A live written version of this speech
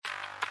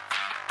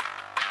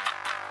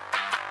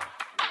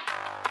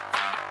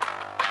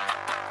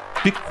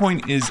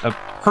Bitcoin is a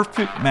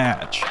perfect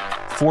match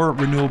for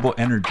renewable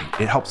energy.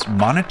 It helps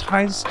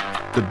monetize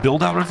the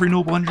build out of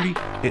renewable energy.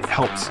 It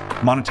helps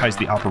monetize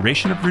the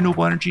operation of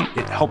renewable energy.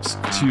 It helps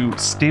to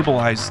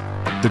stabilize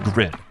the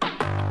grid.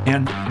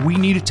 And we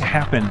need it to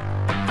happen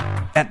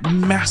at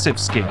massive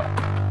scale.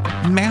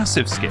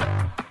 Massive scale.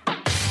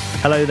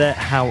 Hello there,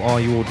 how are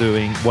you all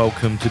doing?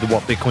 Welcome to the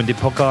What Bitcoin Did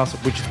podcast,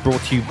 which is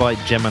brought to you by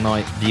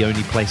Gemini, the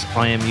only place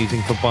I am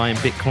using for buying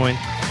Bitcoin.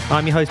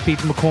 I'm your host,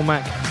 Peter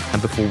McCormack,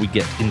 and before we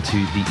get into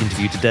the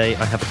interview today,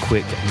 I have a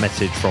quick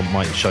message from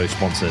my show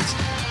sponsors.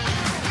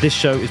 This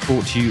show is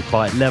brought to you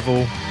by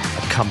Level,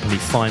 a company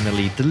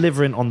finally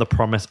delivering on the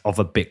promise of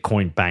a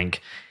Bitcoin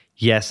bank.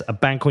 Yes, a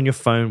bank on your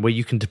phone where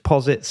you can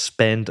deposit,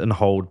 spend, and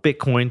hold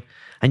Bitcoin,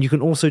 and you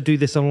can also do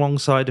this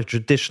alongside a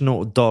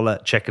traditional dollar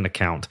checking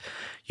account.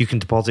 You can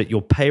deposit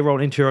your payroll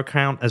into your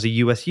account as a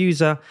US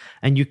user,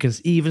 and you can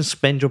even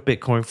spend your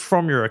Bitcoin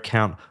from your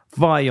account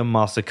via your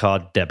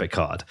MasterCard debit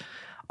card.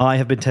 I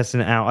have been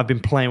testing it out. I've been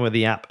playing with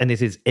the app, and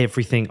it is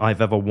everything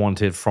I've ever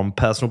wanted from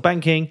personal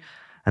banking.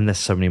 And there's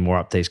so many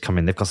more updates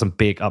coming. They've got some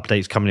big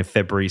updates coming in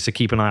February, so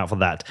keep an eye out for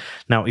that.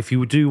 Now, if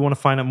you do want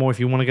to find out more, if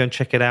you want to go and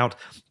check it out,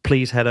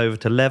 please head over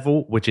to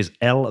Level, which is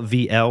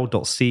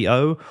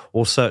lvl.co,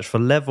 or search for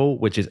Level,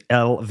 which is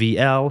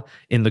LVL,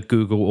 in the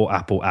Google or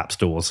Apple app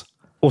stores.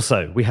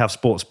 Also, we have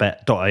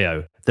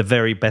sportsbet.io, the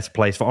very best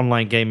place for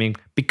online gaming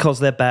because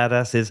they're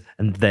badasses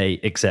and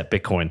they accept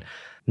Bitcoin.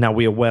 Now,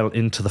 we are well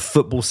into the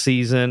football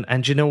season,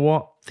 and you know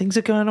what? Things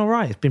are going all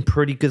right. It's been a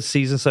pretty good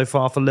season so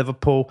far for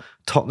Liverpool.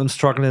 Tottenham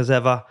struggling as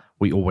ever.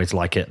 We always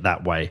like it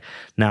that way.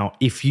 Now,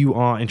 if you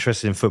are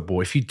interested in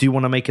football, if you do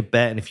want to make a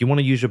bet, and if you want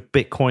to use your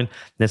Bitcoin,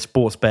 then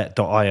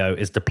sportsbet.io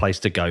is the place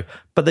to go.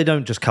 But they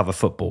don't just cover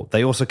football.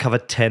 They also cover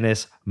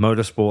tennis,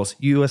 motorsports,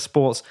 US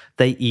sports.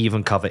 They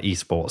even cover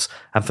esports.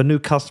 And for new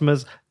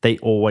customers, they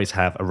always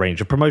have a range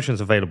of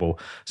promotions available.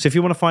 So if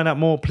you want to find out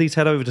more, please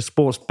head over to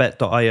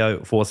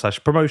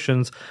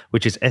sportsbet.io/promotions,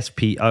 which is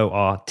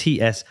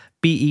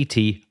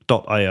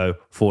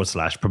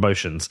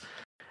sportsbet.io/promotions.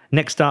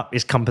 Next up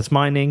is Compass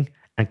Mining.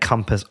 And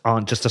Compass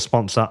aren't just a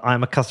sponsor.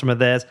 I'm a customer of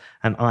theirs,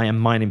 and I am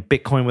mining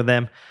Bitcoin with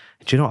them.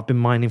 Do you know, I've been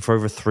mining for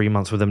over 3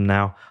 months with them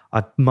now.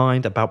 I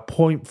mined about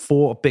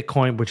 0.4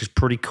 Bitcoin, which is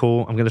pretty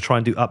cool. I'm going to try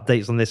and do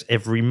updates on this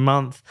every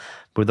month.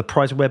 But with the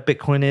price of where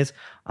Bitcoin is,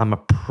 I'm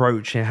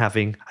approaching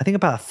having, I think,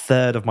 about a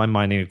third of my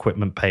mining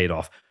equipment paid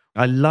off.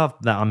 I love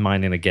that I'm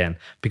mining again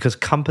because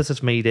Compass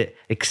has made it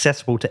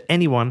accessible to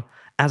anyone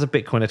as a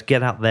Bitcoiner to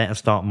get out there and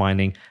start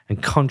mining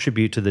and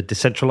contribute to the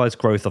decentralized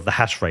growth of the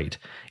hash rate.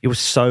 It was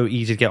so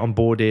easy to get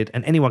onboarded,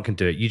 and anyone can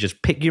do it. You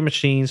just pick your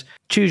machines,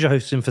 choose your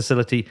hosting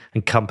facility,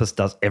 and Compass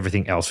does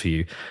everything else for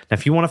you. Now,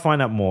 if you want to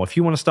find out more, if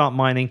you want to start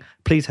mining,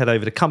 please head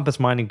over to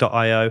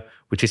compassmining.io,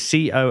 which is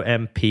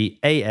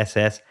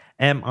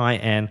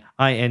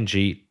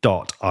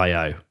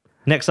compassmining.io.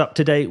 Next up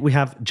today, we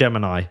have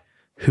Gemini,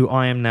 who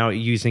I am now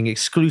using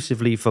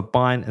exclusively for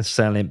buying and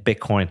selling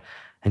Bitcoin.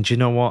 And do you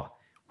know what?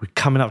 We're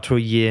coming up to a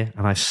year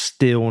and I've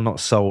still not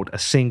sold a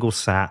single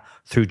sat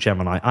through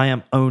Gemini. I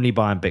am only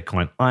buying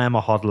Bitcoin. I am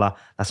a hodler.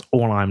 That's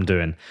all I'm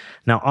doing.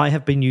 Now, I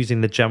have been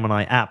using the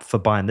Gemini app for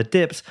buying the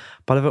dips,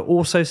 but I've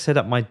also set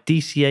up my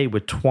DCA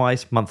with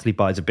twice monthly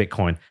buys of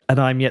Bitcoin. And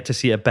I'm yet to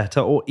see a better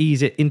or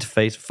easier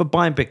interface for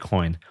buying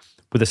Bitcoin.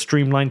 With a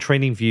streamlined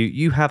trading view,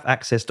 you have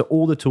access to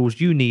all the tools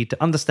you need to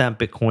understand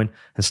Bitcoin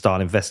and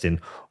start investing,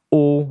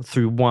 all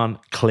through one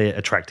clear,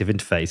 attractive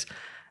interface.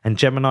 And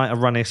Gemini are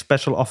running a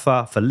special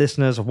offer for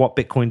listeners of What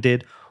Bitcoin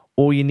Did.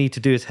 All you need to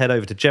do is head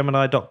over to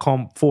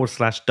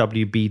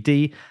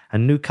gemini.com/WBD,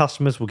 and new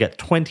customers will get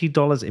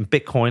 $20 in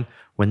Bitcoin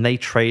when they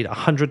trade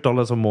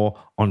 $100 or more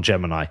on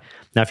Gemini.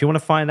 Now, if you want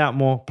to find out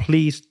more,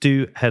 please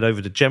do head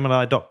over to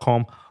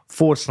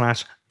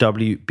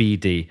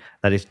gemini.com/WBD.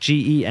 That is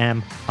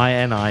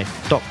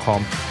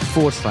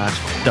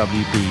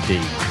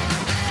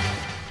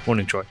gemini.com/WBD.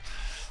 Morning, Troy.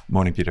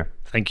 Morning, Peter.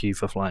 Thank you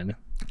for flying in.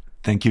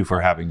 Thank you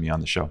for having me on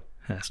the show.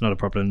 It's not a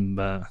problem.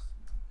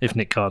 If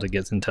Nick Carter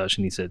gets in touch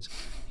and he says,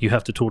 you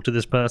have to talk to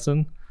this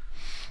person,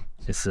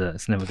 it's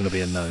never going to be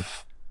a no.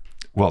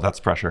 Well, that's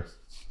pressure.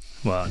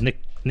 Well,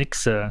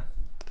 Nick's...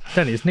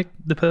 Danny, is Nick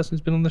the person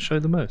who's been on the show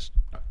the most?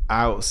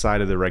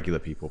 Outside of the regular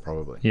people,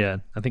 probably. Yeah,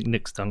 I think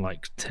Nick's done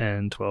like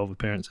 10, 12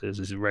 appearances.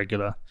 This is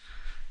regular.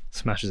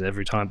 Smashes it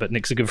every time. But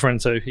Nick's a good friend,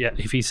 so yeah,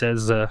 if he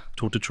says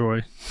talk to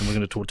Troy, then we're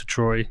going to talk to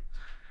Troy.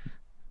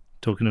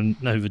 Talking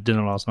over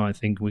dinner last night, I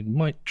think we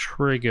might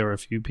trigger a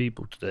few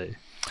people today.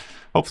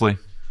 Hopefully.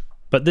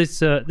 But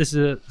this is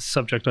a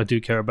subject I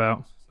do care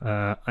about.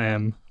 We're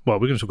going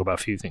to talk about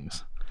a few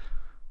things.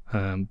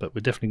 But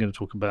we're definitely going to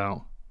talk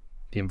about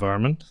the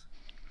environment,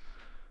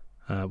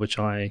 which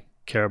I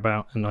care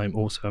about, and I'm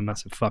also a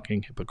massive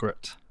fucking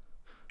hypocrite.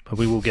 But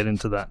we will get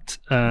into that.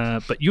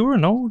 But you're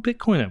an old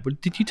Bitcoiner.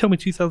 Did you tell me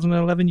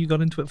 2011 you got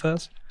into it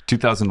first?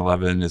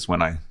 2011 is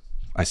when I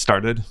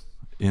started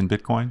in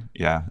Bitcoin.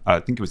 Yeah, I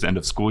think it was the end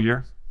of school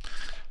year.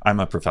 I'm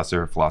a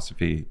professor of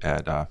philosophy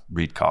at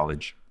Reed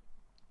College.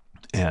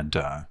 And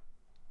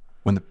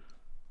when the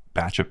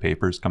batch of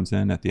papers comes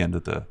in at the end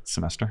of the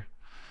semester,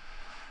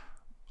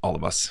 all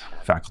of us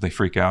faculty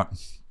freak out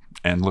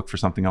and look for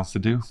something else to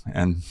do.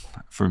 And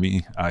for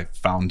me, I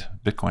found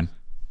Bitcoin.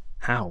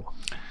 How?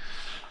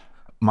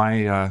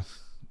 My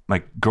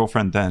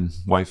girlfriend then,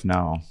 wife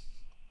now,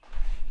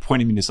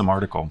 pointed me to some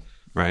article,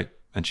 right?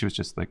 And she was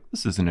just like,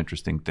 this is an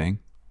interesting thing.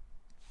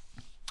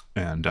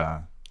 And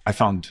I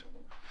found,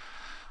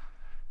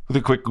 with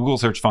a quick Google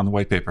search, found the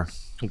white paper.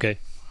 Okay.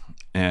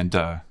 And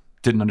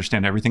didn't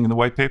understand everything in the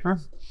white paper.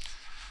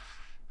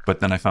 But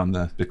then I found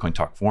the Bitcoin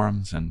Talk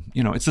forums, and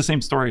it's the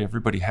same story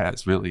everybody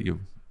has, really.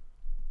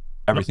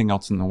 Everything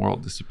else in the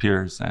world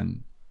disappears,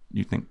 and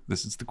you think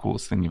this is the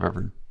coolest thing you've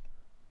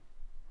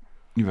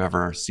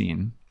ever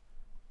seen.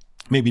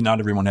 Maybe not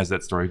everyone has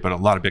that story, but a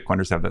lot of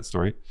Bitcoiners have that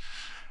story.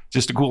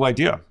 Just a cool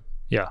idea.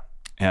 Yeah.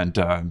 And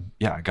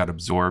I got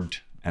absorbed,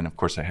 and of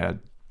course I had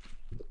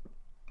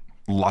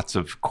lots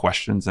of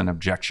questions and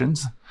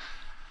objections,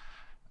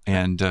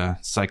 and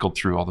cycled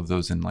through all of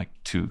those in like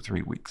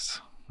 2-3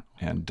 weeks,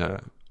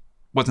 and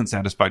wasn't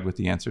satisfied with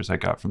the answers I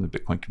got from the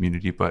Bitcoin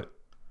community, but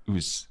it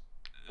was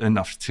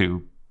enough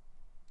to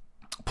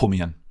pull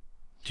me in.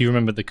 Do you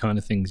remember the kind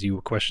of things you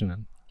were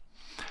questioning?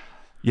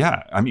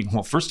 Yeah. I mean,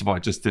 well, first of all, I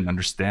just didn't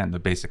understand the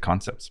basic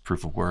concepts,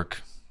 proof of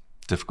work,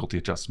 difficulty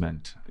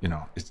adjustment. It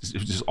was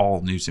just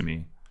all new to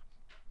me.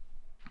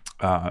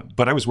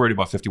 But I was worried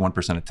about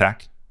 51%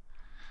 attack.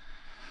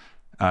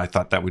 I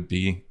thought that would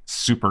be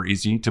super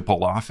easy to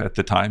pull off at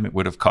the time. It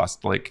would have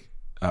cost like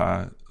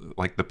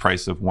the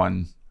price of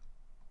one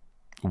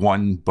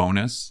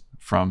bonus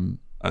from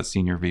a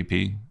senior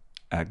VP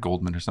at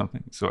Goldman or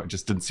something. So I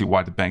just didn't see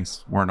why the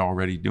banks weren't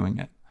already doing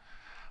it.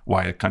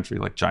 Why a country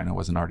like China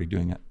wasn't already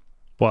doing it.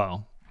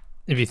 Well,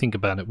 if you think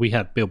about it, we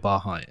had Bill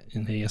Barheit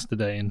in here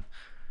yesterday and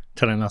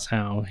telling us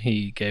how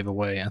he gave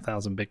away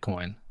 1,000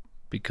 Bitcoin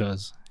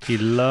because he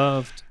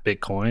loved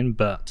Bitcoin,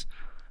 but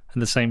at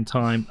the same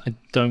time, I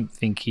don't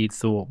think he'd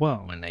thought,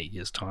 well, in 8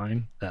 years'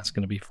 time, that's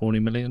going to be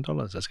 $40 million.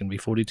 That's going to be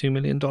 $42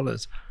 million.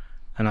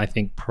 And I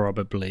think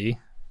probably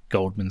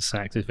Goldman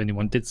Sachs, if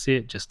anyone did see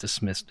it, just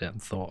dismissed it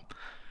and thought,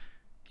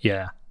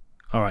 yeah,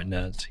 all right,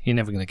 nerds, you're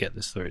never going to get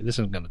this through. This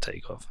isn't going to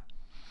take off.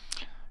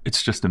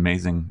 It's just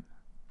amazing.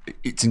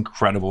 It's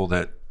incredible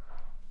that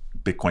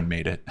Bitcoin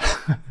made it.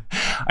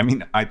 I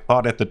mean, I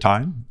thought at the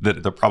time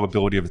that the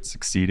probability of it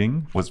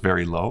succeeding was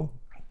very low,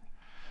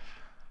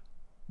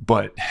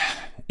 but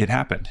it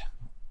happened.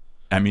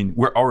 I mean,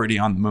 we're already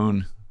on the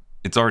moon.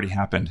 It's already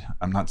happened.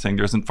 I'm not saying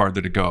there isn't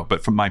farther to go,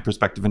 but from my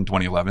perspective in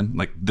 2011,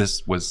 like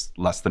this was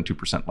less than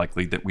 2%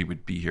 likely that we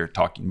would be here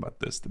talking about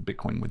this, that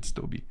Bitcoin would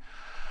still be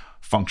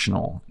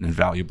functional and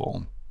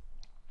valuable.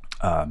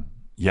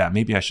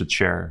 Maybe I should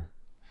share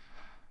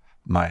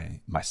my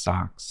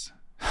socks.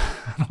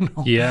 I don't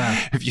know.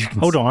 Yeah. If you can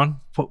Hold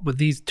on. What were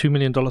these $2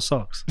 million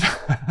socks?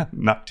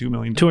 Not $2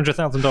 million.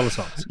 $200,000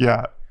 socks.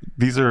 Yeah.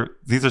 These are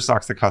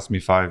socks that cost me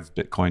 5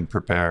 Bitcoin per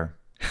pair.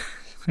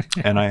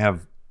 And I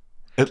have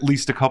at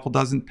least a couple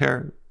dozen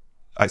pair.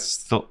 I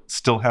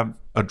still have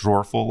a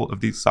drawer full of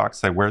these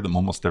socks. I wear them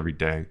almost every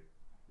day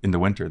in the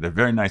winter. They're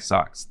very nice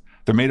socks.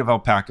 They're made of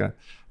alpaca.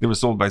 They were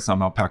sold by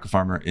some alpaca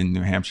farmer in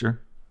New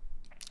Hampshire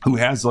who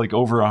has like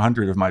over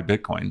 100 of my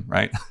Bitcoin,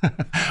 right?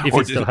 If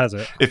it still has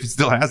it. If it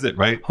still has it,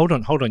 right? Hold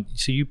on.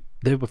 So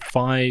there were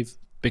 5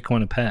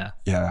 Bitcoin a pair.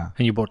 Yeah.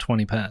 And you bought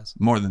 20 pairs.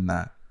 More than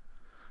that.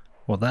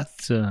 Well,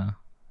 that's...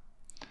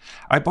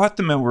 I bought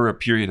them over a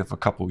period of a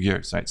couple of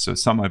years, right? So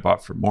some I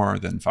bought for more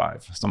than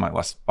 5. Some I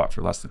bought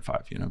for less than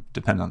 5,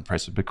 depending on the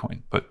price of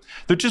Bitcoin. But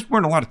there just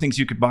weren't a lot of things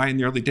you could buy in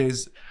the early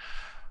days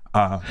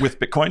with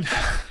Bitcoin.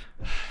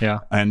 Yeah.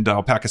 And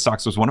alpaca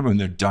socks was one of them.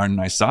 They're darn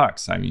nice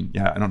socks. I mean,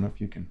 yeah, I don't know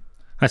if you can...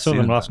 I saw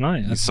them last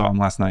night. You saw them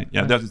last night.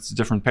 Yeah, that's a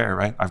different pair,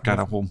 right? I got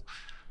a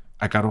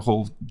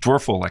whole drawer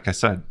full, like I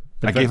said.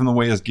 I gave them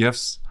away as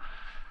gifts.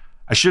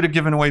 I should have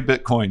given away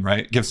Bitcoin,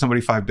 right? Give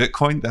somebody 5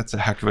 Bitcoin. That's a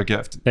heck of a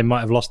gift. They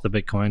might have lost the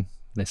Bitcoin.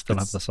 They still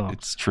have the socks.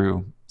 It's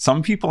true.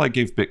 Some people I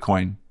gave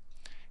Bitcoin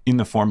in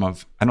the form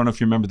of, I don't know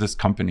if you remember this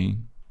company,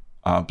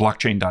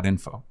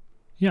 blockchain.info.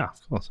 Yeah,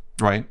 of course.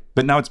 Right?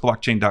 But now it's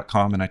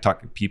blockchain.com, and I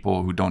talk to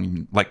people who don't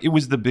even, like, it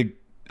was the big,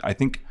 I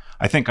think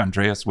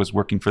Andreas was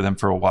working for them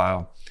for a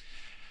while.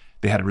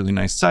 They had a really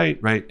nice site,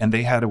 right? And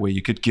they had a way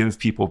you could give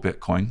people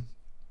Bitcoin,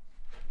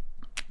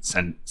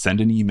 send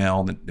an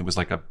email, and it was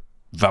like a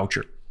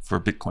voucher for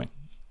Bitcoin.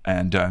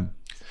 And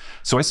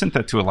so I sent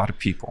that to a lot of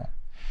people.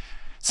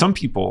 Some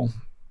people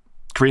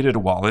created a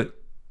wallet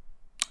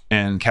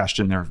and cashed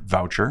in their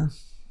voucher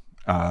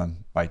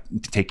by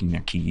taking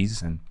their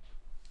keys and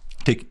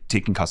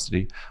taking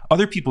custody.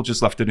 Other people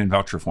just left it in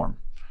voucher form.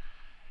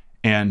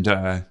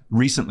 And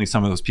recently,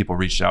 some of those people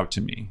reached out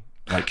to me.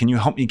 Like, can you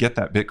help me get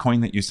that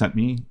Bitcoin that you sent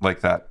me? Like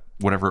that,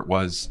 whatever it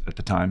was at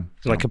the time.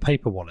 Like a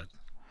paper wallet?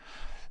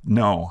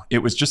 No, it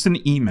was just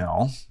an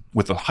email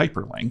with a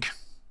hyperlink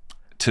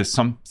to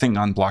something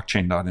on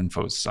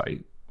blockchain.info's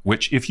site,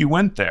 which if you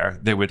went there,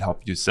 they would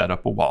help you set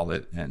up a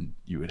wallet and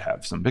you would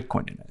have some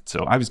Bitcoin in it.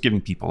 So I was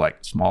giving people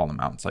like small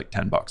amounts, like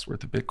 $10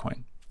 worth of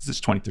Bitcoin. This is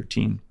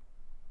 2013.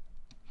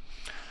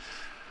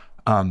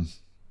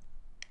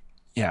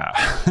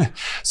 Yeah.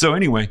 So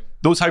anyway,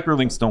 those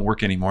hyperlinks don't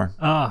work anymore.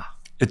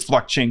 It's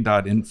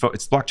blockchain.info.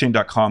 It's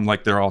blockchain.com.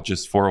 Like they're all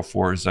just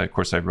 404s. Of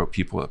course, I wrote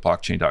people at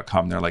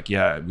blockchain.com. They're like,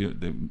 yeah,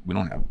 we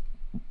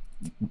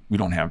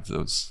don't have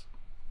those,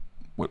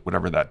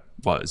 whatever that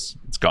was.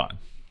 It's gone.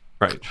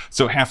 Right.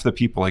 So half the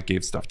people I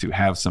gave stuff to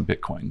have some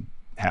Bitcoin.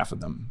 Half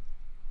of them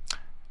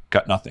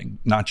got nothing.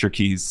 Not your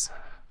keys,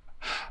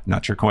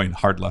 not your coin.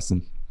 Hard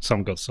lesson.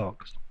 Some got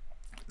socks.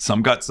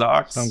 Some got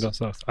socks. Some got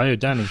socks. I owe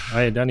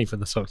Danny for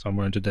the socks I'm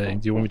wearing today.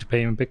 Do you want me to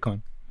pay him in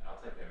Bitcoin?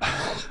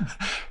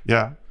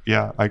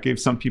 Yeah. I gave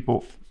some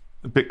people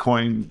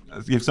Bitcoin. I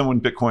gave someone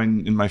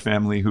Bitcoin in my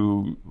family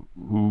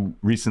who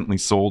recently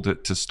sold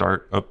it to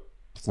start a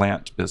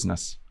plant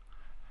business.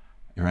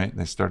 Right?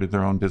 They started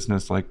their own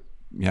business, like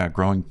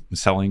growing,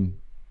 selling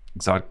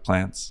exotic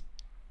plants.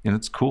 And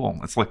it's cool.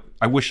 It's like,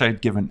 I wish I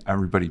had given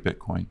everybody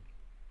Bitcoin.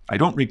 I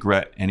don't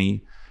regret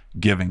any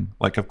giving.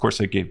 Like, of course,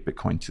 I gave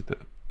Bitcoin to the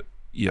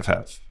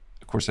EFF.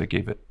 Of course, I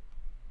gave it.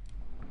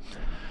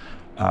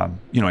 I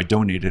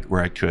donated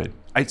where I could.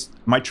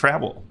 My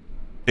travel,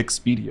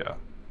 Expedia,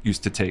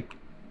 used to take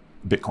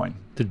Bitcoin.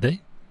 Did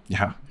they?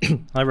 Yeah.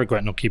 I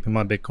regret not keeping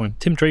my Bitcoin.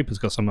 Tim Draper's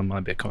got some of my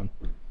Bitcoin.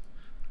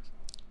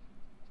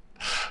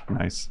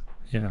 Nice.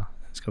 Yeah,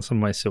 he's got some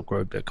of my Silk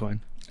Road Bitcoin.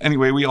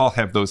 Anyway, we all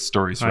have those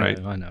stories, right?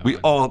 I know. We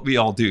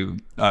all do,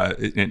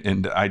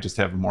 and I just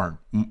have a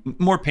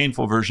more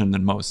painful version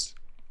than most.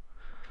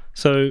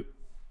 So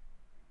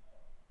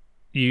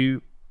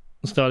you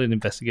started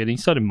investigating. You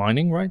started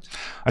mining, right?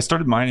 I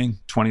started mining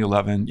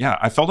 2011. Yeah,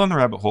 I fell down the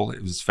rabbit hole.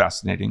 It was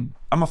fascinating.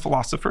 I'm a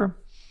philosopher.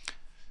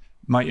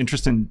 My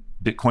interest in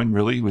Bitcoin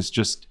really was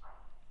just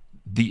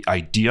the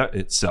idea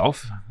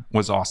itself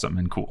was awesome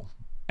and cool,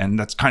 and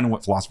that's kind of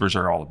what philosophers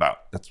are all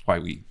about. That's why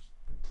we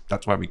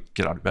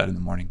get out of bed in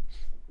the morning.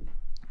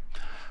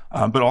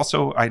 But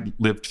also, I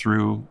lived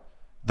through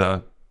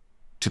the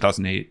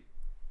 2008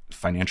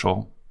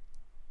 financial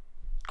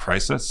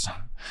crisis,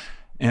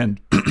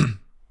 and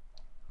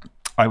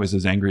I was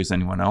as angry as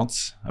anyone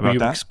else about that.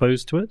 Were you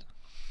exposed to it?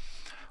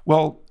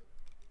 Well,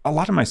 a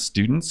lot of my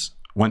students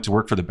went to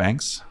work for the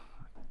banks,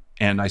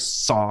 and I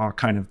saw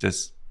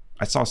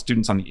I saw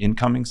students on the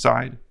incoming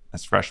side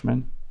as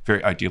freshmen,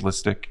 very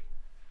idealistic,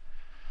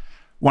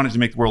 wanted to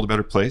make the world a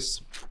better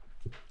place.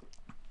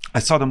 I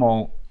saw them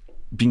all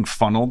being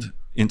funneled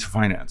into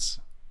finance,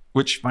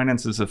 which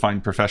finance is a fine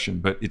profession,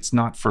 but it's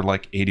not for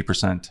like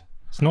 80%.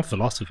 It's not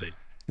philosophy.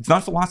 It's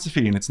not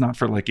philosophy, and it's not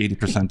for like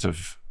 80%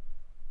 of,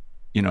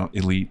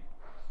 elite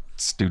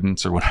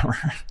students or whatever.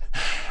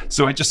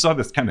 So I just saw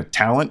this kind of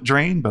talent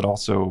drain, but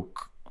also,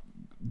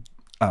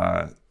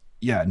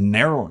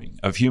 narrowing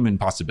of human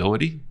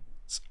possibility.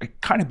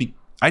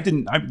 I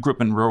grew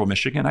up in rural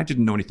Michigan. I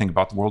didn't know anything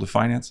about the world of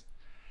finance.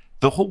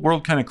 The whole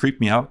world kind of creeped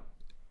me out,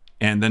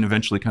 and then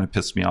eventually kind of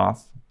pissed me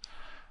off.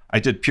 I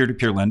did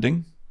peer-to-peer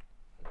lending.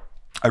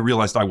 I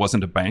realized I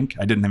wasn't a bank.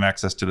 I didn't have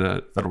access to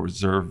the Federal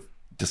Reserve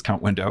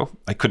discount window.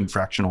 I couldn't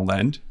fractional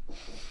lend.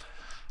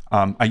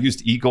 I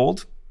used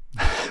eGold.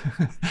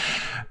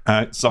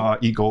 I saw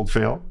eGold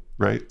fail,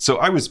 right? So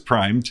I was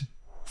primed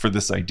for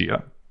this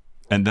idea,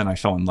 and then I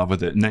fell in love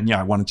with it. And then,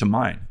 I wanted to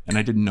mine, and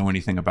I didn't know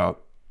anything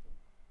about,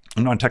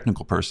 I'm not a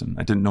technical person.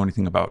 I didn't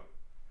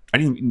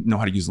even know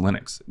how to use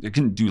Linux. I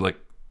couldn't do like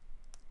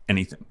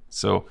anything.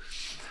 So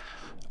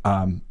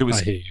it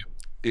was, I hear you.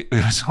 It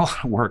was a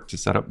lot of work to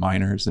set up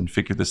miners and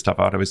figure this stuff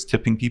out. I was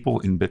tipping people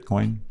in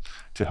Bitcoin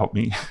to help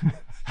me.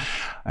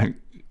 I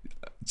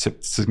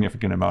tipped a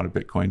significant amount of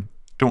Bitcoin.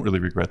 Don't really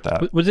regret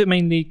that. Was it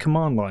mainly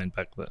command line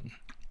back then?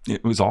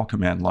 It was all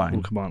command line.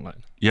 All command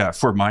line. Yeah,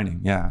 for mining.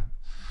 Yeah.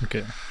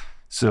 Okay.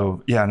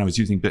 So and I was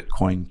using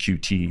Bitcoin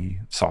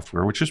QT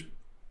software, which is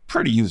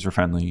pretty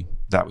user-friendly.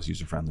 That was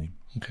user-friendly.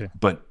 Okay.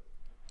 But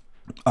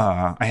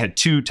I had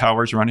 2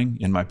 towers running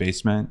in my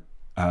basement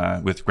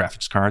with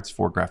graphics cards,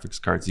 4 graphics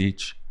cards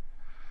each,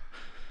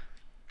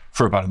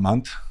 for about a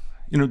month.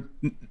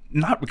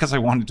 Not because I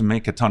wanted to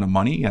make a ton of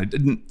money. I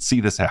didn't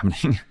see this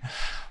happening,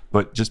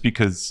 but just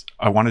because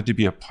I wanted to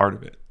be a part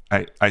of it.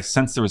 I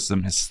sensed there was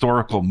some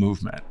historical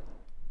movement.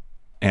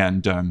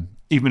 And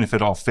even if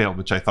it all failed,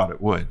 which I thought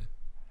it would,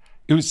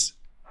 it was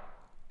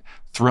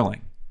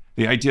thrilling.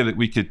 The idea that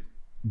we could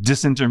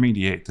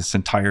disintermediate this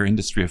entire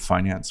industry of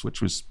finance,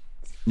 which was,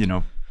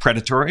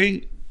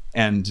 predatory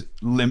and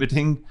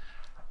limiting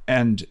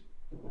and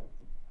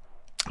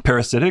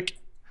parasitic,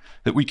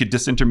 that we could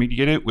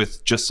disintermediate it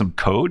with just some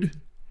code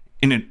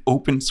in an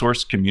open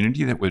source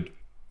community that would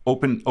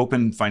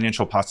open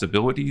financial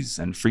possibilities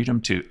and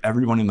freedom to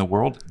everyone in the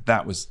world.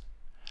 I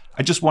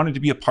just wanted to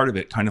be a part of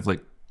it. Kind of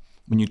like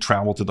when you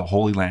travel to the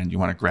Holy Land, you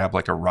want to grab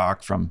like a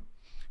rock from,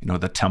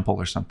 the temple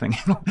or something.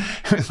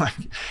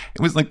 It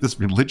was like this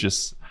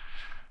religious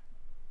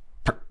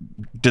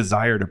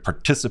desire to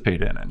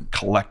participate in and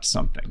collect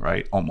something,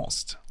 right?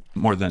 Almost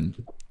more than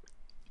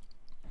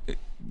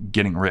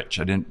getting rich.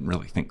 I didn't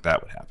really think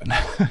that would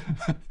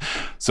happen.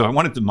 So I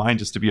wanted to mine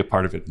just to be a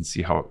part of it and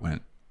see how it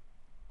went.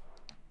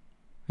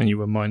 And you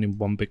were mining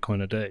 1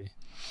 Bitcoin a day?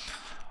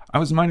 I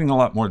was mining a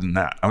lot more than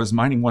that. I was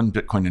mining 1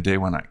 Bitcoin a day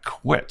when I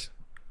quit.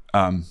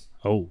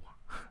 Oh,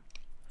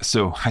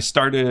 So I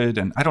started,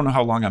 and I don't know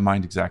how long I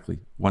mined exactly,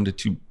 1 to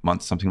 2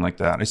 months, something like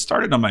that. I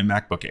started on my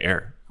MacBook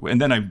Air. And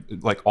then I,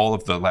 like all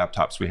of the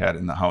laptops we had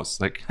in the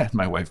house, like I had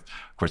my wife,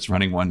 of course,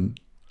 running one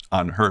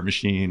on her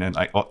machine, and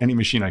any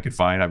machine I could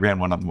find. I ran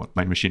one on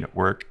my machine at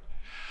work.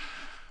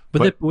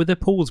 were there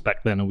pools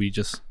back then, or were you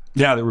just...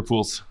 Yeah, there were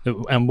pools.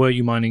 And were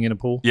you mining in a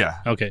pool? Yeah.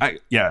 Okay.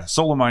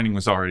 Solo mining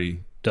was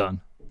already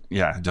Done.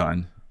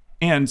 done.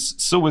 And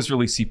so was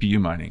really CPU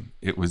mining.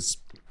 It was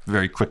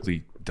very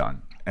quickly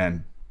done.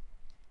 And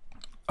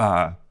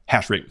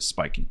hash rate was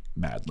spiking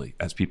madly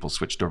as people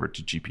switched over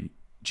to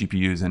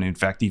GPUs. And in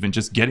fact, even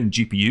just getting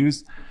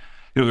GPUs,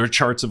 there are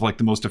charts of like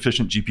the most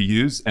efficient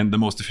GPUs, and the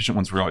most efficient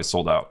ones were always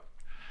sold out.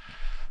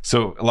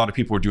 So a lot of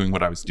people were doing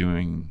what I was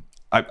doing.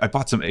 I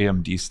bought some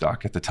AMD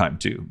stock at the time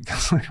too,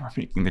 because they were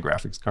making the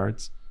graphics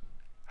cards.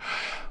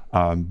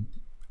 And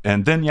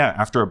then,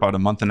 after about a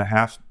month and a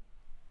half,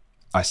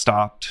 I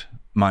stopped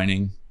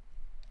mining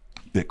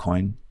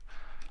Bitcoin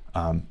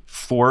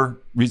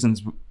for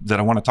reasons that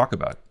I want to talk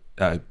about.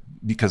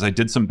 Because I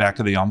did some back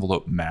of the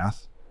envelope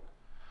math,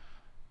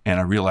 and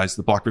I realized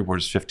the block reward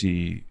is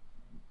 50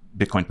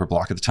 Bitcoin per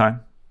block at the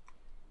time.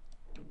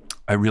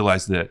 I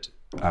realized that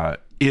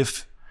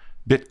if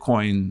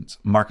Bitcoin's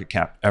market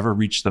cap ever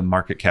reached the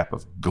market cap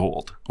of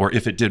gold, or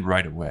if it did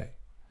right away,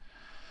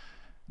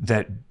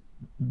 that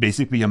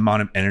basically the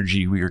amount of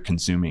energy we are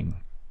consuming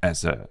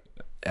as a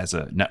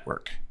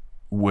network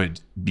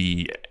would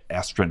be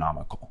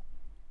astronomical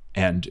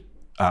and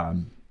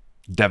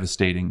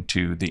devastating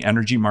to the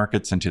energy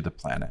markets and to the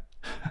planet.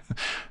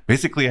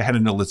 Basically, I had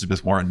an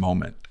Elizabeth Warren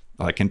moment,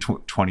 like in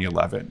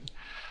 2011.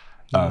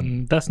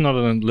 That's not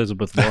an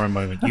Elizabeth Warren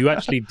moment. You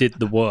actually did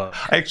the work.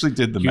 I actually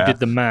did the math. You did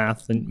the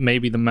math, and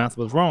maybe the math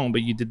was wrong,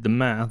 but you did the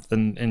math,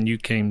 and you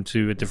came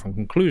to a different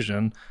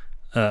conclusion.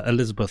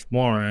 Elizabeth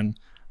Warren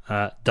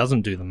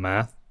doesn't do the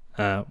math.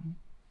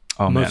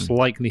 Most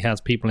likely has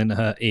people in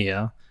her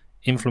ear,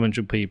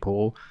 influential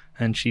people,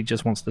 and she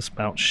just wants to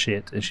spout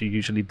shit, as she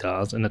usually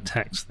does, and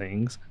attacks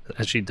things,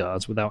 as she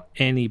does, without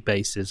any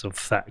basis of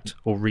fact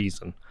or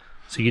reason.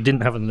 So you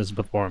didn't have an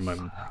Elizabeth Warren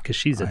moment, because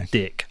she's a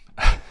dick.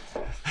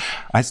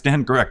 I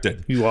stand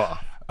corrected. You are.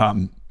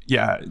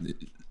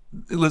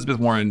 Elizabeth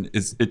Warren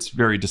it's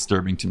very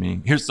disturbing to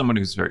me. Here's someone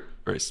who's very,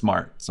 very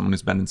smart, someone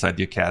who's been inside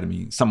the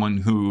academy, someone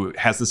who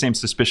has the same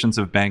suspicions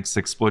of banks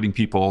exploiting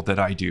people that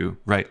I do,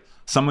 right?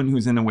 Someone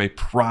who's in a way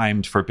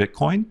primed for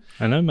Bitcoin.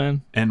 I know,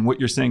 man. And what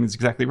you're saying is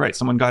exactly right.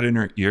 Someone got in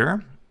her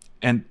ear,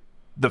 and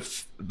the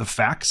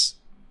facts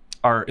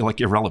are like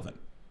irrelevant.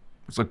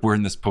 It's like we're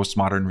in this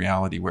postmodern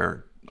reality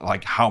where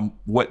like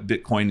what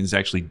Bitcoin is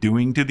actually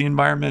doing to the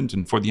environment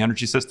and for the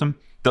energy system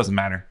doesn't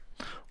matter.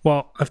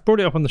 Well, I've brought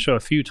it up on the show a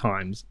few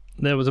times.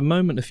 There was a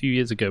moment a few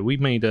years ago. We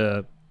made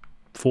a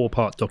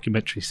 4-part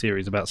documentary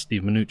series about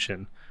Steve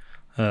Mnuchin,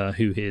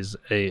 who is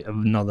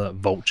another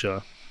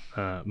vulture,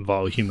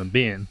 vile human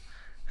being.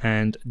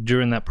 And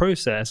during that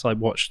process, I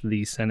watched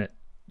the Senate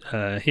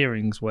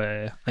hearings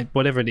where,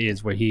 whatever it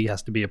is, where he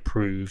has to be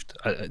approved.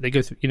 They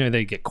go through,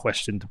 they get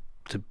questioned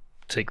to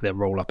take their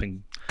role up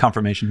in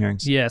confirmation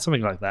hearings. Yeah,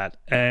 something like that.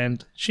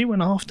 And she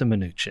went after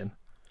Mnuchin.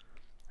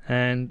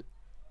 And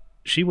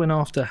she went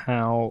after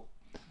how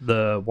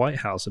the White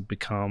House had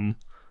become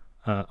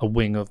a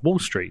wing of Wall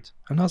Street.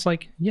 And I was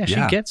like,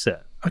 she gets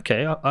it.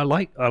 Okay, I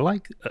like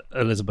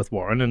Elizabeth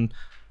Warren, and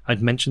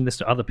I'd mentioned this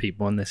to other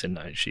people, and they said,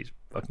 no, she's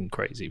fucking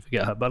crazy,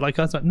 forget her. But I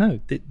was like, no,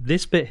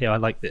 this bit here, I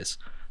like this.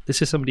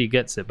 This is somebody who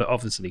gets it, but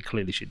obviously,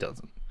 clearly she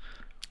doesn't.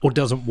 Or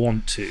doesn't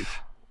want to.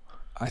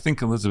 I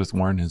think Elizabeth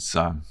Warren is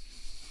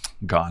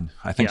gone.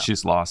 I think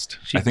she's lost.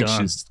 I think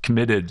she's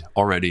committed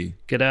already.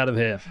 Get out of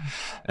here.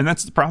 And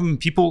that's the problem.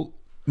 People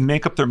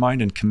make up their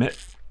mind and commit,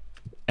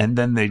 and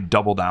then they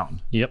double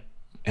down. Yep.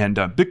 And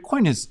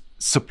Bitcoin is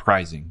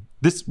surprising.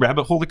 This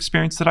rabbit hole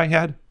experience that I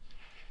had,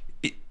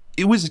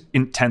 it was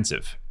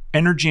intensive,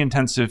 energy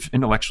intensive,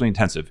 intellectually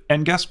intensive.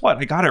 And guess what?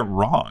 I got it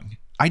wrong.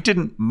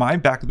 My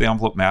back of the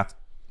envelope math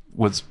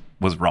was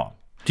wrong.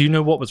 Do you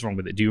know what was wrong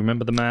with it? Do you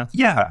remember the math?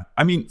 Yeah.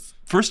 I mean,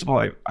 first of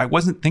all, I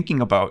wasn't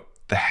thinking about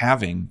the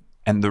halving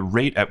and the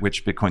rate at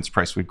which Bitcoin's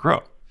price would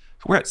grow.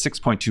 We're at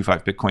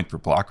 6.25 Bitcoin per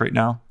block right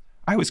now.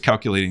 I was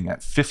calculating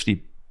at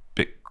 50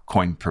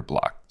 Bitcoin per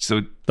block.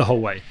 So the whole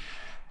way.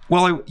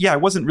 Well, I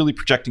wasn't really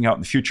projecting out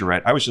in the future,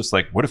 right? I was just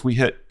like, what if we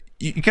hit?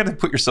 You got to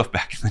put yourself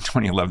back in the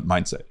 2011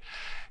 mindset.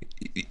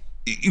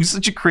 It was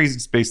such a crazy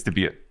space to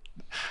be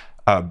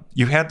in.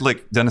 You had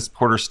like Dennis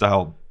Porter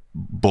style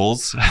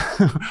bulls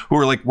who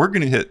were like, we're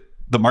going to hit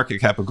the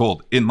market cap of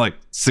gold in like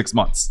 6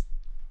 months,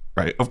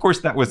 right? Of course,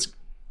 that was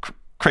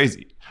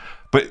crazy,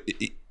 but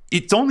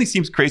it only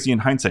seems crazy in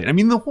hindsight. I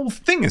mean, the whole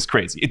thing is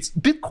crazy.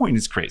 Bitcoin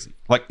is crazy.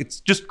 Like, it's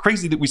just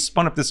crazy that we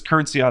spun up this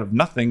currency out of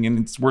nothing and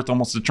it's worth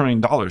almost $1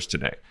 trillion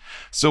today.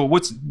 So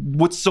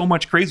what's so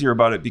much crazier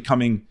about it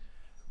becoming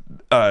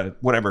 5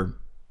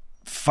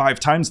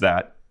 times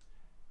that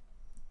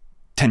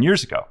 10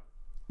 years ago?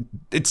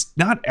 It's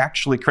not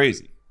actually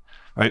crazy,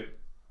 right?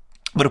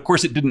 But of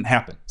course it didn't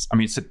happen. I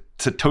mean,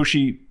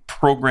 Satoshi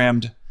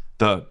programmed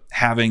the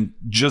halving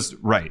just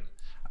right.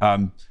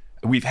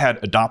 we've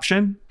had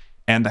adoption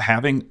and the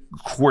halving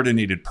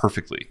coordinated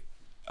perfectly,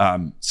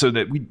 so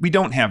that we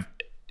don't have,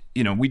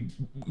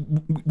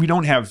 we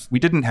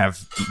didn't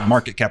have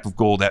market cap of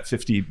gold at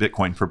 50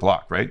 Bitcoin per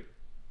block, right?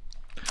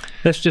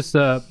 Let's just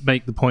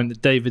make the point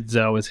that David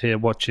Zell is here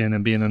watching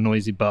and being a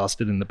noisy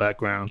bastard in the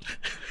background.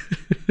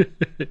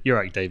 You're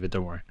right, David,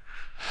 don't worry.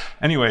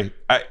 Anyway,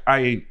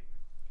 I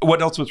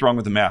what else was wrong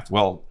with the math?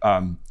 Well,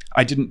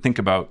 I didn't think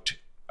about,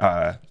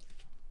 I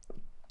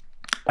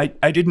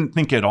didn't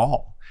think at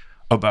all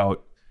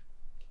about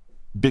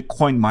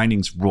Bitcoin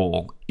mining's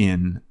role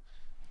in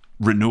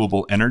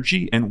renewable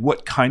energy and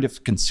what kind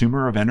of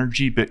consumer of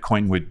energy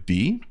Bitcoin would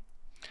be.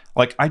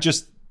 Like, I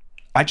just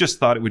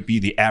thought it would be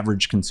the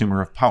average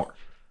consumer of power,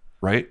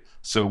 right?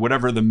 So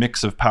whatever the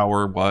mix of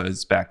power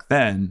was back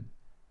then,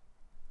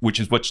 which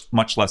is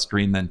much less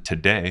green than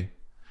today,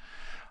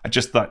 I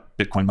just thought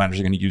Bitcoin miners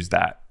are going to use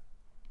that.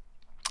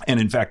 And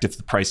in fact, if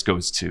the price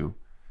goes to,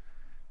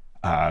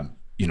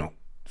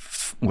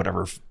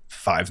 whatever,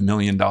 $5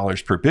 million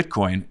per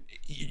Bitcoin,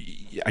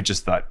 I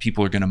just thought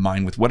people are going to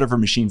mine with whatever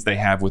machines they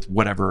have with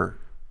whatever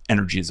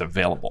energy is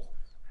available.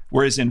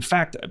 Whereas in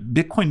fact,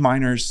 Bitcoin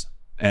miners,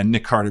 and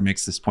Nick Carter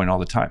makes this point all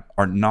the time,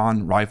 are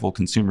non-rival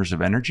consumers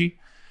of energy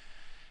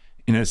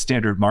in a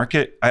standard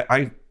market.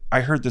 I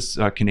heard this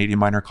Canadian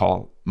miner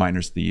call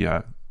miners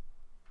the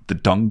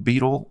dung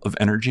beetle of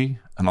energy,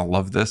 and I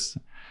love this.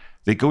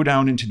 They go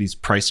down into these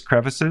price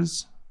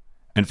crevices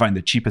and find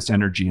the cheapest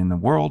energy in the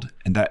world,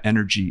 and that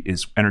energy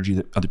is energy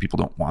that other people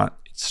don't want.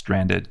 It's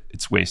stranded,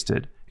 it's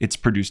wasted, it's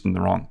produced in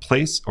the wrong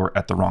place or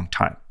at the wrong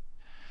time.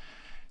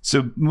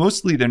 So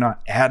mostly they're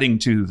not adding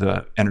to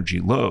the energy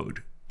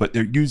load, but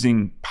they're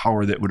using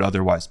power that would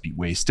otherwise be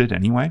wasted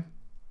anyway.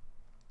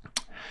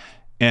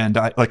 And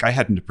I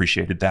hadn't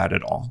appreciated that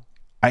at all.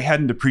 I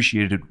hadn't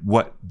appreciated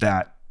what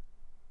that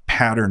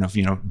pattern of,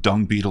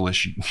 dung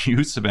beetle-ish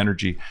use of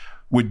energy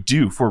would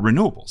do for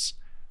renewables,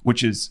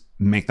 which is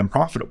make them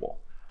profitable.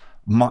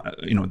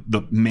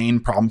 The main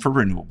problem for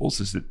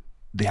renewables is that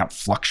they have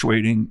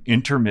fluctuating,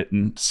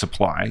 intermittent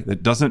supply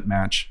that doesn't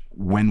match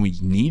when we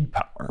need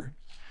power.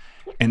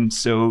 And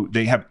so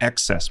they have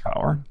excess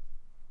power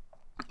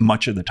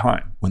much of the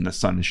time when the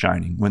sun is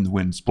shining, when the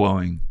wind's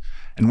blowing,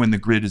 and when the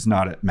grid is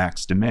not at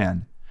max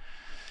demand.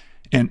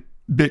 And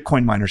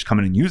Bitcoin miners come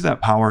in and use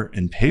that power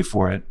and pay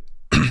for it.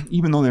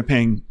 Even though they're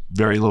paying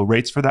very low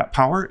rates for that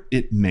power,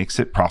 it makes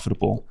it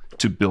profitable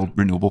to build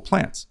renewable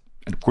plants.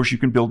 And of course, you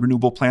can build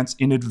renewable plants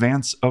in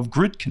advance of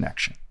grid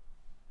connection,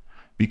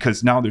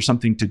 because now there's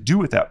something to do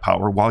with that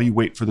power while you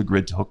wait for the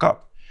grid to hook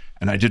up.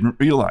 And I didn't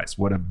realize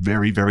what a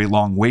very, very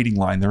long waiting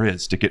line there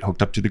is to get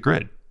hooked up to the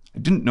grid. I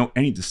didn't know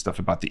any of this stuff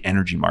about the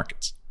energy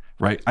markets,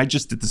 right? I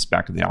just did this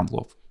back of the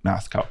envelope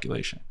math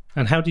calculation.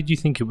 And how did you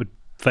think it would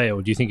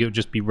fail? Do you think it would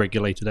just be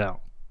regulated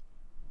out?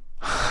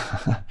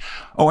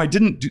 Oh, I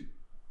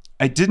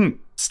didn't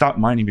stop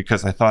mining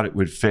because I thought it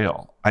would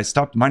fail. I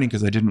stopped mining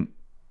because I didn't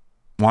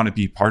want to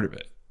be part of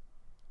it.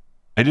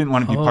 I didn't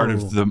want to be part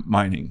of the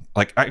mining.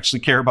 Like, I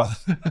actually care about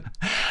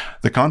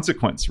the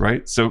consequence,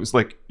 right? So it was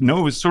like,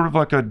 no, it was sort of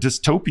like a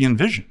dystopian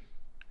vision.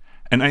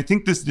 And I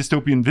think this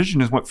dystopian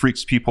vision is what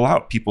freaks people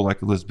out, people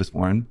like Elizabeth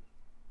Warren.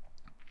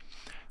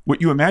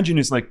 What you imagine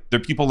is like, they're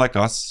people like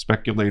us,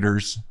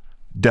 speculators,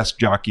 desk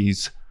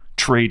jockeys,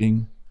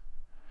 trading.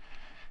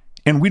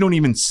 And we don't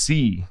even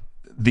see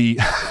the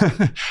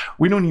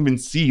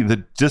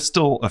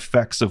distal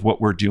effects of what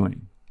we're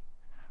doing.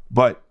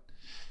 But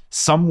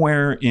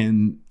somewhere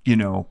in,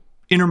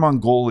 Inner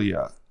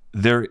Mongolia,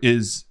 there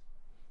is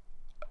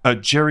a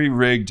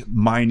jerry-rigged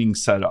mining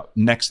setup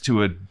next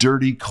to a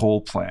dirty coal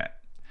plant.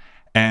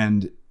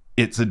 And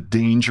it's a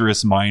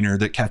dangerous miner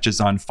that catches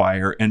on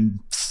fire, and,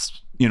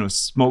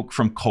 smoke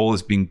from coal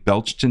is being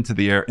belched into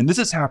the air. And this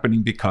is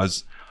happening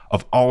because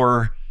of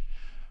our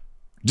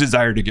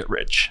desire to get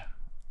rich.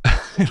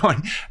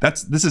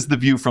 This is the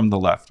view from the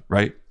left,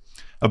 right?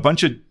 A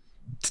bunch of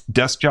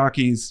desk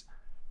jockeys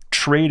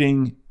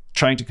trading,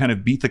 trying to kind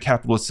of beat the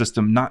capitalist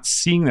system, not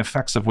seeing the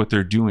effects of what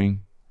they're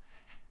doing,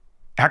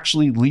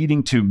 actually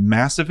leading to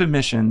massive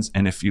emissions.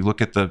 And if you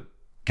look at the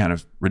kind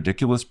of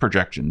ridiculous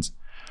projections,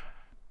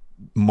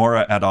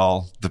 Mora et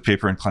al., the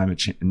paper in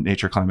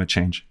Nature Climate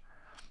Change,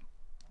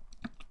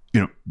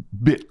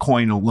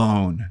 Bitcoin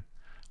alone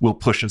will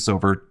push us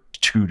over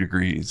 2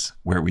 degrees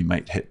where we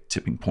might hit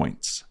tipping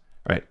points,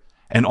 right?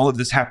 And all of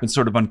this happens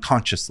sort of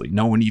unconsciously.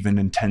 No one even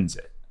intends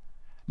it.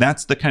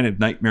 That's the kind of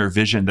nightmare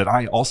vision that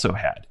I also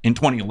had in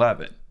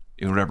 2011,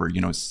 whatever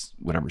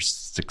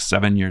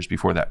 6-7 years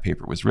before that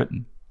paper was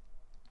written.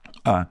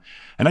 And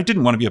I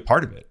didn't want to be a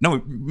part of it. No,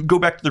 go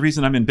back to the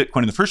reason I'm in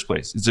Bitcoin in the first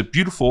place. It's a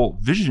beautiful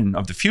vision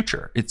of the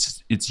future.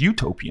 It's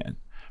utopian,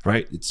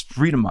 right? It's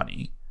freedom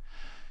money.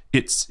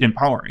 It's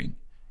empowering.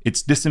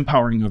 It's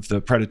disempowering of the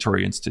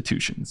predatory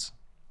institutions.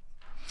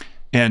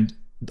 And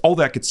all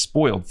that gets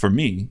spoiled for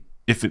me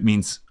if it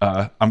means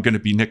I'm going to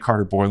be Nick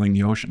Carter boiling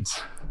the oceans.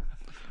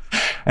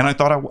 And I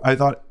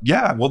thought,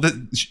 yeah, well,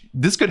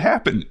 this could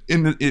happen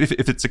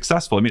if it's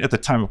successful. I mean, at the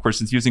time, of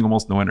course, it's using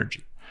almost no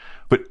energy.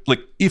 But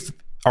like, if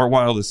our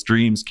wildest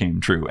dreams came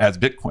true as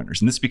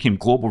Bitcoiners, and this became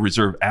global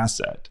reserve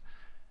asset,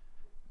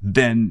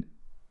 then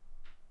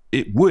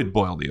it would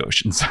boil the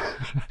oceans.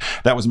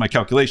 That was my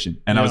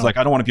calculation. And I was like,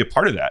 I don't want to be a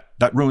part of that.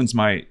 That ruins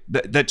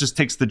that just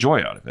takes the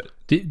joy out of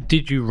it.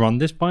 Did you run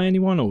this by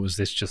anyone, or was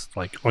this just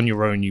like on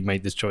your own, you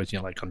made this choice and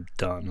you're like, I'm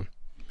done?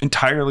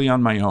 Entirely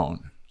on my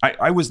own.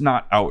 I was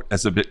not out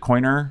as a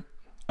Bitcoiner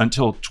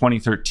until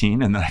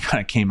 2013, and then I kind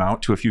of came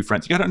out to a few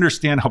friends. You got to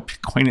understand how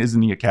Bitcoin is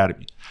in the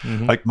academy.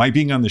 Mm-hmm. Like my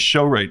being on the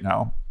show right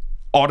now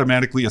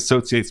automatically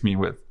associates me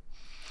with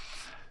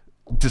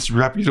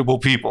disreputable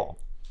people,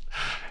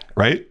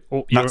 right?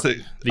 The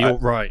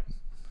alt-right.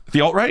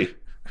 The alt-right.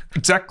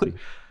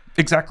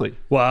 Exactly.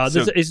 Wow,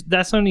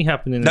 that's only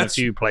happening in a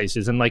few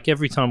places, and like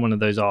every time one of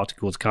those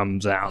articles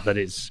comes out that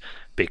it's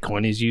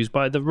Bitcoin is used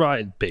by the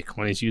right,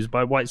 Bitcoin is used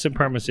by white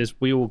supremacists,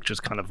 we all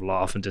just kind of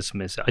laugh and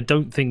dismiss it. I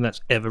don't think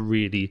that's ever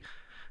really,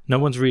 no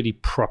one's really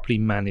properly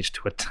managed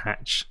to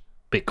attach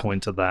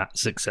Bitcoin to that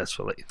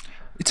successfully.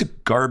 It's a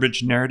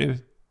garbage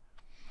narrative.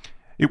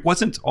 It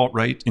wasn't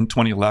alt-right in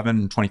 2011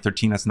 and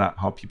 2013. That's not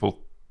how people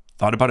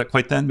thought about it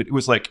quite then, but it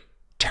was like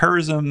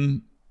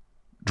terrorism,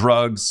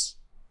 drugs,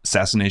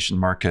 assassination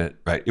market,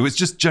 right? It was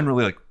just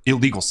generally like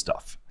illegal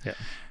stuff. Yeah.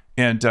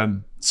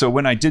 And so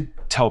when I did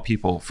tell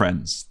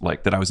friends,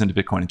 like that I was into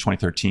Bitcoin in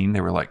 2013, they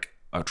were like,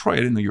 oh, Troy, I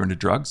didn't know you were into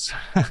drugs.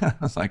 I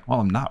was like,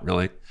 well, I'm not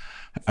really.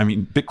 I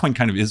mean, Bitcoin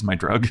kind of is my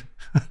drug.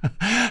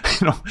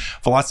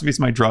 Philosophy is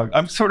my drug.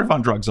 I'm sort of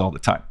on drugs all the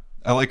time.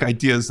 I like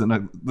ideas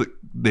and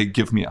they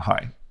give me a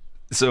high.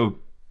 So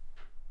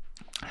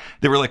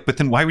they were like, but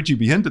then why would you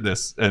be into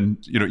this?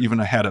 And, even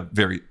I had a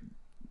very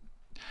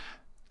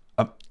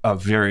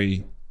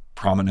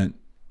prominent,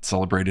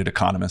 celebrated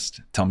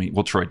economist tell me,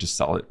 well, Troy, just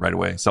sell it right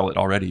away. Sell it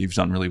already. You've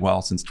done really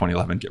well since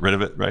 2011. Get rid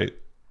of it, right?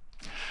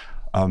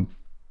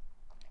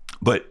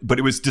 But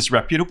it was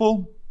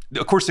disreputable.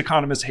 Of course,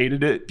 economists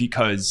hated it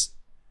because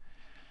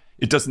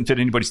it doesn't fit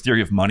anybody's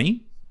theory of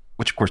money,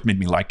 which of course made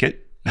me like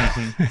it.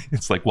 Mm-hmm.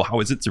 It's like, well, how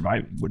is it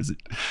surviving?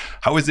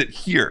 How is it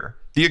here?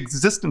 The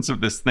existence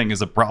of this thing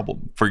is a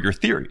problem for your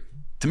theory.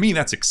 To me,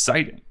 that's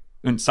exciting.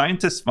 When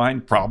scientists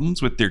find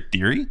problems with their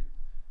theory,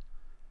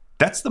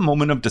 that's the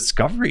moment of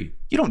discovery.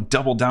 You don't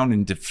double down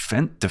in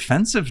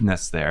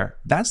defensiveness there.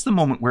 That's the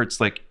moment where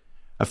it's like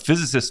a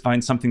physicist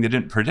finds something they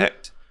didn't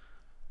predict.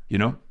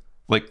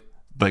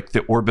 Like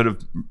the orbit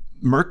of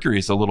Mercury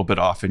is a little bit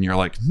off, and you're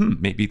like,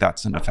 maybe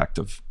that's an effect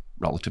of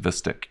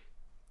relativistic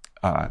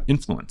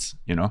influence.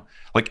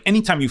 Like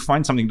anytime you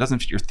find something that doesn't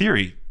fit your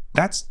theory,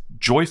 that's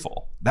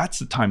joyful. That's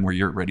the time where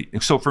you're ready.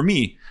 So for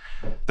me,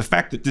 the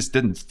fact that this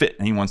didn't fit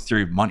anyone's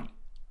theory of money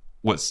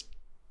was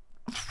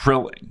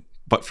thrilling.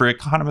 But for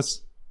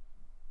economists,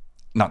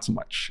 not so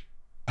much.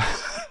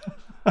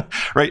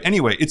 Right?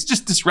 Anyway, it's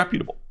just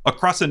disreputable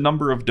across a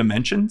number of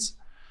dimensions.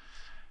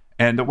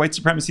 And the white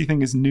supremacy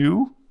thing is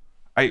new.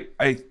 I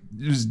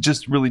was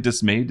just really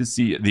dismayed to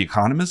see The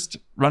Economist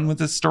run with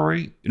this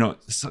story.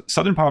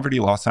 Southern Poverty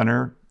Law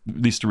Center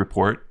released a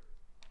report.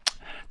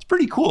 It's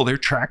pretty cool. They're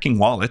tracking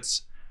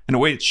wallets. In a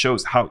way, it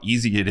shows how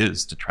easy it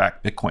is to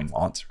track Bitcoin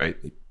wallets, right?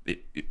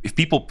 If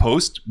people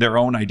post their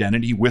own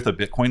identity with a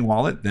Bitcoin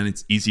wallet, then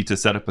it's easy to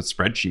set up a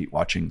spreadsheet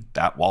watching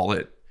that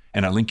wallet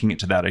and linking it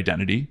to that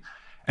identity.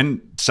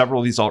 And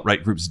several of these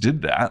alt-right groups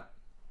did that.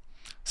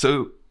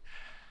 So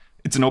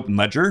it's an open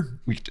ledger.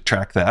 We get to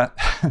track that.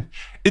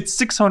 It's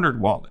 600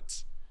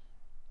 wallets.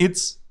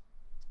 It's,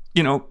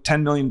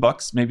 $10 million,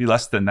 maybe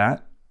less than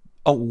that.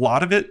 A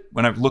lot of it,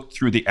 when I've looked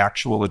through the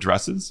actual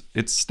addresses,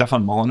 it's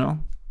Stefan Molyneux,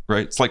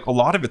 right? It's like a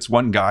lot of it's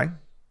one guy.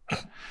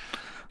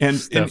 And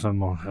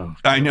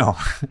I know.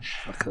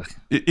 Okay.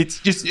 It's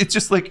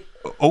just like,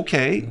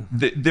 okay,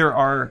 there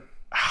are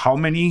how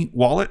many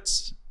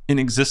wallets in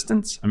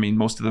existence? I mean,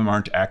 most of them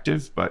aren't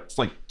active, but it's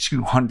like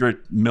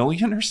 200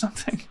 million or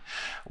something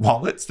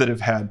wallets that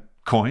have had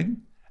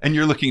coin. And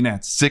you're looking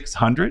at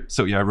 600.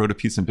 So yeah, I wrote a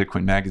piece in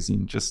Bitcoin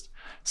Magazine just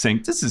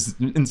saying, this is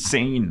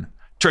insane.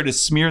 Try to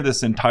smear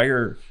this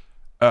entire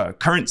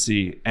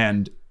currency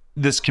and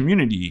this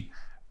community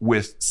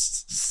with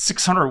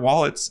 600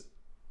 wallets,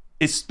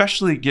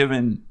 especially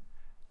given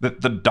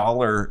that the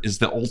dollar is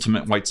the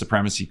ultimate white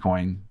supremacy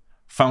coin,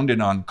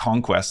 founded on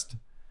conquest,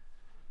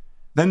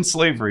 then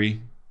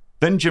slavery,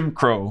 then Jim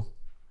Crow,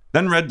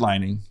 then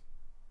redlining,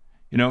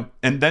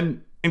 and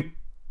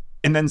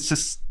then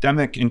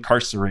systemic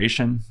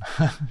incarceration.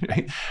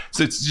 Right?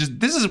 So it's just,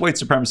 this is white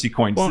supremacy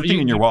coin sitting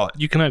in your wallet.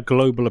 You can add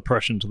global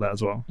oppression to that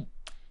as well.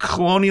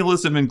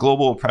 Colonialism and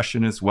global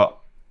oppression as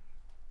well.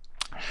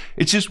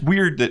 It's just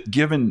weird that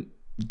given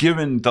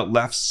the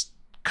left's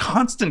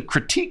constant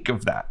critique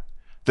of that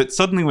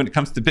suddenly when it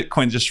comes to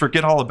Bitcoin, just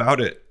forget all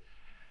about it.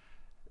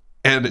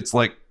 And it's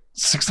like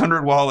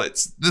 600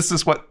 wallets. This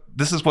is what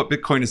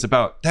Bitcoin is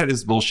about. That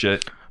is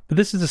bullshit. But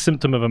this is a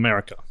symptom of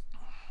America.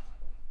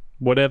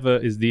 Whatever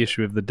is the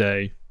issue of the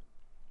day,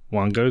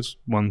 one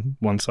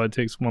side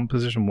takes one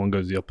position, one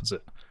goes the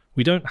opposite.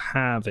 We don't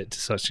have it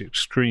to such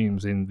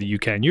extremes in the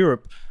UK and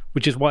Europe,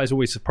 which is why it's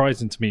always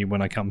surprising to me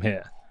when I come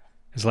here.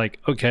 It's like,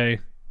 okay,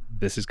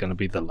 this is going to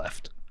be the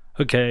left.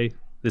 Okay,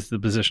 this is the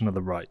position of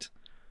the right.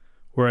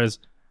 Whereas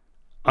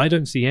I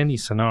don't see any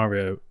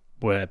scenario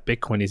where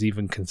Bitcoin is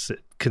even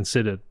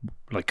considered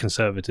like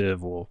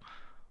conservative or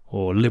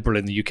liberal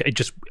in the UK.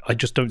 I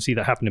just don't see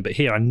that happening. But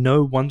here, I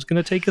know one's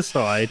going to take a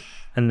side,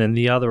 and then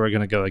the other are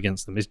going to go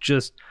against them.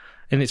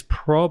 It's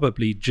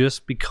probably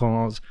just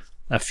because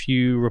a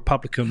few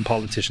Republican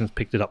politicians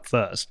picked it up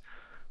first,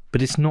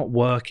 but it's not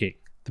working.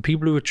 The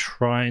people who are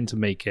trying to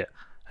make it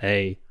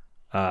a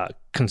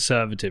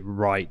conservative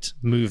right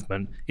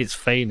movement, it's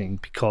failing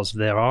because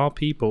there are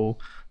people,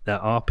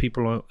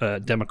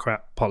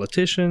 Democrat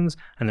politicians,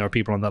 and there are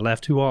people on the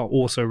left who are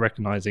also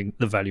recognizing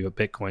the value of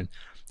Bitcoin.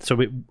 So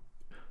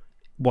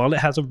while it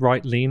has a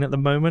right lean at the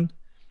moment,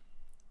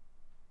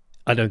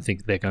 I don't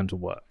think they're going to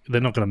work.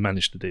 They're not going to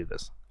manage to do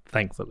this,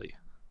 thankfully.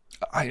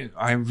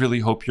 I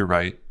really hope you're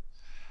right.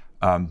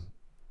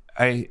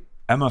 I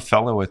am a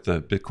fellow at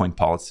the Bitcoin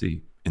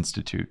Policy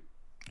Institute,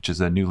 which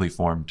is a newly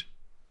formed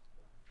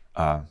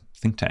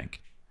think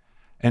tank.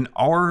 And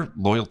our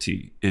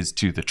loyalty is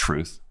to the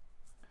truth.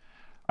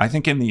 I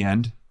think in the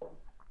end,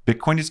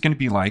 Bitcoin is going to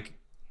be like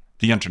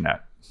the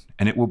internet,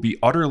 and it will be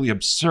utterly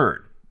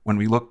absurd when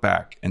we look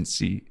back and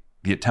see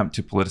the attempt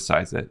to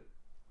politicize it.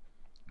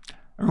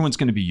 Everyone's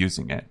going to be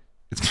using it.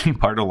 It's going to be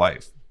part of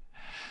life.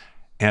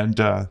 And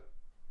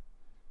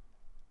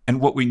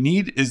what we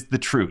need is the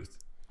truth.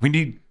 We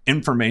need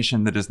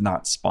information that is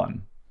not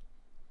spun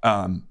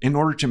in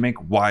order to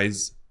make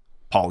wise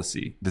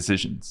policy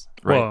decisions.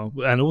 Right? Well,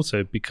 and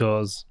also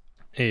because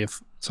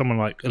if someone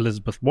like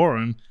Elizabeth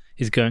Warren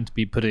is going to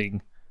be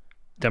putting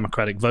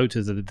Democratic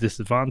voters at a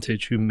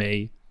disadvantage who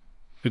may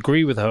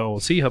agree with her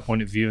or see her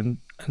point of view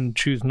and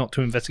choose not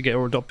to investigate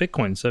or adopt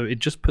Bitcoin. So it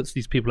just puts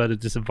these people at a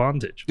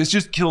disadvantage. This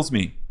just kills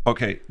me.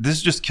 Okay,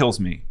 this just kills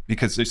me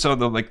because I saw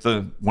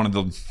one of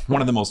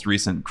the most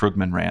recent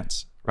Krugman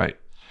rants, right?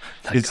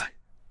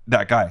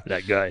 That guy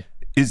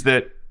is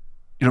that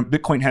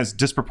Bitcoin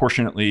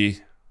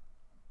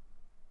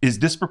is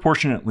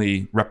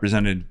disproportionately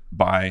represented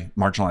by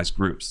marginalized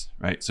groups,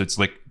 right? So it's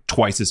like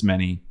twice as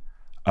many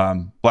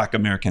Black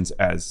Americans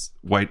as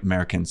white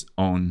Americans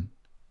own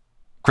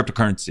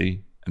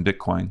cryptocurrency and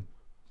Bitcoin.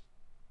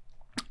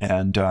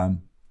 And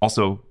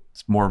also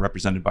it's more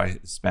represented by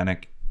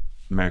Hispanic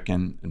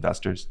American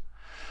investors.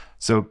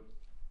 So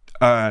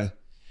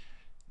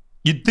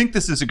you'd think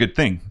this is a good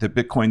thing, that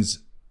Bitcoin's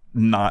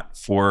not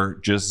for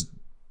just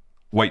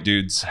white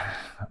dudes,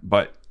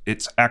 but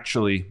it's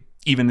actually,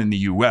 even in the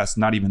US,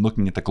 not even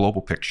looking at the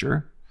global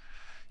picture,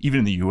 even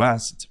in the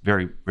US, it's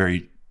very,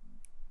 very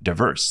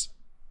diverse.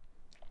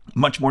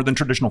 Much more than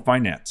traditional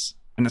finance.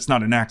 And it's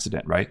not an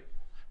accident, right?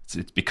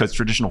 It's because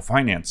traditional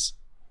finance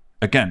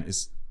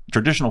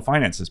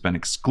has been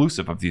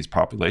exclusive of these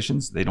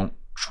populations. They don't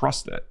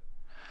trust it.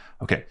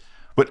 Okay,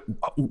 but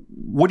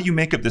what do you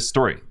make of this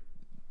story?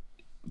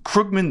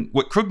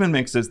 What Krugman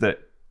makes is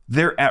that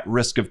they're at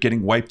risk of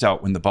getting wiped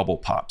out when the bubble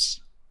pops.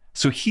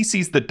 So he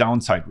sees the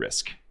downside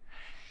risk.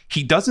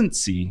 He doesn't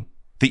see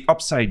the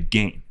upside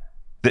gain,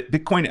 that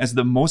Bitcoin, as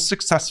the most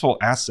successful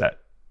asset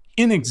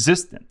in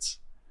existence,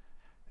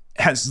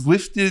 has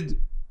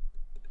lifted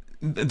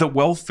the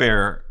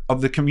welfare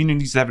of the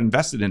communities that have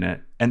invested in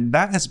it. And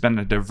that has been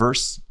a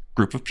diverse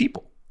group of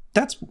people.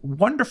 That's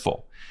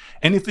wonderful.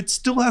 And if it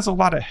still has a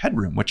lot of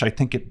headroom, which I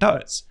think it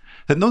does,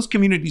 then those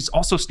communities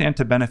also stand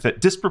to benefit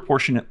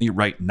disproportionately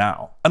right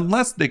now,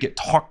 unless they get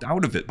talked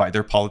out of it by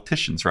their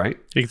politicians, right?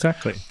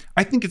 Exactly.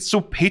 I think it's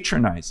so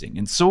patronizing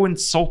and so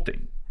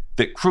insulting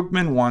that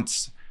Krugman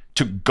wants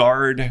to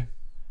guard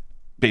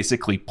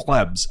basically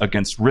plebs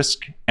against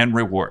risk and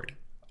reward.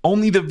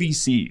 Only the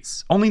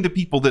VCs, only the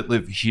people that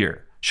live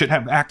here should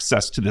have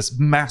access to this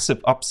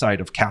massive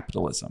upside of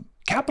capitalism.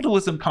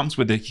 Capitalism comes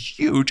with a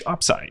huge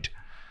upside,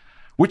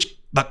 which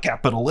the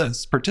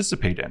capitalists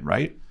participate in,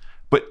 right?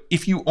 But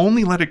if you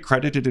only let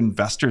accredited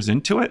investors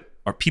into it,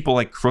 or people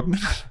like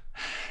Krugman,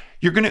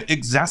 you're going to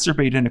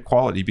exacerbate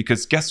inequality,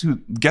 because guess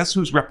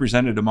who's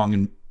represented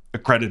among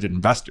accredited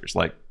investors?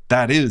 Like,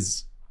 that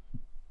is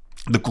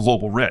the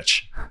global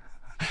rich.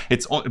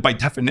 It's by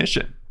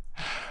definition.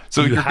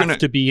 So you have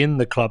to be in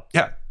the club.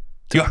 Yeah.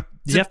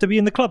 You have to be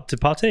in the club to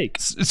partake.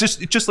 It's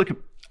just like,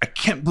 I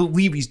can't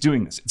believe he's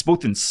doing this. It's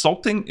both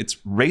insulting, it's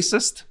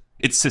racist,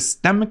 it's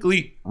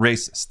systemically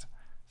racist.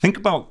 Think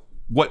about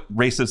what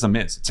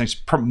racism is. It's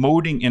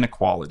promoting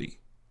inequality.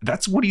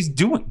 That's what he's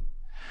doing.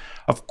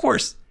 Of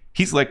course,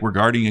 he's like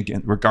regarding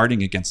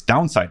against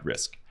downside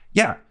risk.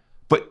 Yeah,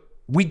 but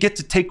we get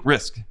to take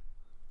risk.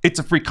 It's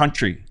a free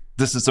country.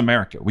 This is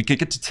America. We get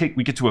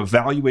to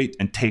evaluate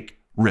and take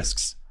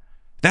risks.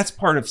 That's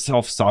part of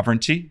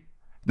self-sovereignty.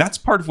 That's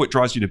part of what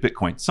draws you to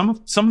Bitcoin. Some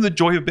of the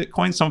joy of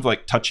Bitcoin, some of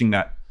like touching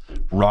that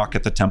rock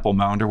at the Temple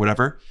Mount or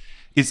whatever,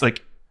 is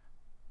like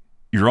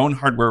your own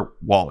hardware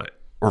wallet.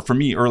 Or for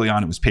me, early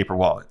on, it was paper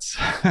wallets,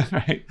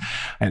 right?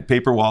 I had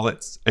paper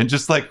wallets and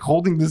just like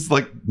holding this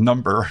like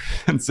number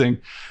and saying,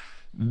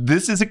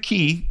 this is a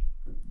key,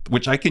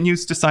 which I can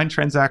use to sign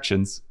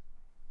transactions,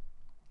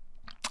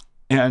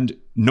 and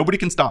nobody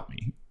can stop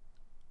me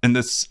in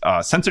this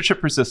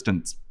censorship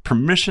resistant,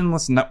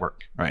 permissionless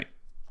network, right?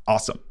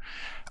 Awesome.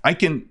 I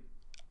can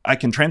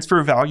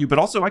transfer value, but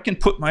also I can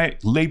put my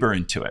labor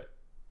into it,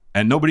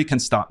 and nobody can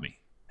stop me.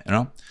 You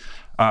know,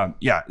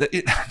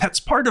 that's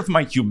part of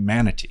my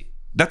humanity.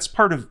 That's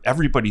part of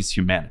everybody's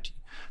humanity.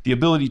 The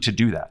ability to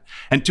do that,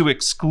 and to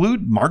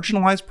exclude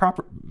marginalized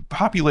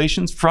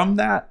populations from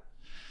that,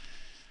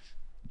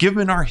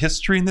 given our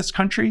history in this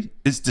country,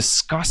 is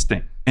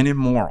disgusting and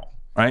immoral.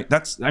 Right?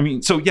 There's no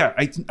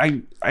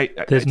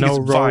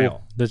role.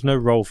 Vile. There's no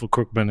role for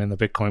Krugman in the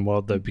Bitcoin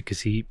world though,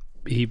 because he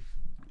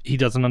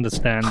doesn't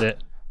understand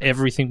it.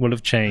 Everything will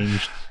have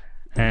changed,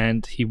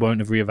 and he won't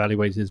have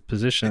reevaluated his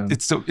position.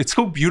 It's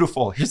so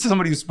beautiful. Here's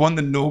somebody who's won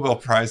the Nobel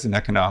Prize in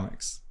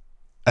economics.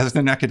 As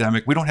an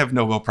academic, we don't have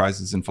Nobel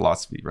Prizes in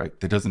philosophy, right?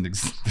 That doesn't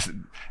exist.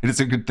 It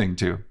is a good thing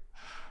too,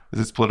 because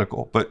it's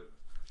political. But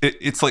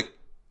it's like,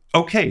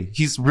 okay,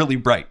 he's really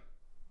bright.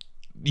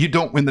 You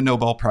don't win the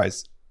Nobel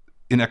Prize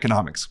in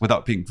economics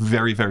without being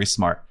very, very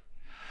smart.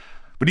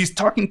 But he's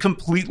talking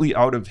completely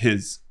out of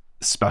his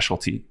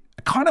specialty.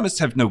 Economists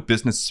have no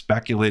business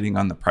speculating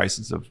on the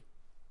prices of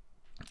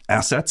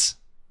assets.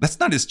 That's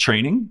not his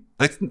training.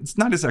 It's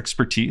not his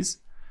expertise.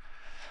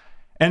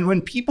 And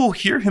when people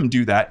hear him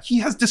do that, he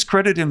has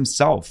discredited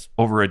himself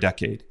over a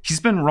decade.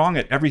 He's been wrong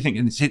at everything.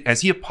 And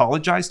has he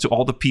apologized to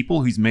all the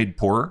people he's made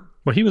poorer?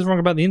 Well, he was wrong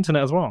about the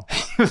internet as well.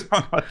 He was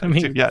wrong about that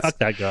too, yes. Fuck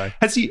that guy.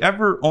 Has he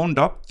ever owned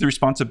up to the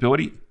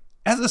responsibility?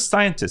 As a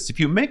scientist, if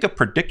you make a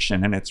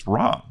prediction and it's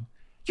wrong,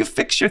 you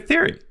fix your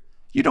theory.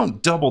 You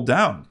don't double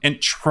down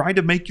and try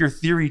to make your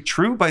theory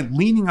true by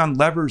leaning on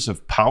levers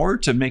of power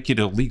to make it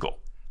illegal.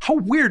 How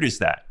weird is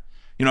that?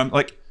 You know, I'm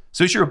like,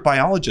 so as you're a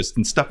biologist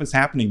and stuff is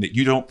happening that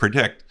you don't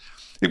predict,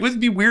 it would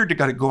be weird to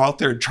gotta go out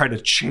there and try to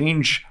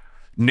change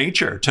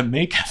nature to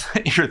make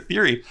your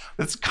theory.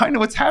 That's kind of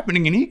what's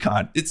happening in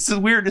econ. It's the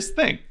weirdest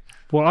thing.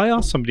 Well, I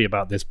asked somebody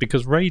about this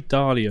because Ray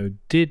Dalio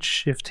did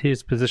shift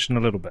his position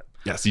a little bit.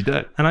 Yes, he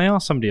did. And I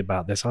asked somebody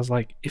about this. I was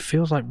like, it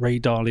feels like Ray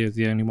Dalio is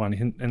the only one.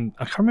 And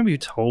I can't remember who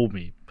told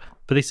me,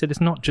 but they said it's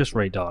not just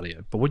Ray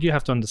Dalio. But what you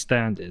have to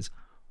understand is,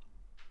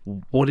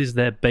 what is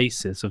their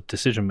basis of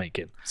decision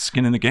making?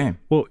 Skin in the game.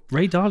 Well,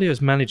 Ray Dalio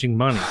is managing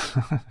money.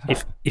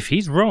 if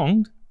he's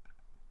wrong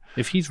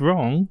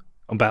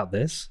about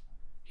this,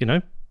 you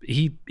know,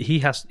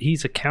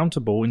 he's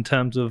accountable in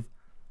terms of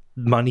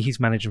money he's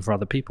managing for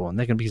other people, and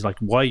they're going to be like,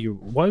 why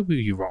were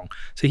you wrong?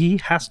 So he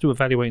has to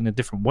evaluate in a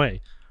different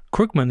way.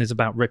 Krugman is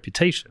about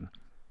reputation,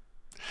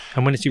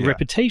 and when it's your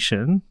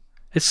reputation,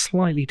 it's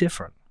slightly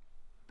different.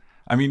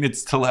 I mean,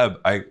 it's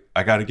Taleb. You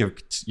got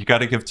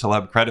to give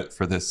Taleb credit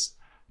for this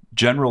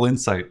general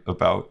insight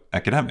about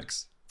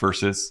academics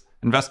versus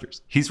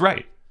investors. He's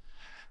right.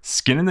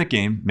 Skin in the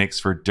game makes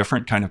for a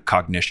different kind of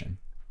cognition.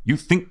 You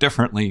think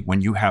differently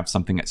when you have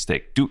something at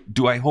stake.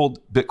 Do I hold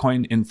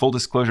Bitcoin in full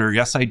disclosure?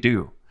 Yes, I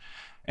do.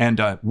 And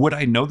would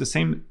I know the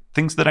same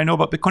things that I know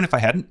about Bitcoin if I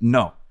hadn't?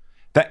 No.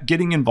 That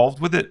getting involved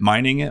with it,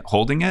 mining it,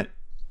 holding it,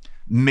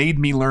 made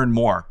me learn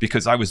more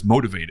because I was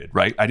motivated,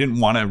 right? I didn't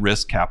want to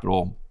risk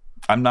capital.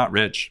 I'm not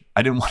rich.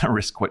 I didn't want to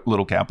risk what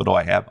little capital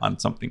I have on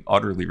something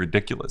utterly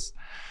ridiculous.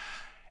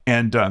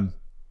 And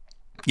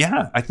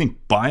I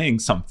think buying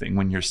something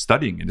when you're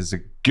studying it is a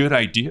good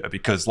idea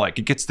because like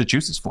it gets the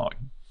juices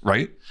flowing,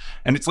 right?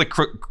 And it's like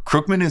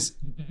Krugman is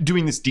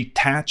doing this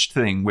detached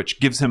thing,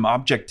 which gives him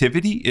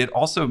objectivity. It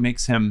also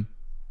makes him,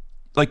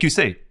 like you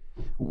say,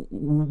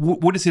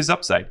 what is his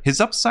upside?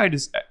 His upside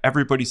is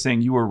everybody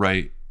saying you were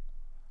right,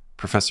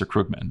 Professor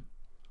Krugman.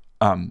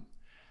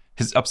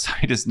 His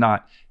upside is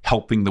not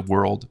helping the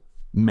world,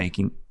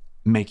 making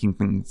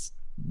things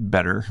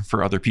better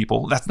for other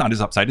people. That's not his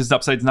upside. His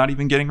upside is not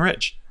even getting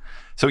rich.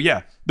 So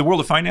yeah, the world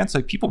of finance,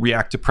 like people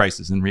react to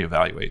prices and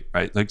reevaluate,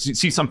 right? Like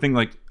see something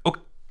like,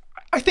 okay,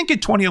 I think in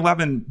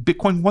 2011,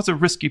 Bitcoin was a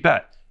risky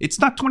bet. It's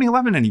not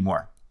 2011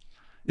 anymore.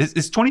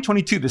 It's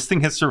 2022. This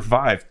thing has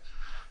survived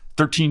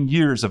 13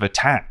 years of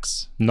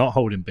attacks. Not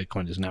holding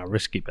Bitcoin is now a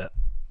risky bet.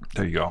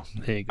 There you go.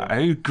 There you go. I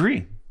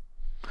agree.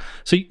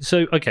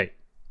 So okay,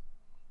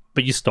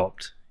 but you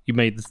stopped. You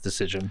made this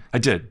decision. I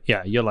did.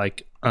 Yeah, you're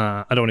like,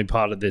 I don't want to be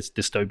part of this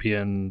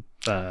dystopian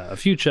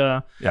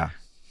future. Yeah.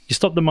 You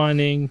stopped the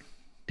mining.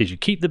 Did you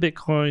keep the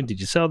Bitcoin? Did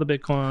you sell the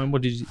Bitcoin?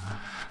 What did you...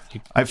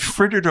 I've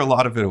frittered a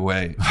lot of it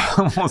away.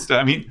 Almost.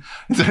 I mean,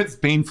 it's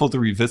painful to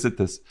revisit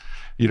this,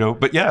 you know.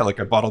 But yeah, like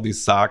I bought all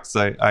these socks.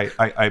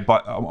 I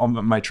bought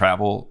on my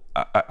travel.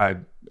 I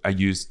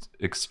used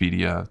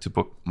Expedia to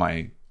book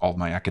all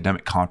my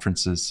academic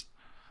conferences,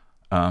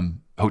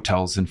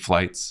 hotels and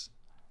flights.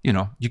 You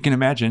know, you can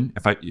imagine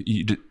if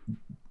you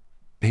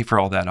pay for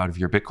all that out of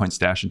your Bitcoin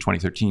stash in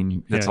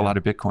 2013. That's a lot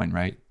of Bitcoin,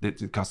 right?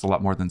 It costs a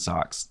lot more than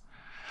socks.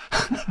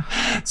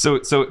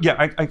 So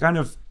yeah,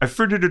 I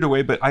frittered it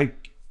away, but I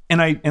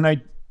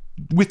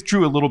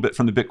withdrew a little bit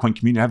from the Bitcoin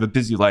community. I have a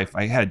busy life.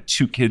 I had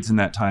 2 kids in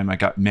that time. I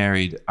got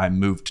married. I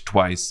moved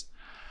twice.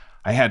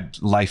 I had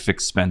life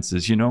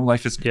expenses. You know,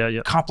 life is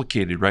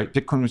complicated, right?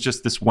 Bitcoin was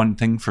just this one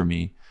thing for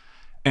me.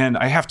 And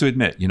I have to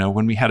admit, you know,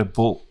 when we had a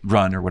bull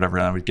run or whatever,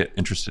 I would get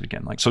interested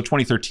again. Like, so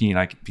 2013,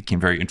 I became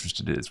very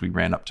interested as we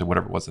ran up to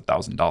whatever it was,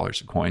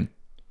 $1,000 a coin,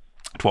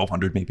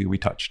 1,200 maybe we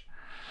touched.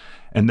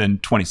 And then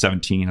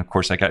 2017, of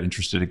course, I got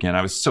interested again.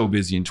 I was so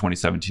busy in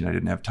 2017, I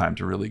didn't have time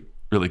to really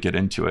get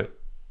into it.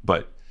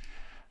 But,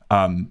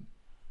 my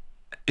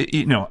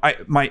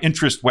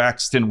interest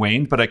waxed and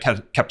waned, but I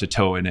kept a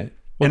toe in it.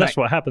 Well, that's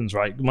what happens,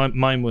 right?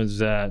 Mine was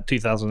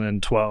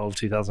 2012,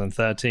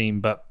 2013,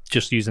 but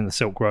just using the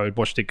Silk Road,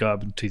 watched it go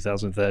up in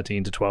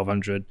 2013 to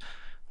 1200,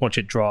 watch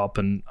it drop,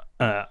 and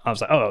I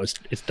was like, oh,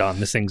 it's done.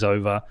 This thing's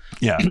over.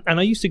 Yeah. And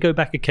I used to go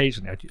back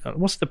occasionally.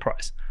 What's the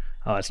price?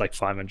 Oh, it's like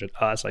 500.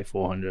 Oh, it's like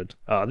 400.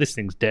 Oh, this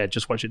thing's dead.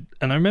 Just watch it.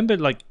 And I remember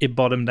like it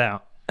bottomed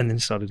out and then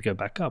started to go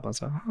back up. I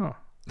was like, oh.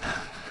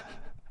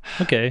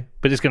 Okay,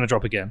 but it's going to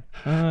drop again.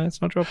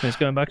 It's not dropping. It's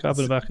going back up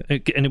and back,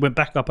 and it went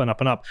back up and up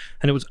and up.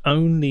 And it was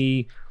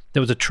only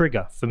there was a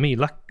trigger for me.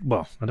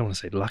 Well, I don't want to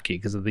say lucky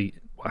because of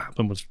what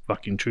happened was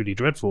fucking truly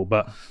dreadful.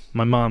 But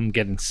my mum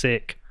getting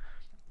sick,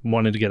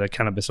 wanted to get a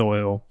cannabis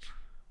oil,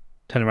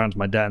 turn around to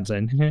my dad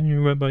saying, "Yeah, you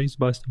remember I used to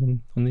buy stuff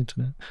on the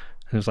internet?"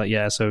 And it was like,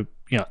 "Yeah." So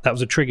that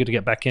was a trigger to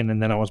get back in,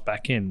 and then I was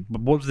back in.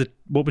 But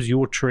what was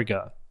your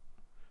trigger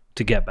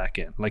to get back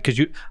in? Like,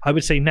 because I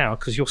would say now,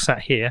 because you're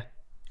sat here,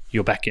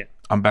 you're back in.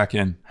 I'm back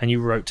in. And you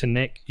wrote to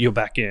Nick, you're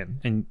back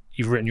in. And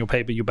you've written your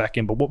paper, you're back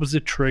in. But what was the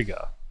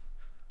trigger?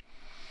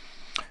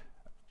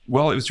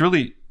 Well, it was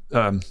really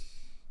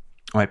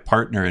my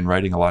partner in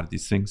writing a lot of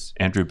these things,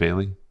 Andrew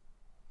Bailey.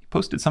 He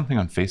posted something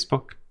on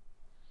Facebook,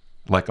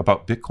 like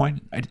about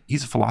Bitcoin.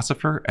 He's a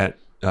philosopher at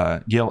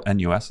Yale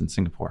NUS in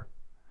Singapore.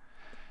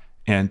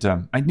 And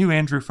I knew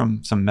Andrew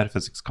from some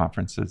metaphysics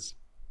conferences.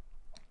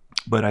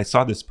 But I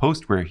saw this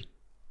post where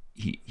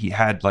he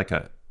had like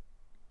a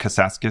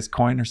Casasius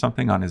coin or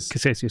something on his...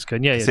 Casasius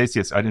coin, yeah.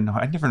 Casasius, I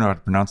never know how to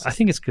pronounce it. I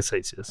think it's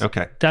Casasius.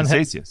 Okay,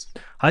 Casasius.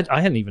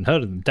 I hadn't even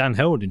heard of them. Dan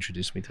Held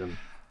introduced me to them.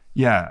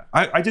 Yeah,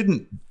 I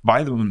didn't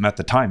buy them at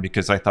the time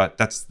because I thought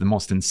that's the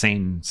most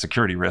insane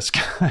security risk.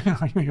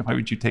 Why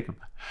would you take a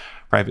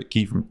private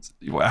key from...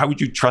 How would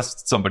you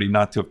trust somebody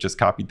not to have just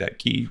copied that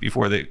key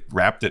before they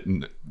wrapped it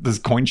in this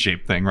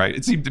coin-shaped thing, right?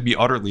 It seemed to be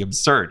utterly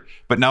absurd.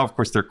 But now, of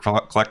course, they're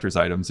collector's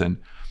items. And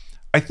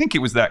I think it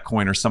was that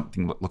coin or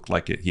something that looked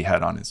like it he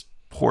had on his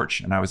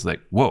porch, and I was like,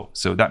 whoa,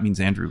 so that means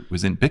Andrew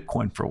was in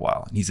Bitcoin for a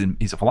while, and he's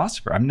a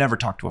philosopher. I've never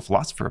talked to a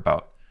philosopher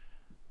about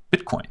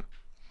Bitcoin.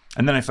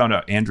 And then I found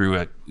out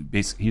Andrew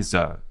he's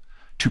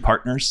two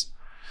partners,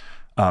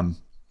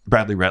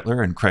 Bradley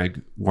Rettler and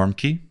Craig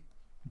Warmke,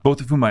 both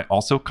of whom I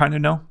also kind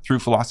of know through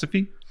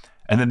philosophy.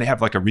 And then they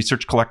have like a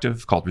research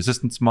collective called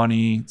Resistance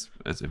Money.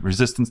 It's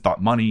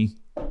resistance.money.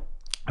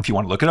 If you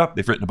want to look it up,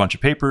 they've written a bunch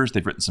of papers.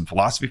 They've written some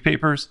philosophy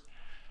papers.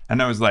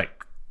 And I was like,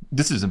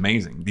 this is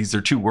amazing. These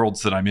are two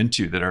worlds that I'm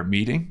into that are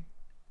meeting.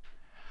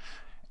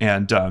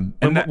 And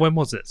when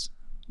was this?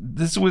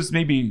 This was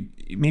maybe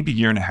a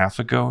year and a half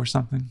ago or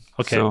something.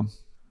 Okay. So,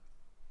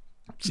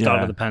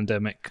 Start of the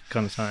pandemic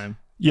kind of time.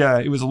 Yeah,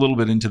 it was a little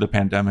bit into the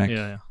pandemic.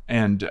 Yeah.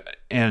 And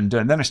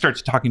then I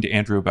started talking to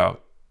Andrew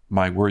about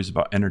my worries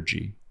about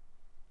energy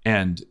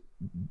and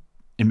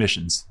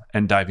emissions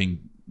and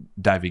diving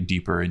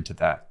deeper into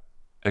that.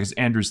 Because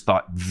Andrew's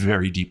thought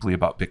very deeply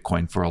about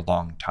Bitcoin for a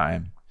long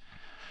time.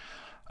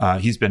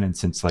 He's been in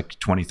since like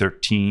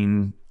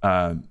 2013,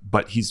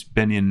 but he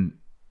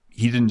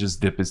didn't just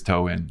dip his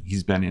toe in.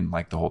 He's been in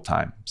like the whole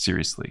time,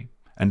 seriously,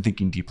 and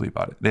thinking deeply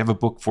about it. They have a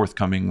book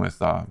forthcoming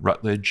with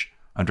Rutledge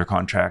under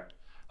contract,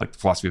 like the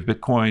philosophy of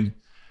Bitcoin.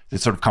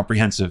 It's sort of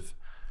comprehensive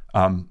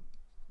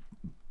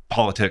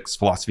politics,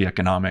 philosophy,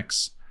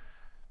 economics,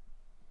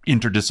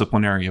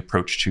 interdisciplinary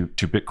approach to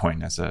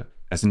Bitcoin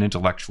as an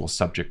intellectual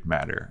subject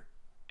matter.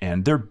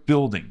 And they're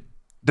building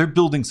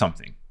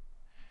something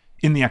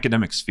in the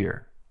academic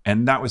sphere.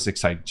 And that was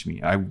exciting to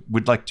me. I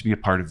would like to be a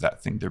part of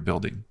that thing they're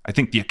building. I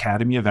think the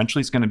academy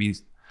eventually is going to be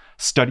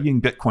studying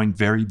Bitcoin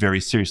very,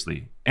 very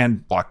seriously,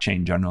 and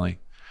blockchain generally.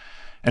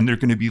 And they're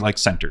going to be like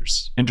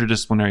centers,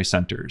 interdisciplinary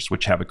centers,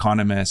 which have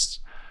economists,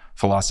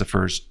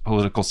 philosophers,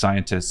 political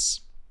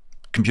scientists,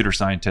 computer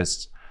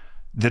scientists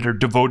that are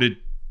devoted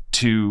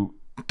to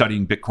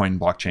studying Bitcoin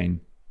blockchain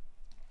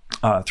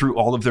through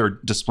all of their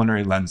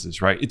disciplinary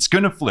lenses, right? It's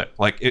going to flip.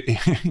 Like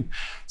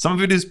some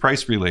of it is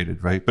price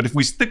related, right? But if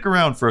we stick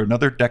around for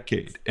another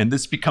decade and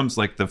this becomes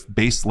like the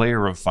base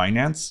layer of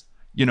finance,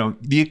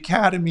 the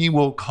academy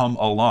will come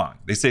along.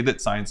 They say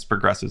that science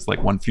progresses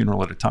like one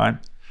funeral at a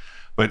time,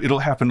 but it'll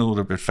happen a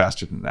little bit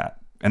faster than that.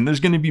 And there's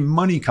going to be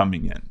money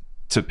coming in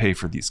to pay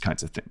for these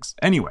kinds of things.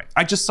 Anyway,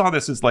 I just saw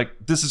this as like,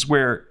 this is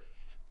where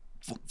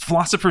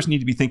philosophers need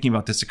to be thinking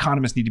about this.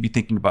 Economists need to be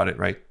thinking about it,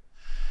 right?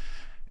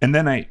 And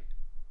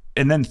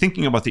then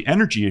thinking about the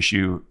energy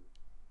issue,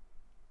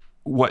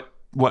 what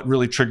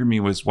really triggered me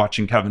was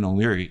watching Kevin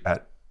O'Leary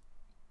at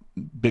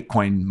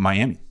Bitcoin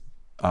Miami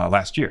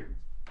last year.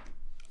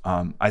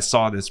 I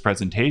saw this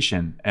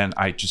presentation and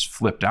I just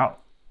flipped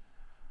out.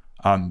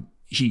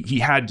 He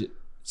had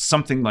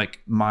something like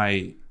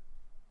my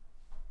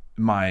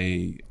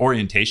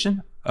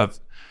orientation of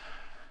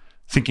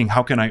thinking,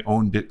 how can I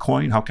own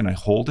Bitcoin? How can I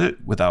hold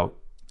it without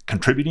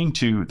contributing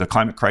to the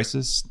climate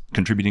crisis,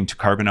 contributing to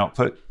carbon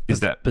output?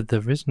 But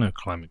there is no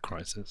climate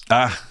crisis.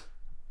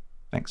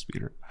 Thanks,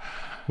 Peter.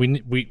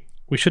 We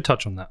should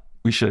touch on that.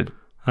 We should.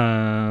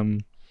 I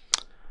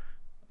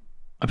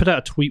put out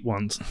a tweet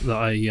once that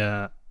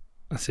I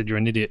said, you're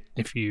an idiot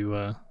if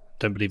you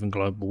don't believe in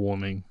global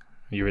warming.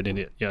 You're an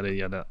idiot, yada,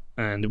 yada.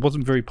 And it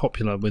wasn't very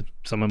popular with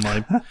some of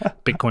my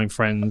Bitcoin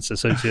friends,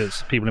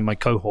 associates, people in my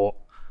cohort.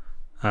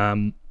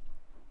 I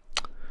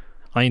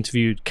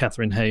interviewed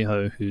Catherine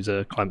Hayhoe, who's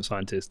a climate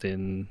scientist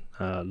in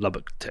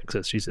Lubbock,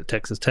 Texas. She's at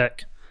Texas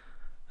Tech.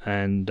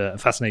 And a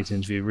fascinating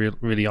interview,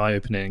 really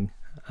eye-opening.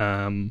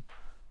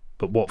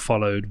 But what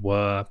followed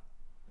were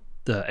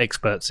the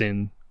experts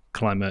in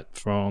climate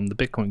from the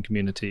Bitcoin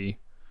community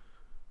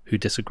who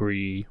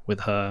disagree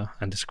with her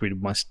and disagreed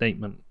with my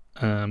statement.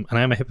 And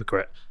I am a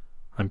hypocrite.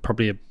 I'm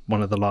probably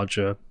one of the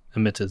larger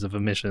emitters of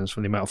emissions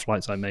from the amount of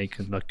flights I make,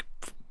 and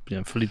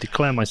fully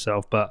declare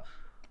myself. But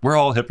we're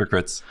all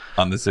hypocrites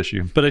on this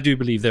issue. But I do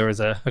believe there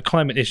is a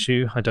climate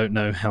issue. I don't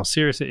know how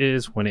serious it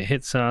is when it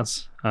hits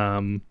us,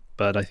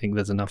 but I think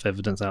there's enough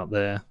evidence out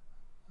there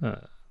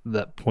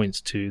that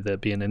points to there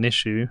being an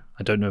issue.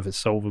 I don't know if it's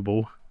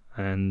solvable,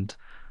 and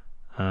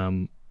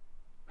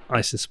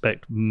I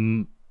suspect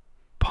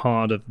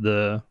part of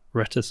the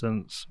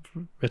reticence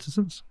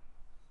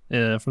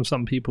from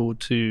some people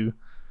to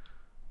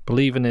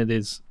believe in it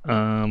is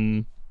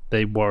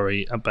they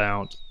worry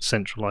about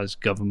centralized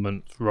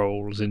government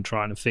roles in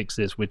trying to fix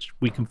this, which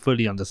we can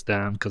fully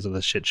understand because of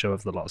the shit show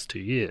of the last 2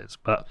 years.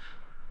 But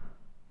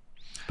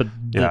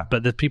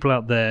there's people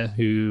out there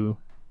who,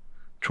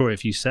 Troy,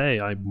 if you say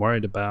I'm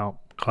worried about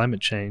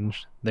climate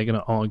change, they're going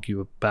to argue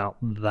about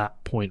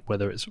that point,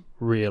 whether it's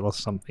real or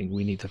something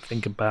we need to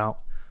think about.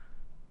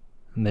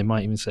 And they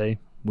might even say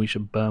we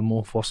should burn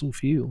more fossil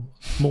fuels.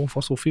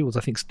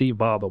 I think Steve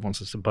Barber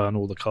wants us to burn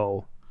all the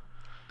coal.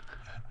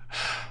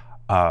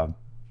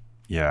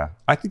 Yeah,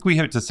 I think we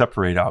have to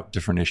separate out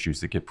different issues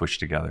that get pushed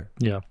together.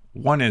 Yeah.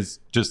 One is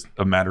just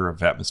a matter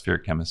of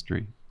atmospheric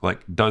chemistry.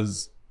 Like,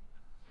 does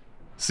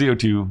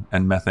CO2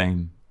 and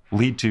methane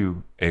lead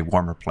to a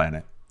warmer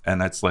planet?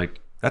 And that's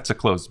a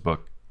closed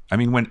book. I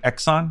mean, when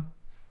Exxon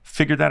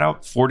figured that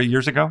out 40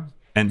 years ago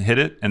and hit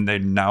it, and they're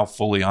now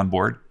fully on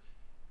board,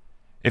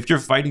 if you're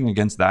fighting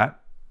against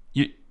that,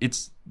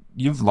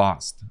 you've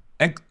lost.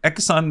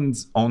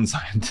 Exxon's own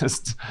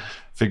scientists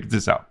figured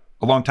this out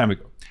a long time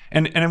ago.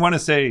 And I want to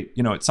say,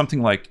 it's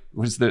something like,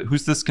 who's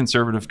this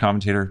conservative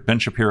commentator, Ben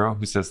Shapiro,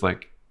 who says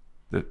like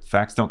the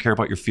facts don't care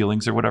about your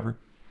feelings or whatever.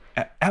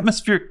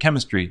 Atmospheric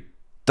chemistry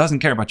doesn't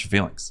care about your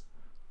feelings.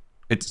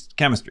 It's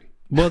chemistry.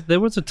 Well,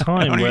 there was a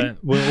time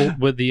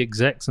where the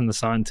execs and the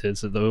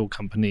scientists of the oil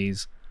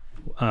companies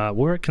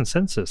were at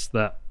consensus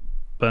that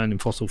burning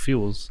fossil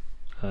fuels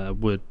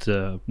would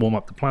warm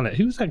up the planet.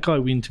 Who was that guy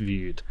we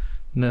interviewed?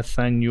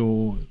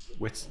 Nathaniel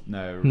Rich.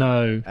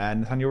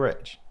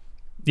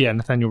 Yeah,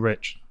 Nathaniel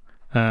Rich.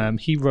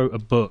 He wrote a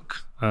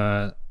book.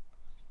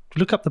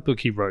 Look up the book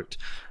he wrote.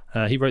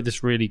 He wrote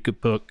this really good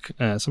book,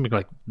 something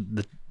like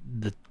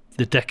the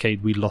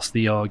decade we lost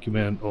the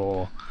argument,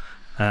 or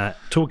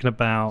talking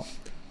about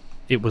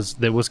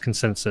there was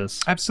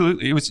consensus.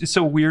 Absolutely, it's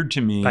so weird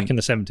to me back in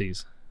the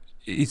 70s.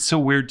 It's so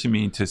weird to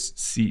me to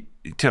see.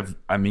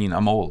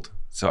 I'm old,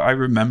 so I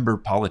remember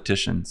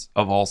politicians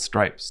of all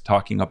stripes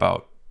talking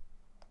about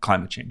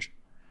climate change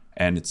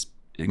and its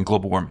in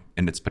global warming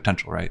and its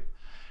potential. Right.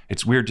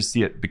 It's weird to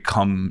see it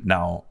become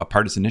now a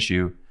partisan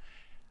issue.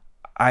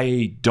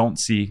 I don't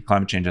see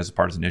climate change as a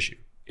partisan issue.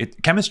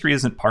 Chemistry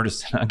isn't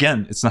partisan.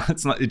 Again, it's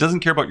not. It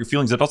doesn't care about your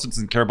feelings. It also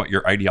doesn't care about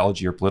your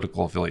ideology or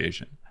political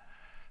affiliation.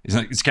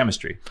 It's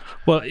chemistry.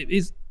 Well,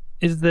 is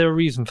there a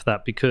reason for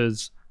that?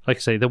 Because, like I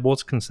say, there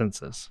was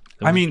consensus.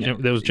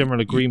 There was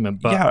general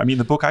agreement. But yeah,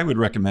 the book I would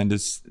recommend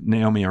is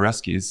Naomi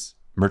Oreskes'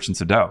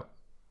 Merchants of Doubt.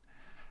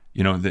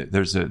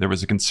 There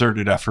was a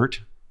concerted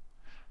effort,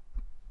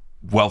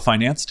 well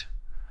financed,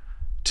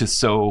 to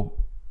sow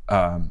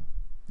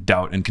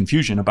doubt and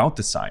confusion about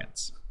the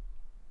science.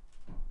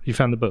 You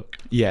found the book?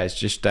 Yeah, it's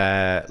just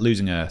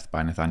Losing Earth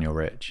by Nathaniel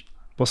Rich.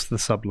 What's the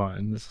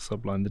subline? There's a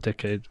subline, the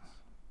decade.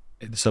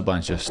 The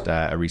subline's just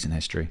a recent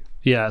history.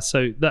 Yeah,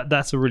 so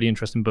that's a really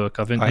interesting book.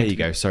 Here you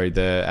go. Sorry,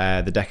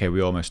 the decade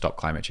we almost stopped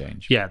climate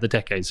change. Yeah, the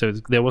decade. So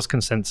there was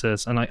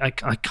consensus, and I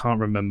can't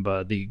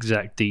remember the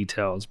exact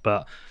details,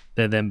 but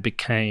there then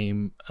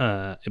became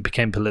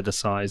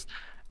politicized.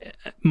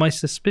 My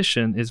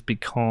suspicion is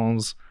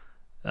because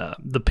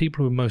the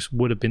people who most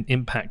would have been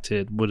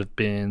impacted would have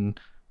been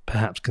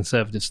perhaps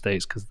conservative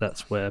states, because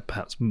that's where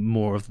perhaps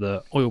more of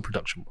the oil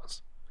production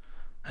was.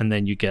 And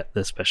then you get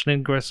the special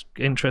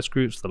interest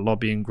groups, the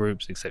lobbying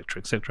groups, et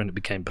cetera, and it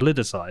became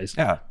politicized.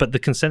 Yeah. But the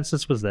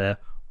consensus was there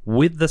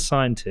with the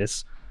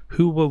scientists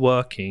who were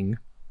working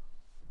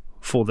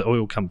for the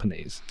oil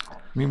companies.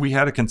 We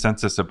had a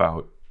consensus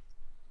about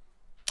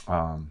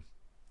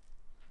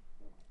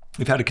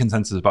we've had a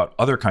consensus about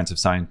other kinds of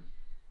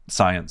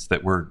science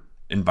that were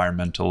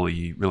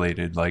environmentally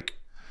related, like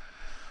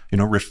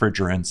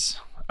refrigerants,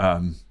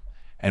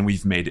 and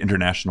we've made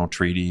international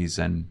treaties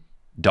and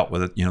dealt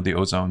with it. The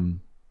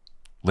ozone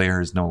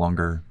layer is no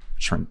longer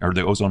or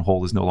the ozone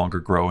hole is no longer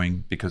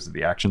growing because of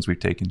the actions we've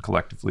taken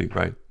collectively,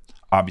 right?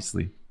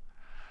 Obviously,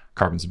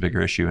 carbon's a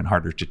bigger issue and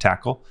harder to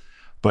tackle,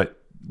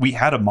 but we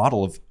had a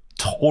model of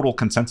total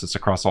consensus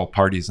across all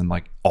parties and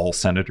like all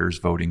senators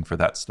voting for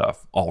that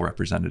stuff, all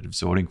representatives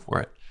voting for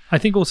it. I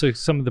think also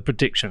some of the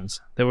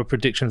predictions. There were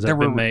predictions that have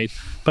been made,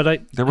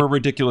 but there were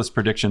ridiculous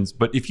predictions.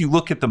 But if you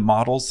look at the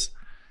models,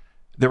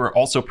 there were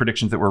also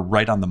predictions that were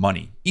right on the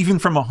money, even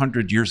from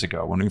 100 years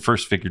ago when we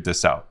first figured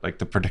this out. Like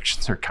the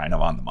predictions are kind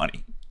of on the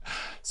money.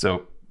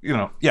 So,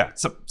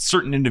 so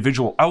certain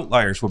individual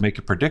outliers will make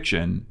a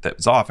prediction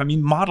that's off. I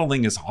mean,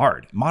 modeling is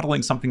hard.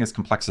 Modeling something as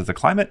complex as the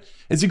climate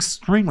is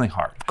extremely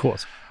hard. Of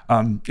course.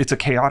 It's a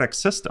chaotic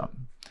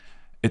system.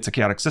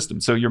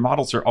 So your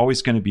models are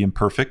always going to be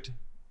imperfect.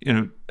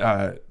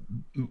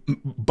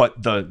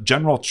 But the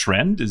general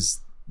trend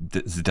is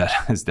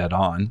dead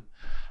on,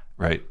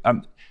 right?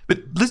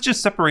 But let's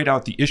just separate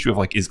out the issue of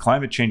like, is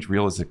climate change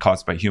real? Is it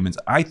caused by humans?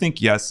 I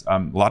think yes. A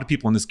lot of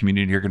people in this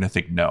community are going to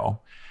think no.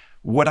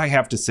 What I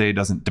have to say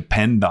doesn't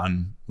depend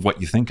on what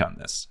you think on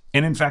this.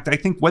 And in fact, I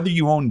think whether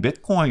you own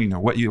Bitcoin or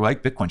what you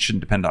like Bitcoin shouldn't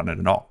depend on it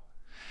at all.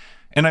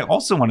 And I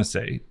also want to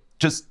say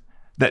just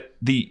that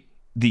the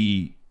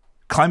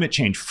climate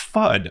change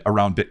FUD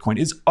around Bitcoin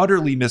is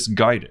utterly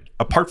misguided,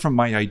 apart from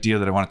my idea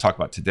that I want to talk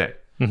about today.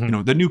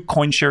 Mm-hmm. The new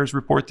CoinShares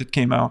report that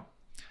came out,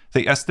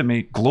 they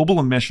estimate global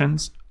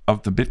emissions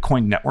of the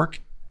Bitcoin network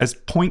as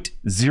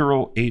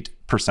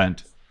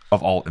 0.08%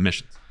 of all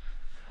emissions.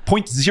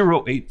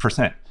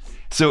 0.08%.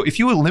 So if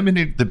you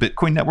eliminated the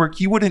Bitcoin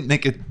network, you wouldn't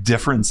make a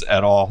difference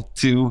at all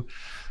to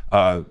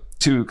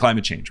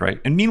climate change,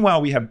 right? And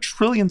meanwhile, we have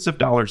trillions of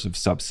dollars of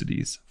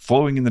subsidies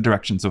flowing in the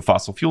directions of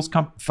fossil fuel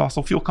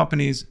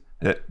companies.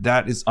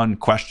 That is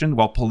unquestioned.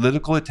 While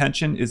political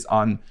attention is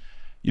on,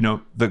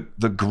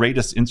 the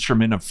greatest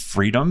instrument of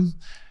freedom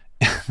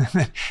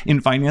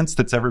in finance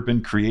that's ever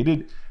been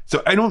created.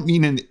 So I don't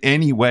mean in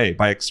any way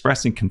by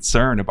expressing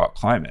concern about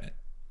climate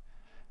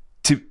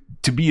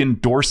to be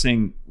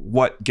endorsing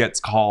what gets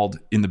called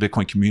in the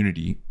Bitcoin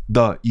community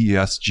the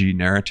ESG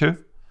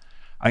narrative.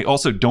 I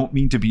also don't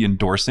mean to be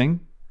endorsing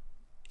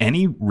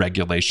any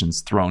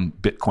regulations thrown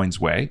Bitcoin's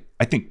way.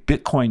 I think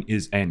Bitcoin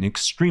is an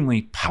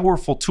extremely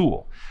powerful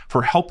tool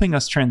for helping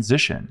us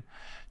transition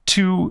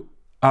to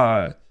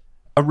a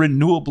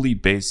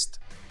renewably based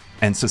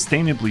and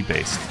sustainably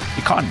based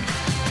economy.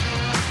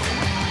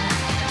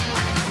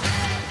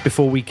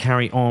 Before we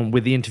carry on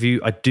with the interview,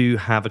 I do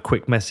have a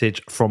quick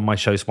message from my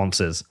show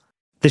sponsors.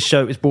 This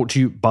show is brought to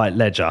you by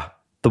Ledger,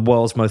 the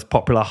world's most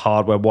popular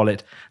hardware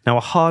wallet. Now,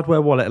 a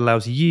hardware wallet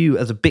allows you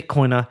as a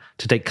Bitcoiner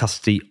to take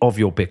custody of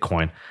your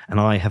Bitcoin. And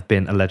I have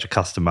been a Ledger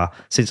customer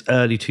since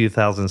early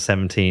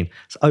 2017.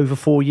 It's over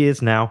 4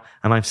 years now,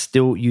 and I'm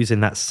still using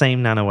that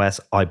same Nano S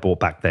I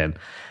bought back then.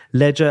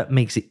 Ledger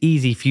makes it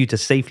easy for you to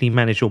safely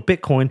manage your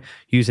Bitcoin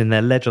using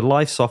their Ledger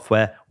Live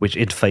software, which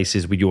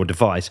interfaces with your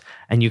device.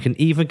 And you can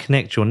even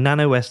connect your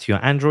Nano S to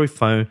your Android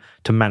phone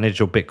to manage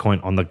your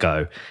Bitcoin on the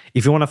go.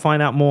 If you want to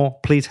find out more,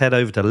 please head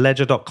over to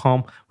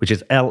ledger.com, which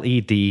is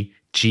LEDGER.com.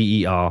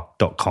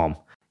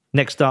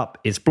 Next up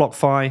is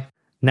BlockFi.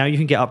 Now you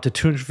can get up to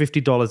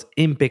 $250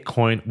 in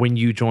Bitcoin when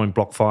you join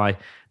BlockFi.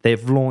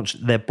 They've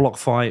launched their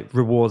BlockFi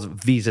Rewards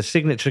Visa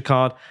Signature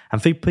Card.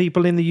 And for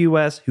people in the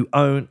US who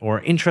own or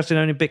are interested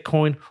in owning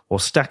Bitcoin or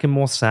stacking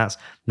more sats,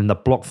 then the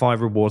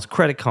BlockFi Rewards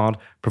Credit Card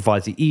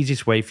provides the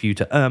easiest way for you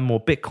to earn more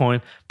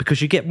Bitcoin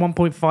because you get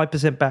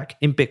 1.5% back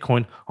in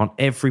Bitcoin on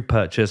every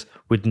purchase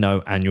with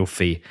no annual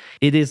fee.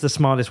 It is the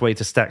smartest way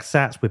to stack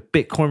sats with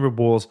Bitcoin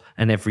rewards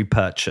and every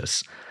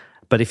purchase.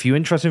 But if you're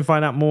interested in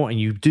finding out more and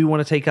you do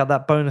want to take out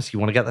that bonus, you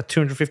want to get that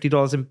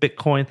 $250 in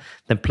Bitcoin,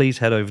 then please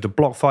head over to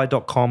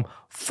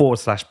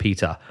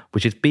blockfi.com/Peter,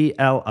 which is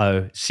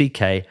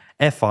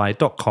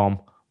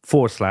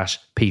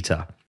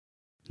blockfi.com/Peter.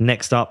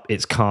 Next up,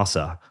 it's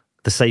Casa,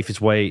 the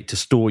safest way to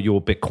store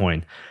your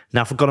Bitcoin.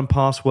 Now, forgotten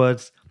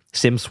passwords,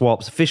 SIM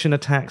swaps, phishing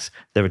attacks,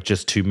 there are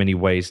just too many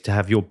ways to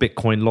have your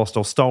Bitcoin lost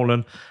or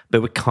stolen.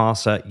 But with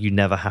Casa, you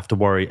never have to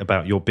worry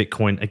about your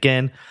Bitcoin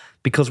again.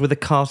 Because with a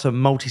Casa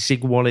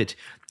multi-sig wallet,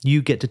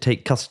 you get to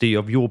take custody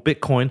of your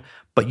Bitcoin,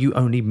 but you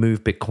only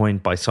move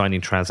Bitcoin by signing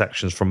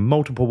transactions from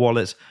multiple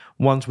wallets,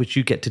 ones which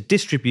you get to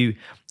distribute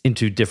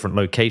into different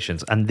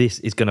locations. And this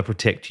is going to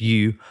protect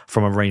you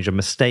from a range of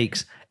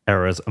mistakes,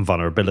 errors, and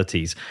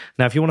vulnerabilities.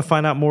 Now, if you want to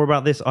find out more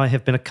about this, I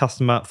have been a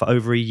customer for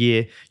over a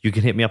year. You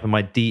can hit me up in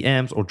my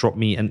DMs or drop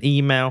me an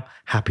email.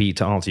 Happy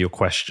to answer your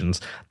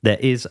questions. There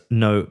is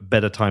no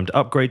better time to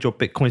upgrade your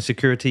Bitcoin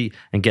security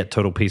and get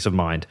total peace of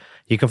mind.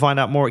 You can find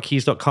out more at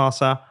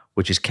keys.casa,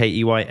 which is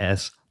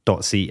keys.casa.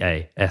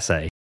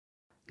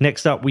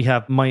 Next up, we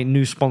have my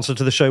new sponsor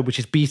to the show, which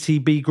is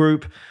BCB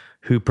Group,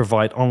 who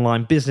provide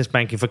online business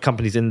banking for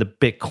companies in the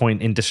Bitcoin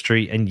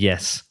industry. And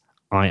yes,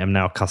 I am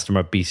now a customer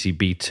of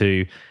BCB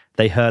too.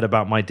 They heard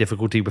about my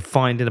difficulty with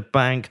finding a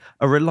bank,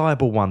 a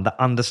reliable one that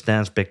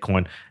understands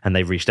Bitcoin, and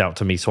they reached out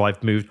to me. So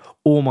I've moved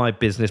all my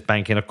business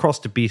banking across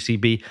to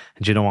BCB,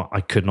 and you know what?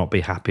 I could not be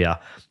happier.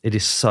 It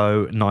is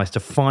so nice to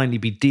finally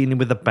be dealing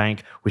with a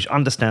bank which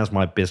understands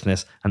my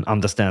business and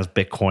understands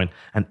Bitcoin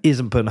and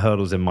isn't putting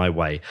hurdles in my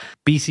way.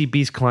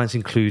 BCB's clients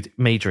include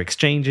major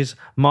exchanges,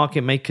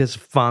 market makers,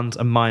 funds,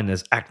 and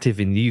miners active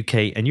in the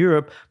UK and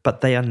Europe,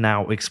 but they are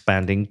now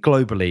expanding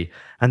globally.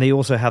 And they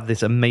also have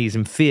this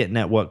amazing fiat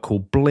network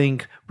called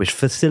Blink, which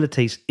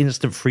facilitates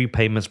instant free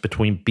payments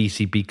between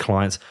BCB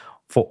clients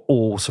for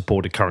all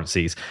supported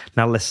currencies.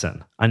 Now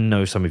listen, I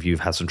know some of you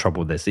have had some trouble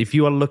with this. If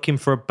you are looking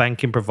for a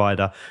banking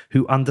provider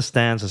who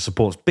understands and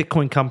supports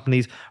Bitcoin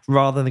companies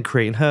rather than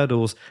creating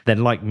hurdles,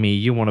 then like me,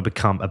 you want to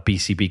become a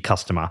BCB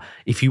customer.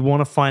 If you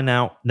want to find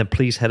out, then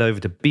please head over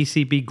to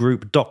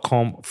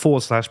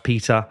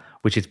bcbgroup.com/Peter,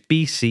 which is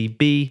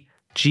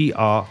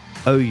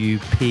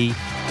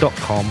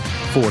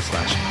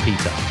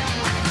bcbgroup.com/Peter.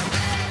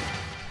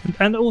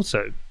 And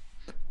also,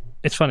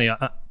 it's funny.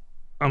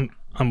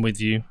 I'm with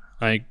you.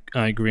 I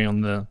agree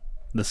on the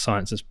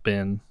science that's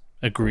been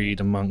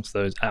agreed amongst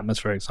those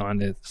atmospheric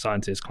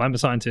scientists, climate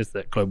scientists,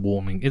 that global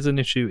warming is an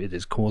issue. It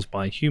is caused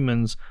by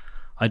humans.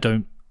 I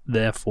don't,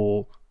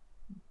 therefore,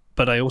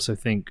 but I also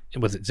think,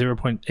 was it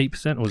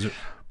 0.8% or was it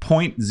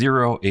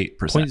 0.08%?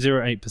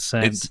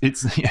 0.08%.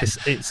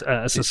 It's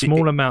a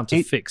small amount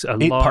to fix a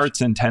 8 large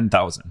parts in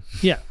 10,000.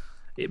 Yeah,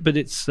 but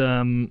it's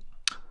an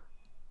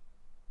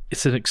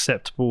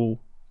acceptable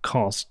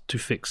cost to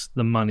fix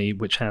the money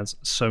which has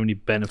so many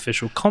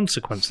beneficial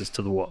consequences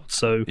to the world.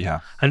 So yeah,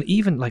 and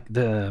even like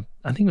I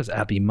think it was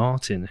Abby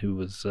Martin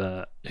who's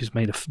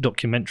made a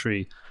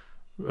documentary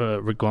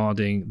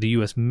regarding the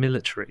US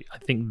military. I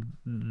think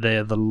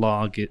they're the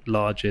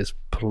largest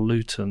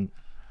pollutant.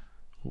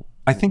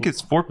 I think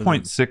it's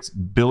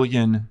 4.6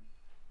 billion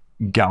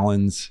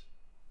gallons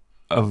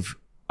of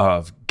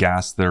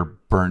gas that are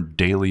burned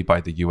daily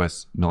by the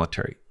US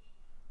military.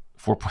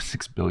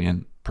 4.6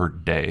 billion per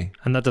day.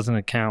 And that doesn't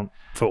account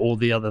for all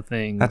the other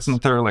things. That's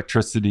not their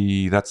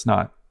electricity. That's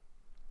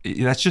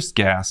just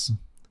gas.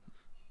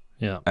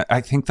 Yeah.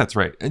 I think that's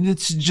right. And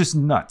it's just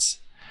nuts.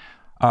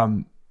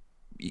 The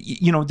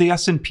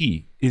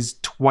S&P is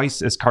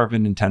twice as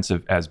carbon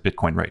intensive as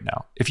Bitcoin right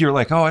now. If you're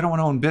like, oh, I don't want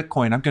to own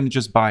Bitcoin, I'm going to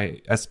just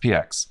buy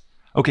SPX.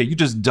 Okay, you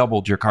just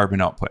doubled your carbon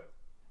output.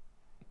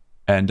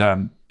 And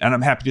I'm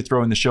happy to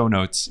throw in the show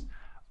notes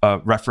a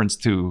reference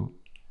to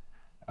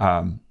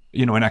an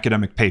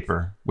academic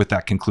paper with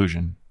that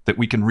conclusion, that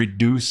we can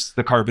reduce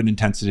the carbon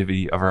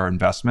intensity of our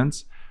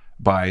investments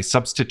by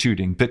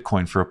substituting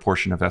Bitcoin for a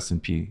portion of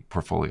S&P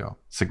portfolio,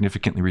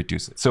 significantly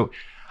reduce it. So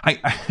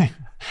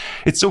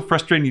it's so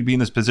frustrating to be in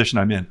this position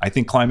I'm in. I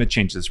think climate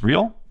change is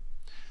real.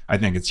 I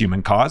think it's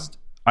human caused.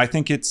 I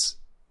think it's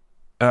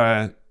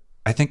a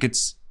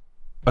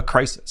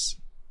crisis.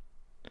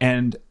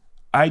 And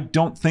I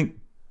don't think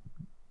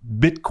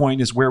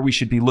Bitcoin is where we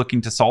should be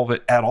looking to solve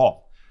it at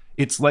all.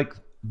 It's like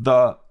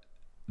the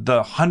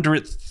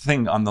 100th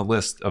thing on the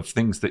list of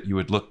things that you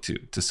would look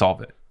to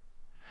solve it.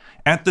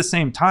 At the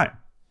same time,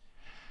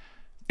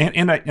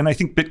 and I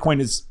think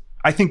Bitcoin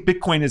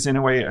is in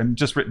a way. I'm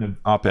just written an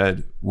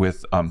op-ed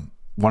with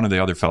one of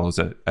the other fellows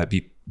at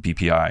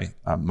BPI,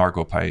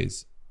 Margot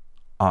Paez,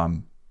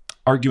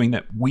 arguing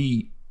that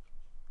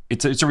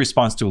it's a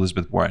response to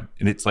Elizabeth Warren,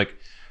 and it's like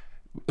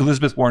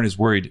Elizabeth Warren is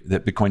worried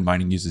that Bitcoin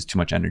mining uses too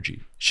much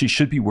energy. She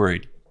should be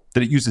worried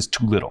that it uses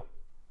too little.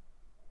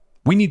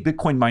 We need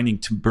Bitcoin mining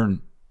to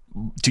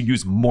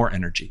use more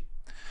energy.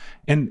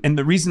 And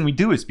the reason we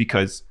do is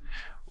because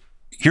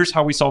here's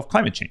how we solve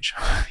climate change.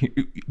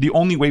 The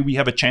only way we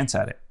have a chance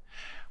at it.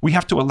 We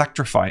have to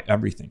electrify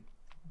everything.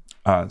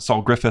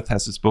 Saul Griffith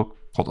has this book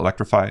called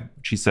Electrify,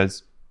 which he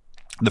says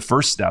the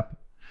first step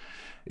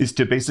is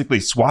to basically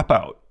swap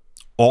out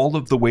all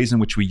of the ways in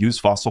which we use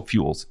fossil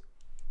fuels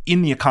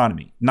in the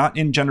economy, not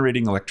in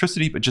generating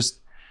electricity, but just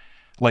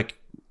like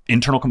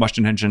internal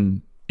combustion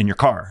engine in your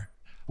car,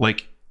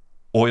 like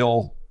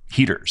oil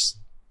heaters,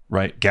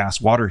 right? Gas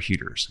water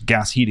heaters,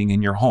 gas heating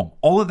in your home.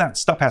 All of that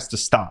stuff has to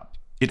stop.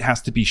 It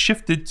has to be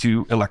shifted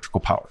to electrical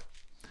power.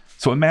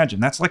 So imagine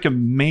that's like a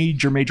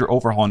major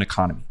overhaul in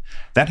economy.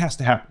 That has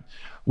to happen.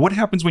 What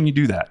happens when you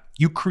do that?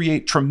 You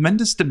create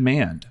tremendous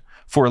demand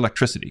for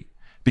electricity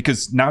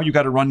because now you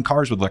got to run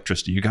cars with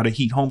electricity. You got to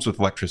heat homes with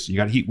electricity. You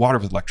got to heat water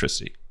with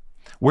electricity.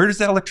 Where does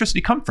that electricity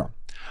come from?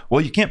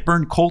 Well, you can't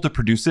burn coal to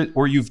produce it,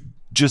 or you've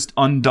just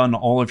undone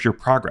all of your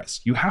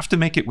progress. You have to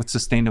make it with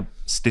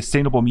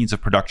sustainable means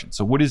of production.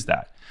 So what is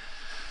that?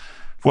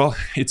 Well,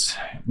 it's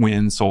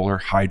wind, solar,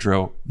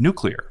 hydro,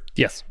 nuclear.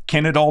 Yes.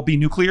 Can it all be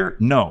nuclear?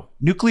 No.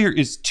 Nuclear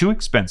is too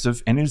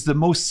expensive and is the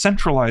most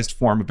centralized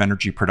form of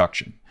energy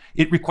production.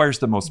 It requires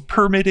the most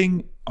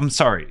permitting. I'm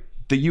sorry,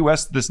 the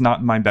US, this not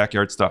in my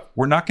backyard stuff.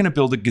 We're not going to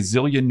build a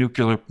gazillion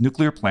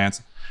nuclear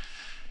plants.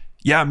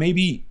 Yeah,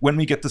 maybe when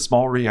we get the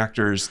small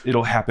reactors,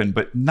 it'll happen,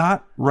 but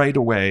not right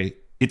away.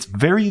 It's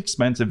very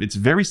expensive. It's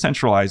very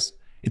centralized.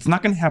 It's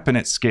not going to happen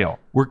at scale.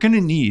 We're going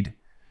to need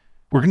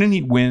We're going to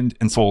need wind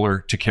and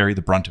solar to carry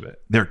the brunt of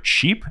it. They're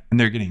cheap, and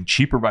they're getting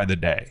cheaper by the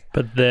day.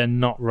 But they're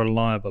not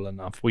reliable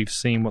enough. We've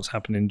seen what's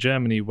happened in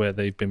Germany, where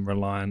they've been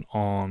relying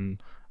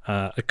on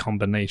a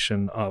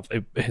combination of,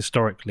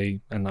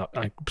 historically, and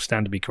I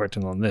stand to be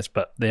corrected on this,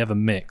 but they have a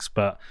mix.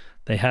 But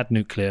they had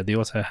nuclear. They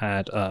also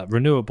had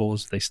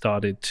renewables. They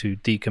started to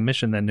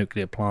decommission their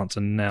nuclear plants,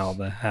 and now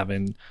they're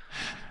having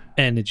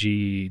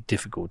energy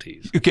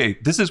difficulties. Okay,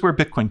 this is where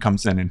Bitcoin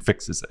comes in and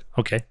fixes it.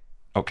 Okay.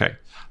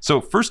 So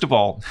first of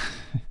all,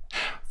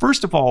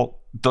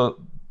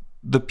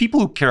 the people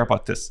who care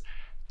about this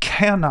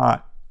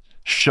cannot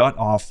shut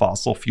off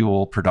fossil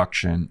fuel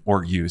production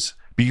or use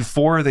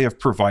before they have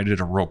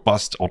provided a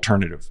robust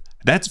alternative.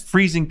 That's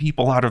freezing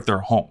people out of their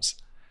homes.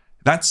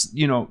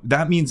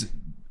 That means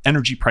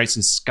energy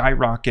prices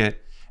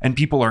skyrocket and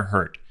people are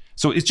hurt.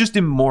 So it's just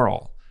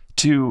immoral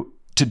to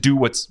do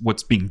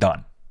what's being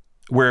done,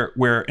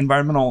 where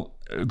environmental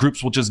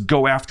groups will just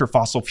go after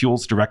fossil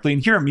fuels directly.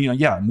 And here,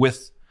 I'm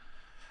with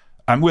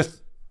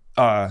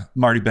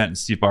Marty Bent and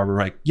Steve Barber.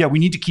 Right? Yeah, we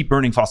need to keep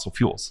burning fossil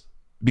fuels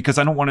because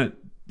I don't want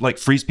to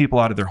freeze people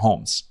out of their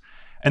homes.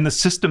 And the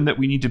system that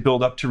we need to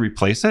build up to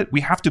replace it,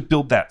 we have to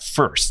build that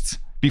first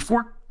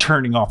before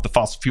turning off the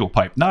fossil fuel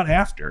pipe, not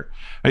after.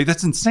 Right?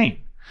 That's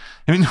insane.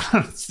 I mean,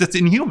 that's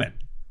inhuman.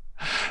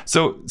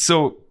 So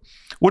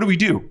what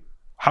do?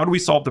 How do we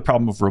solve the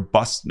problem of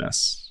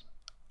robustness?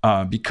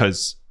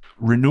 Because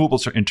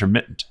renewables are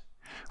intermittent.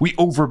 We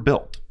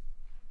overbuild.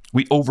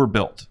 We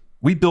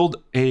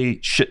build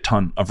a shit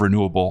ton of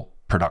renewable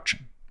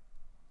production.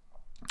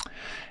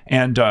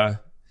 And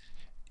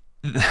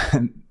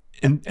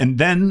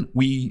then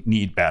we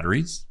need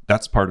batteries.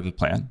 That's part of the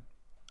plan.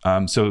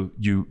 So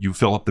you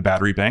fill up the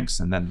battery banks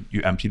and then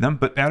you empty them.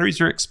 But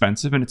batteries are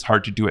expensive and it's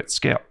hard to do at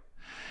scale.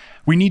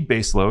 We need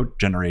baseload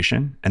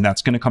generation, and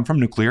that's going to come from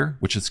nuclear,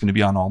 which is going to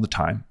be on all the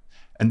time.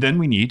 And then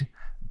we need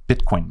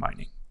Bitcoin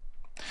mining.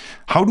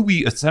 How do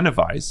we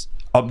incentivize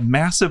a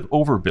massive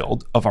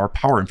overbuild of our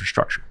power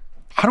infrastructure?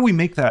 How do we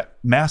make that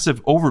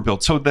massive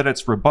overbuild so that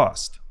it's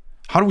robust?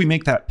 How do we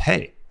make that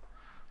pay?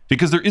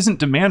 Because there isn't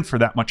demand for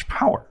that much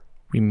power.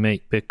 We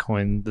make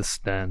Bitcoin the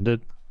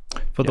standard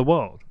for the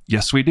world.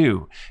 Yes, we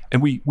do.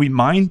 And we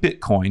mine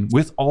Bitcoin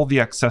with all the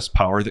excess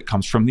power that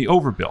comes from the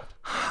overbuild.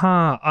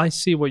 I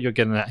see what you're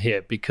getting at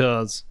here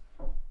because,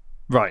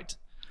 right.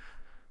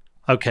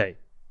 Okay.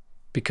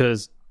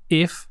 Because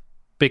if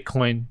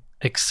Bitcoin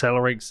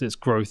accelerates its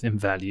growth in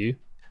value,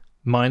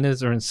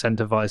 miners are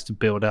incentivized to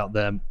build out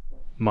their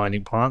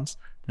mining plants.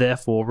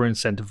 Therefore, we're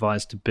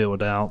incentivized to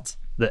build out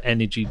the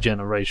energy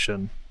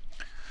generation.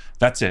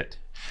 That's it.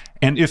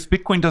 And if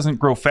Bitcoin doesn't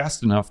grow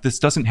fast enough, this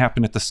doesn't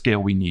happen at the scale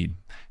we need.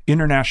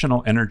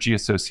 International Energy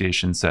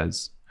Association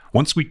says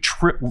once we're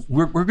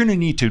going to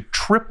need to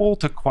triple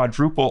to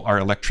quadruple our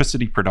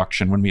electricity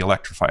production when we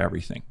electrify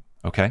everything.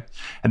 Okay.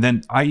 And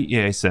then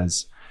IEA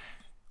says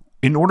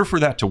in order for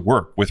that to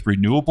work with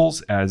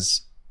renewables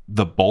as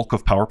the bulk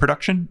of power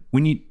production,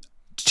 we need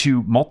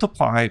to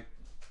multiply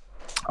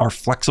our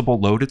flexible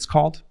load, it's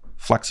called,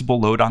 flexible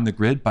load on the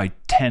grid by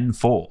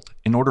 10-fold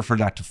in order for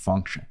that to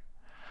function.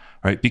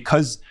 Right?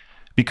 Because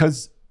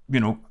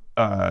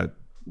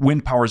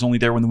wind power is only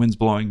there when the wind's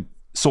blowing,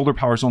 solar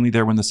power is only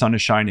there when the sun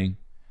is shining.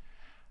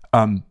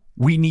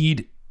 We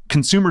need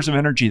consumers of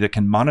energy that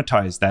can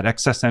monetize that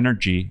excess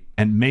energy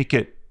and make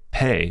it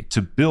pay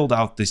to build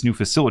out these new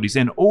facilities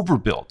and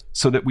overbuild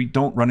so that we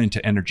don't run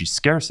into energy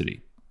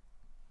scarcity.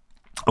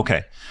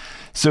 Okay,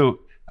 so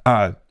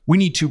we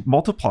need to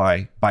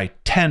multiply by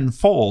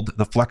 10-fold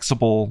the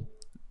flexible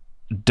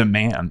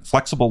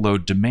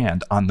load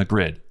demand on the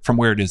grid from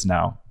where it is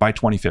now by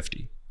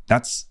 2050.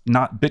 That's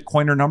not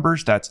Bitcoiner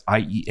numbers, that's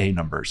IEA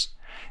numbers.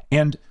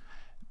 And,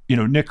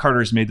 Nick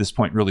Carter's made this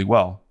point really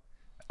well,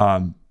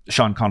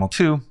 Sean Connell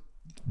too,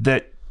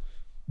 that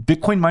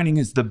Bitcoin mining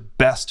is the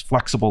best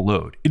flexible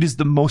load. It is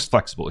the most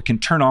flexible. It can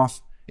turn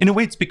off. In a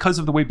way, it's because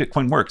of the way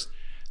Bitcoin works.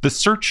 The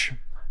search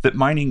that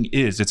mining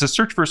is, it's a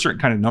search for a certain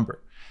kind of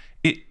number.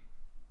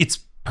 It's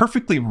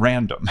perfectly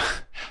random.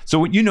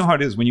 So you know how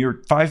it is when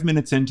you're 5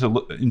 minutes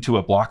into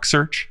a block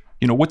search,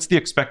 what's the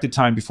expected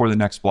time before the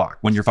next block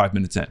when you're 5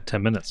 minutes in?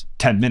 10 minutes.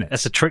 10 minutes.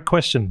 That's a trick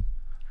question.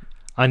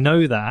 I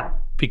know that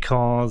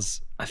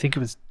because I think it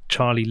was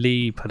Charlie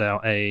Lee put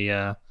out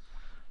the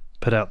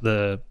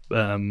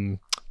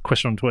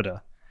question on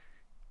Twitter.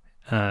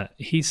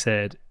 He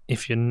said I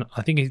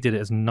think he did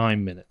it as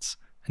 9 minutes,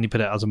 and he put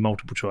it out as a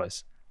multiple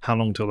choice. How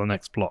long till the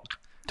next block?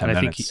 10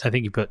 minutes. I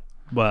think he put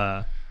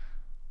 1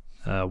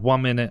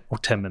 minute or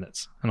 10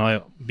 minutes. And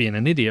I, being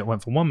an idiot,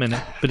 went for 1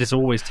 minute, but it's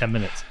always 10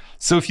 minutes.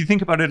 So if you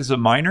think about it as a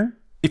miner,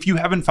 if you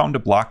haven't found a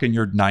block and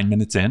you're 9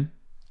 minutes in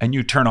and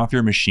you turn off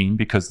your machine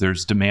because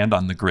there's demand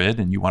on the grid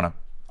and you want to,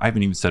 I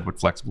haven't even said what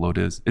flexible load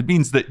is. It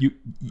means that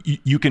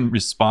you can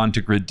respond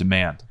to grid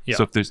demand. Yeah.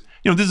 So if there's,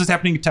 this is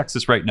happening in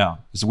Texas right now.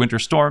 There's a winter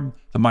storm.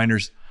 The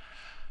miners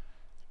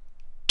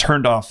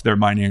turned off their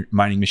mining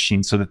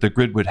machines so that the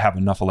grid would have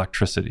enough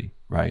electricity,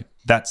 right?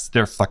 That's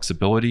their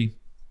flexibility.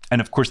 And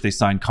of course, they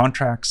sign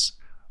contracts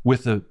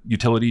with the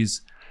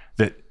utilities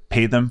that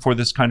pay them for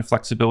this kind of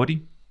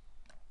flexibility.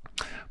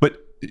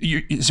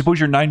 suppose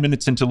you're 9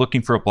 minutes into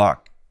looking for a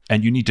block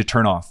and you need to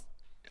turn off.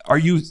 Are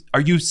you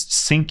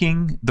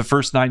syncing the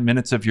first 9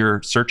 minutes of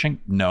your searching?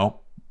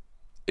 No,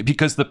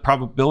 because the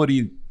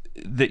probability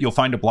that you'll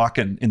find a block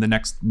in the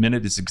next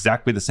minute is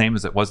exactly the same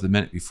as it was the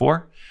minute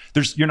before.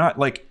 You're not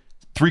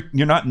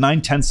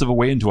 9/10 of a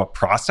way into a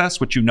process,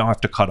 which you now have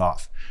to cut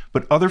off.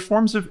 But other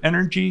forms of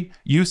energy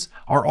use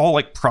are all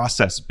like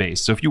process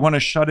based. So if you want to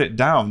shut it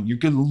down, you're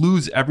going to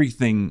lose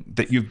everything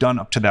that you've done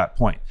up to that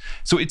point.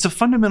 So it's a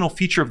fundamental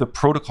feature of the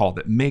protocol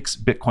that makes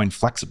Bitcoin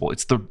flexible.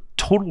 It's the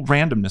total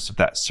randomness of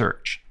that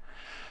search.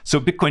 So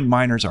Bitcoin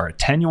miners are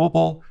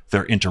attenuable,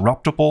 they're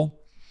interruptible.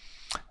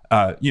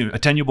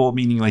 Attenuable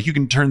meaning like you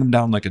can turn them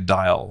down like a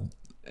dial.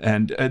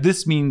 And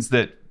this means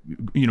that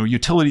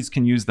utilities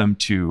can use them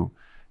to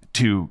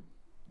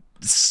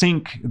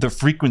sync the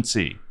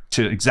frequency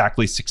to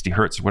exactly 60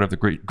 hertz or whatever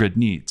the grid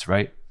needs,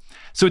 right?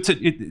 So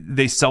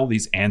they sell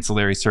these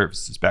ancillary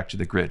services back to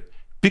the grid.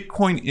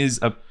 Bitcoin is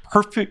a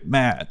perfect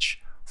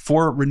match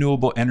for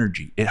renewable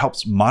energy. It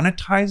helps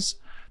monetize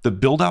the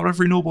build out of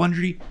renewable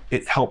energy.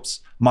 It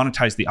helps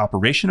monetize the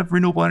operation of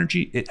renewable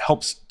energy. It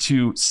helps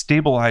to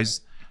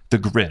stabilize the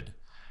grid.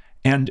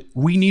 And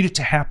we need it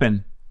to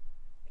happen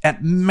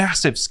at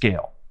massive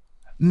scale.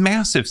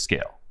 Massive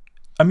scale.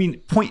 I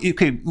mean,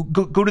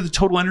 go to the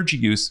total energy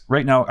use.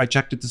 Right now, I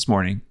checked it this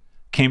morning,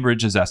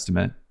 Cambridge's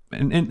estimate.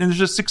 And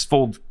there's a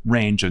six-fold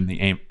range in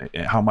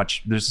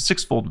there's a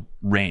six-fold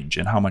range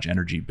in how much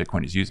energy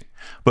Bitcoin is using.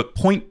 But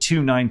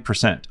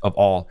 0.29% of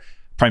all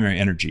primary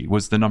energy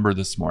was the number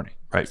this morning,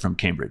 right, from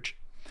Cambridge.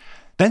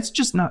 That's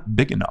just not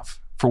big enough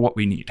for what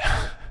we need.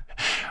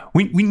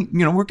 We're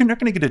not going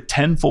to get a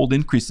 10-fold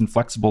increase in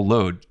flexible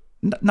load.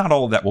 Not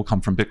all of that will come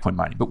from Bitcoin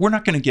mining, but we're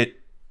not going to get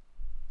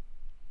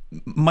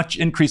much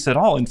increase at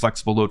all in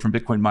flexible load from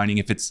Bitcoin mining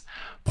if it's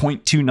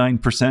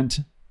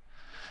 0.29%.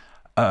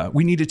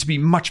 We need it to be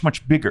much,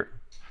 much bigger.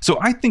 So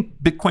I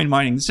think Bitcoin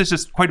mining, this is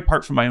just quite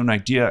apart from my own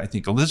idea. I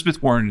think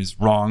Elizabeth Warren is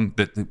wrong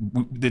that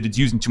it's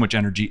using too much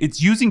energy.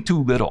 It's using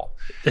too little.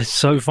 It's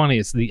so funny.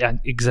 It's the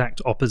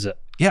exact opposite.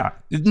 Yeah.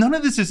 None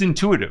of this is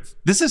intuitive.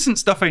 This isn't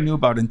stuff I knew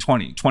about in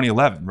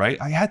 2011, right?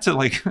 I had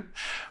to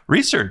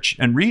research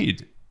and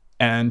read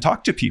and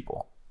talk to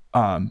people.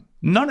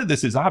 None of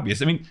this is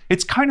obvious. I mean,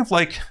 it's kind of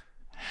like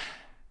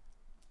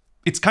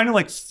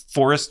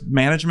forest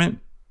management,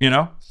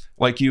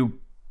 like you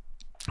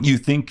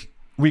think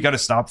we got to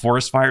stop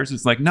forest fires.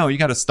 It's like, no, you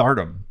got to start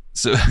them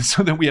so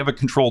that we have a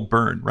controlled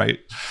burn, right?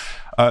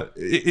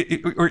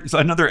 Or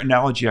another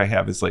analogy I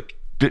have is like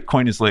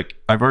Bitcoin is like,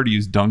 I've already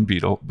used dung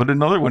beetle, but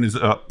another one is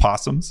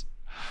possums.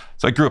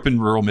 So I grew up in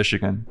rural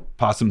Michigan.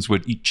 Possums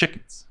would eat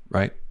chickens,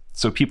 right?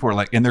 So people are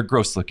like, and they're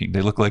gross looking.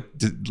 They look like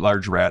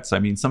large rats. I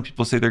mean, some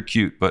people say they're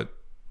cute, but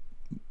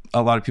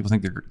a lot of people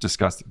think they're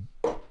disgusting.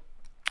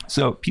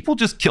 So people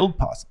just killed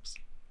possums.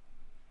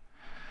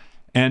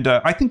 And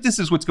I think this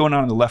is what's going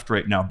on the left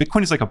right now.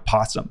 Bitcoin is like a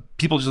possum.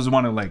 People just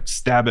want to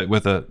stab it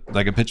with a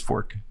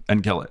pitchfork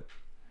and kill it.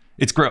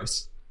 It's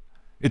gross.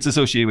 It's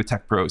associated with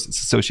tech pros.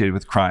 It's associated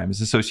with crime. It's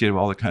associated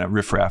with all the kind of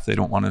riffraff they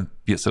don't want to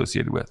be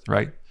associated with,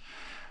 right?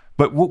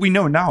 But what we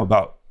know now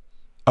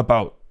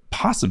about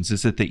possums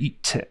is that they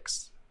eat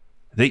ticks.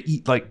 They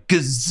eat like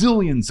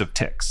gazillions of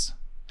ticks.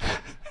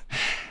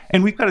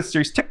 And we've got a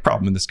serious tick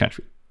problem in this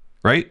country.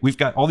 Right? We've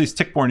got all these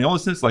tick-borne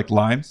illnesses like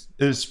Lyme's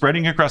is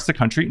spreading across the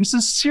country. And it's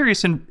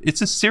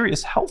a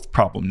serious health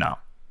problem now.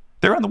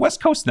 They're on the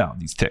West Coast now,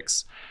 these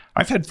ticks.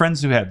 I've had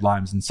friends who had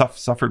Lyme's and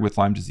suffered with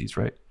Lyme disease,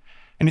 right?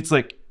 And it's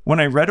like, when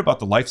I read about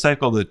the life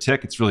cycle of the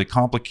tick, it's really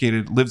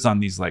complicated. It lives on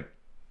these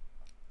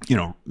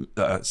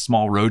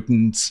small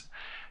rodents.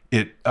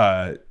 And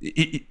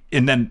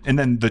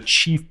then the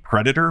chief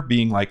predator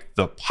being like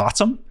the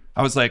possum.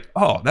 I was like,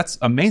 oh, that's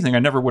amazing. I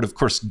never would have, of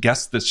course,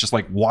 guessed this just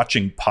like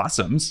watching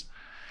possums.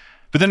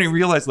 But then I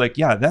realized,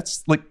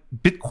 that's like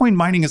Bitcoin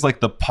mining is like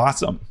the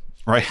possum,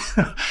 right?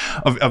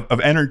 of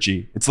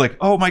energy. It's like,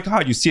 oh my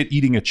God, you see it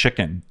eating a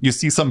chicken. You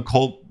see some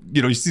coal,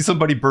 you see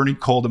somebody burning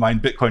coal to mine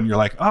Bitcoin. You're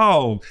like,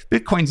 oh,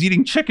 Bitcoin's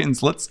eating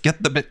chickens. Let's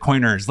get the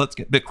Bitcoiners. Let's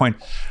get Bitcoin.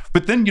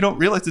 But then you don't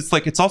realize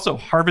it's also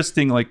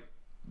harvesting like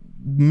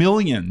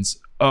millions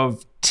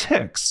of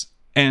ticks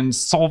and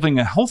solving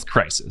a health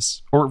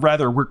crisis. Or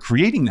rather, we're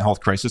creating the health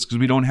crisis because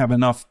we don't have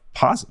enough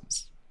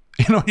possums.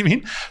 You know what I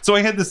mean? So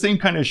I had the same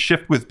kind of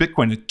shift with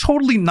Bitcoin, a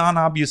totally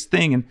non-obvious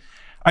thing. And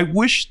I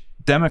wish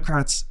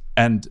Democrats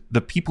and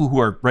the people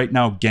who are right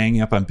now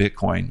ganging up on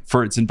Bitcoin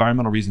for its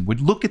environmental reason would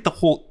look at the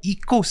whole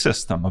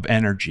ecosystem of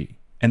energy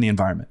and the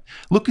environment.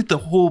 Look at the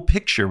whole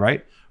picture,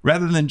 right?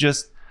 Rather than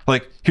just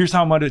like, here's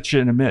how much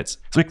it emits.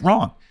 It's like,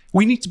 wrong.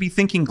 We need to be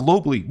thinking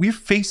globally. We're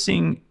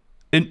facing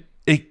an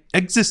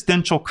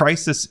existential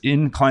crisis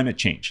in climate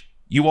change.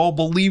 You all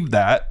believe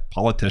that,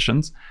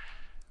 politicians.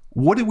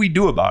 What do we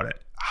do about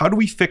it? How do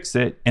we fix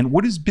it? And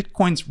what is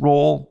Bitcoin's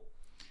role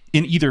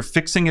in either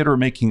fixing it or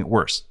making it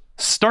worse?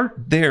 Start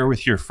there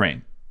with your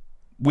frame,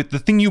 with the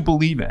thing you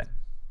believe in,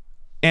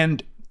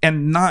 and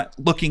not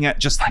looking at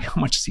just like how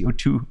much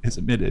CO2 is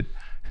emitted.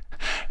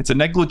 It's a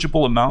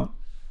negligible amount.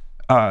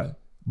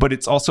 but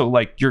it's also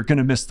like you're going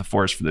to miss the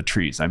forest for the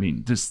trees. I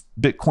mean, this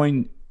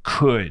Bitcoin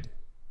could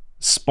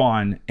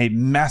spawn a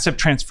massive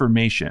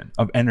transformation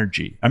of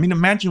energy. I mean,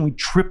 imagine we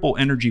triple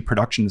energy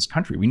production in this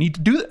country. We need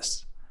to do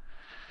this.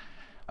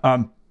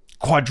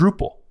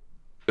 Quadruple.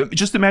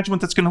 Just imagine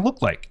what that's going to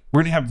look like.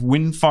 We're going to have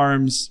wind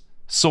farms,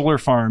 solar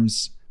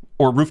farms,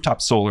 or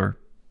rooftop solar,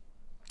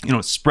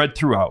 spread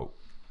throughout.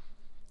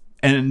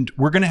 And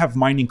we're going to have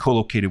mining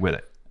co-located with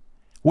it.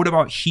 What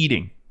about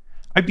heating?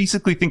 I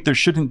basically think there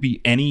shouldn't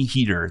be any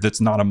heater that's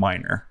not a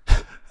miner.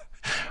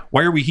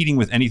 Why are we heating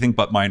with anything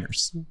but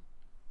miners?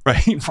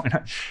 Right? Why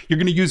not? You're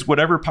going to use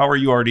whatever power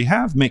you already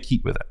have, make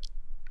heat with it.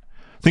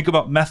 Think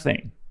about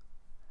methane.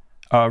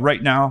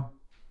 Right now,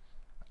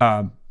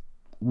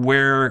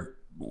 where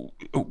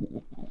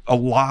a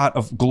lot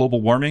of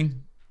global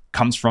warming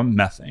comes from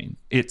methane.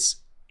 It's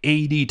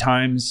 80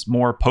 times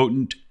more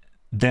potent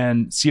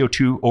than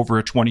CO2 over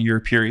a 20-year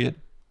period.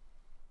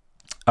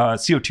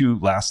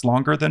 CO2 lasts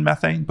longer than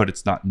methane, but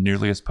it's not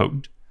nearly as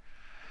potent.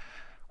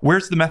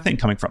 Where's the methane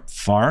coming from?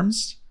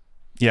 Farms?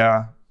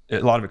 Yeah, a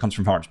lot of it comes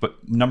from farms, but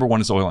number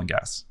one is oil and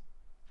gas.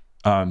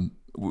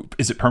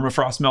 Is it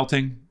permafrost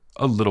melting?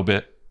 A little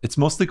bit. It's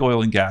mostly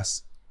oil and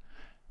gas.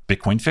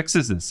 Bitcoin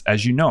fixes this,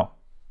 as you know.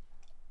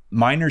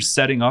 Miners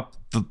setting up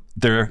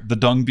the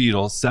dung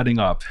beetles setting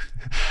up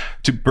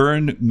to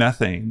burn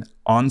methane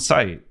on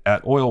site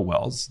at oil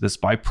wells, this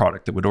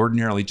byproduct that would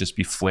ordinarily just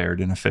be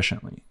flared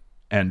inefficiently,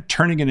 and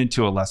turning it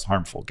into a less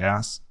harmful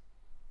gas.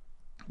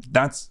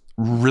 That's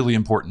really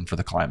important for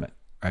the climate,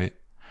 right?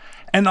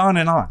 And on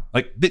and on.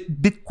 Like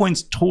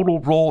Bitcoin's total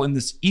role in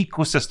this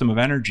ecosystem of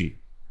energy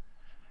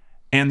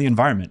and the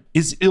environment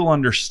is ill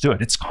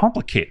understood. It's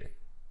complicated.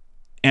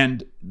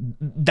 And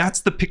that's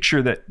the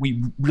picture that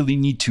we really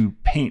need to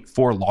paint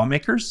for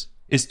lawmakers,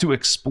 is to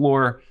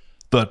explore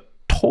the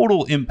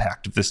total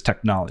impact of this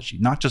technology,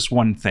 not just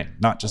one thing,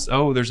 not just,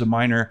 there's a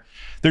miner.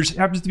 There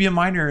happens to be a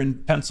miner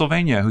in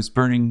Pennsylvania who's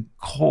burning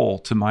coal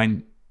to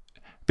mine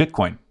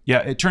Bitcoin. Yeah,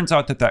 it turns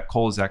out that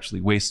coal is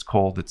actually waste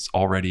coal that's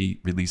already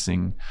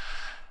releasing,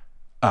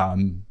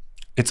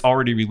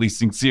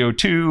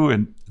 CO2,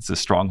 and it's a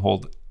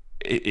stronghold.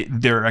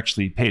 They're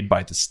actually paid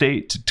by the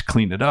state to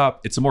clean it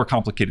up. It's a more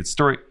complicated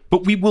story,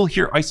 but we will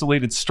hear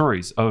isolated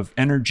stories of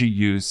energy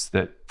use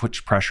that puts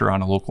pressure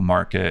on a local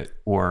market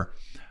or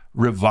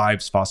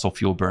revives fossil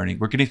fuel burning.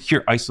 We're going to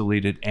hear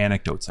isolated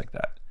anecdotes like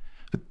that.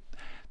 But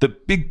the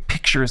big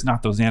picture is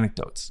not those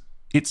anecdotes.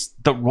 It's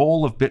the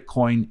role of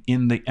Bitcoin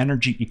in the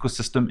energy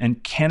ecosystem,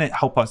 and can it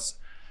help us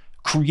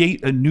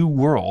create a new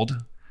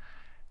world,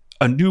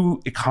 a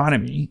new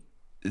economy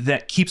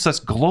that keeps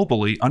us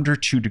globally under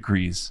 2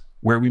 degrees,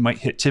 where we might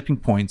hit tipping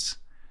points.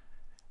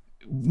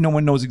 No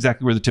one knows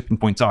exactly where the tipping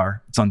points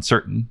are. It's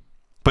uncertain,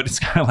 but it's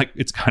kind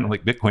of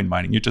like Bitcoin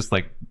mining. You're just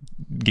like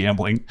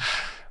gambling.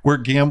 We're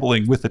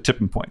gambling with the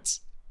tipping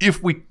points.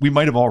 If we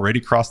might have already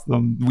crossed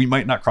them, we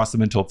might not cross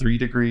them until 3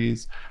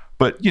 degrees.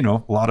 But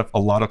a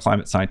lot of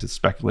climate scientists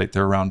speculate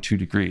they're around 2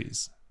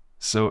 degrees.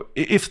 So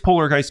if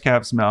polar ice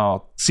caps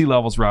melt, sea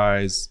levels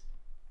rise,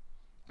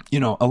 a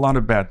lot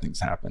of bad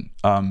things happen.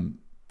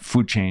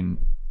 Food chain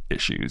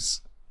issues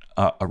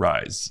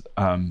arise.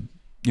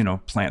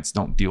 Plants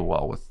don't deal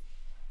well with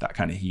that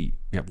kind of heat.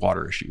 We have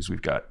water issues.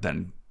 We've got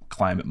then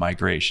climate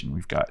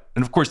migration.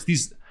 And of course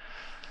these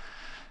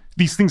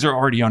things are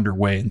already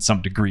underway in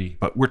some degree,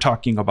 but we're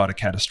talking about a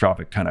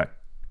catastrophic kind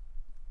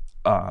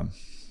of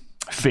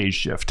phase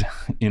shift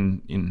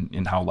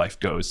in how life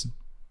goes.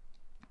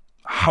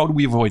 How do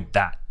we avoid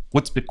that?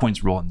 What's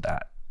Bitcoin's role in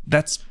that?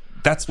 That's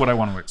what I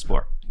want to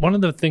explore. One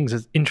of the things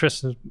that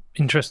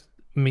interests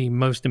me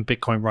most in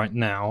Bitcoin right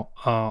now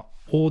are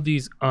all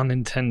these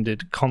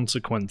unintended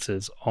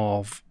consequences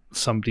of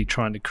somebody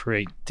trying to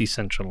create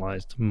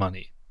decentralized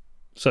money.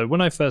 So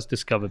when I first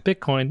discovered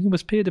Bitcoin, it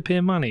was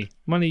peer-to-peer money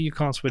you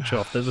can't switch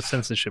off. There's a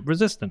censorship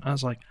resistant. I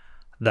was like,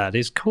 that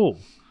is cool.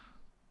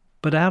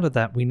 But out of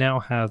that, we now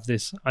have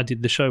this. I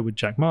did the show with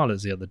Jack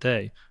Mallers the other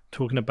day,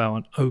 talking about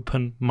an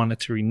open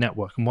monetary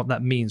network and what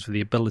that means for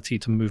the ability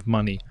to move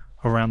money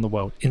around the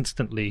world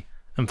instantly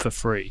and for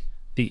free.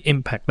 The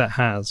impact that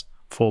has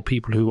for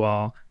people who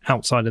are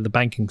outside of the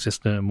banking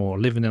system or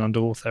living in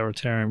under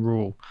authoritarian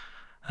rule.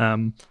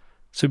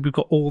 So we've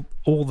got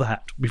all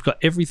that. We've got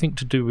everything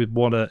to do with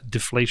what a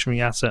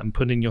deflationary asset and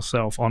putting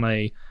yourself on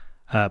a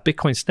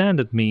Bitcoin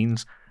standard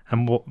means,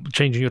 and what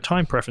changing your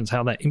time preference,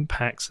 how that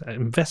impacts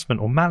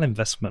investment or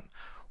malinvestment.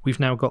 We've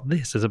now got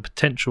this as a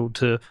potential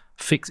to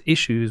fix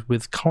issues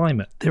with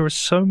climate. There are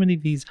so many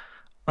of these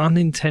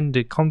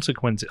unintended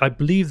consequences. I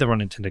believe they're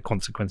unintended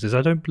consequences.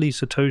 I don't believe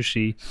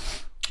Satoshi,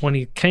 when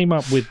he came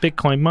up with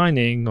Bitcoin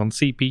mining on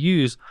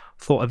CPUs,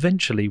 thought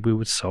eventually we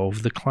would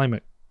solve the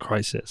climate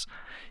crisis.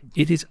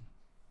 It is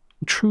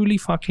truly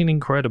fucking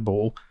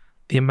incredible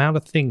the amount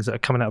of things that are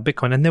coming out of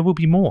Bitcoin, and there will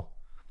be more.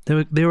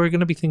 There are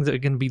going to be things that are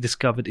going to be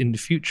discovered in the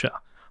future.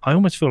 I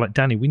almost feel like,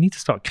 Danny, we need to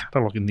start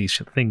cataloging these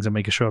things and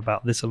make a show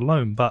about this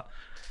alone. But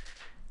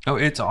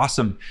it's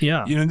awesome.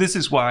 Yeah. This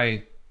is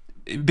why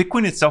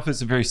Bitcoin itself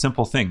is a very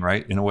simple thing,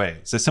 right? In a way,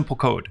 it's a simple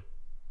code.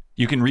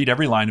 You can read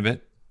every line of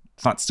it.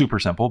 It's not super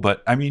simple,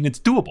 but I mean, it's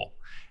doable.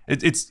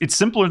 It's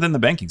simpler than the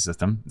banking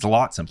system. It's a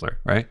lot simpler,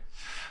 right?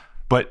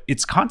 But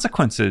its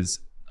consequences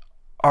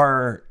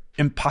are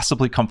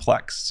impossibly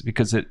complex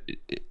because it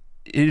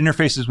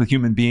interfaces with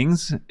human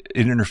beings.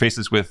 It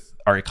interfaces with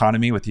our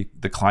economy, with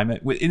the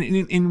climate,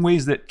 in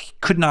ways that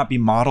could not be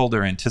modeled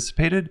or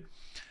anticipated.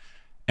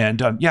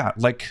 And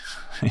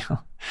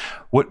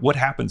what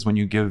happens when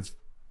you give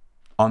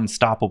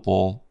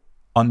unstoppable,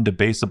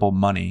 undebasable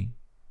money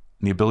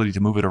and the ability to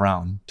move it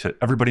around to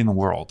everybody in the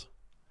world?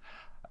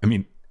 I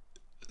mean,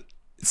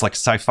 it's like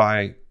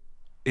sci-fi.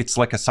 It's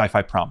like a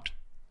sci-fi prompt.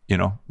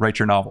 Write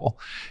your novel.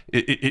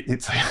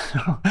 It's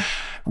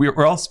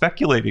we're all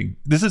speculating.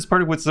 This is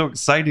part of what's so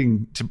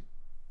exciting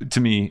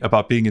to me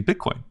about being in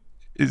Bitcoin.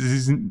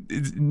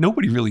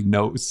 Nobody really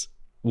knows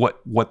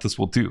what this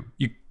will do.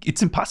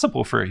 It's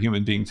impossible for a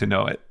human being to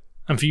know it.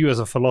 And for you as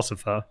a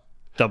philosopher,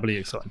 doubly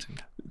exciting.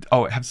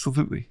 Oh,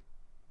 absolutely.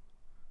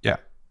 Yeah.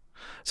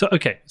 So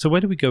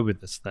where do we go with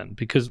this then?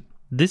 Because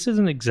this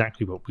isn't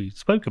exactly what we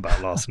spoke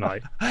about last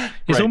night.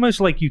 It's Right. almost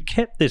like you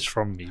kept this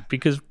from me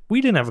because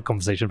we didn't have a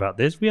conversation about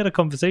this. We had a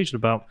conversation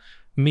about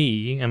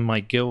me and my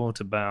guilt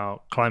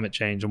about climate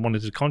change and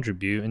wanted to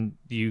contribute, and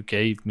you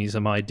gave me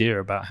some idea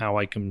about how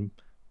I can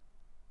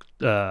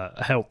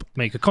help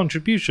make a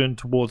contribution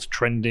towards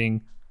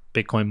trending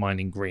Bitcoin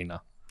mining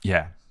greener.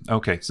 Yeah.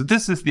 Okay. So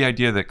this is the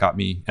idea that got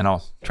me, and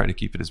I'll try to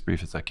keep it as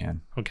brief as I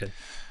can. Okay.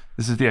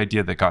 This is the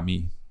idea that got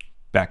me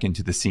back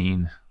into the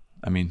scene.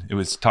 I mean, it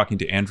was talking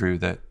to Andrew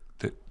that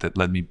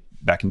led me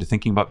back into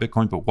thinking about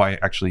Bitcoin, but why I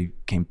actually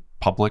came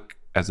public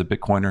as a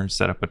Bitcoiner,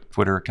 set up a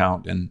Twitter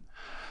account, and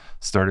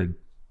started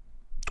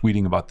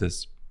tweeting about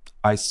this.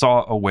 I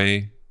saw a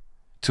way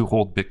to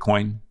hold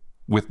Bitcoin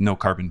with no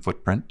carbon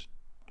footprint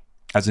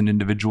as an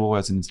individual,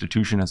 as an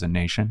institution, as a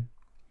nation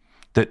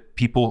that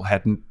people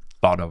hadn't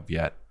thought of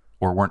yet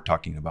or weren't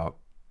talking about.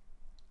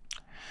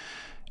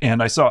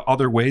 And I saw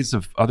other ways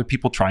of other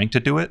people trying to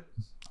do it,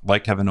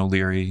 like Kevin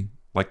O'Leary,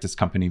 like this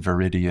company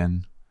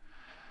Viridian.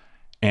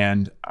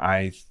 And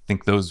I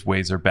think those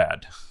ways are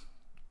bad.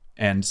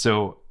 And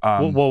so...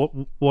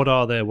 what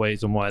are their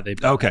ways and why are they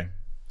bad? Okay.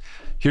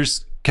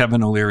 Here's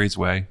Kevin O'Leary's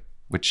way,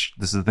 which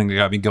this is the thing that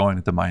got me going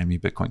at the Miami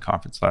Bitcoin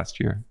conference last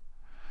year.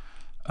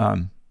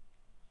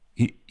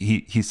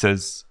 He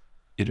says,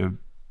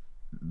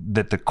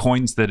 that the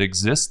coins that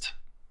exist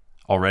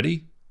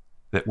already,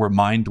 that were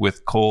mined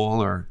with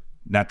coal or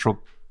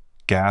natural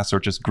gas or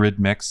just grid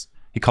mix,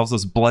 he calls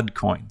those blood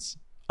coins,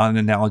 on an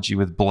analogy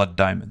with blood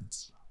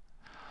diamonds.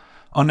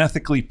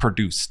 Unethically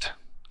produced,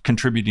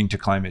 contributing to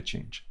climate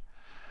change.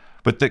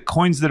 But the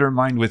coins that are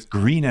mined with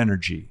green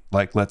energy,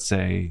 like let's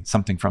say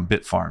something from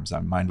Bitfarms,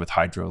 I'm mined with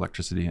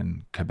hydroelectricity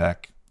in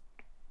Quebec.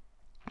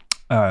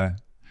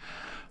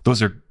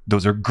 Those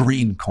are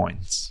green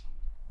coins,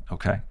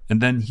 okay?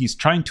 And then he's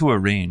trying to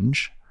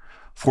arrange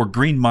for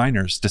green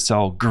miners to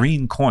sell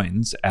green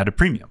coins at a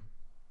premium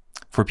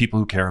for people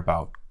who care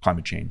about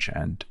climate change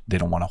and they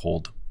don't want to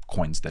hold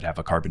coins that have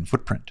a carbon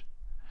footprint.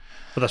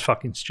 But that's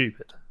fucking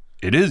stupid.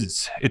 It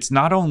is. It's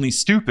not only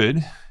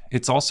stupid,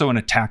 it's also an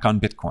attack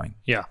on Bitcoin.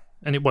 Yeah,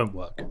 and it won't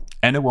work.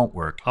 And it won't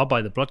work. I'll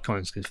buy the blood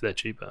coins if they're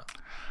cheaper.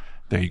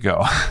 There you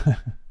go.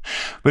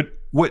 But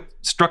what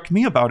struck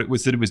me about it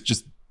was that it was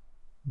just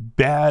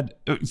bad.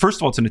 First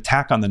of all, it's an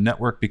attack on the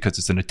network because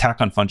it's an attack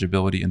on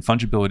fungibility, and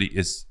fungibility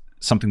is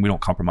something we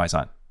don't compromise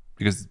on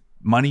because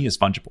money is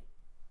fungible.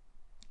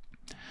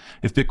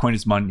 If Bitcoin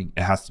is money,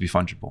 it has to be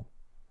fungible.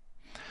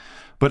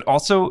 But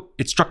also,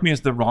 it struck me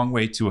as the wrong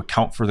way to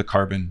account for the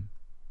carbon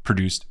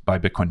produced by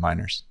Bitcoin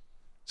miners.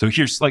 So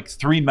here's like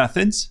 3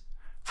 methods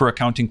for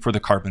accounting for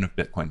the carbon of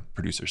Bitcoin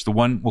producers. The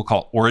one we'll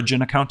call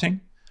origin accounting,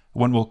 the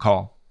one we'll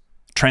call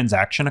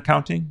transaction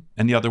accounting,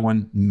 and the other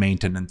one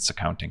maintenance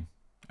accounting.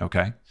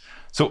 Okay?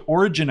 So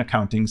origin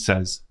accounting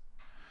says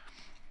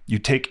you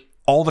take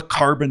all the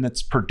carbon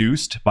that's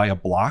produced by a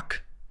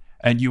block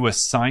and you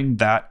assign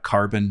that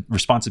carbon,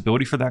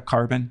 responsibility for that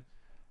carbon,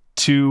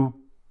 to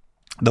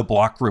the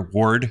block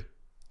reward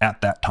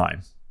at that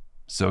time.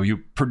 So you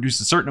produce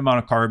a certain amount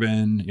of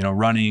carbon,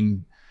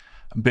 running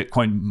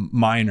Bitcoin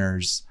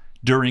miners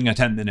during a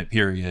 10-minute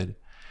period.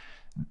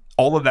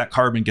 All of that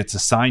carbon gets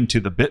assigned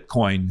to the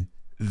Bitcoin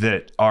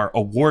that are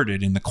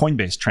awarded in the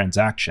Coinbase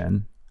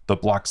transaction, the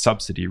block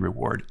subsidy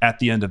reward, at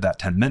the end of that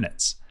 10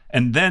 minutes.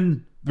 And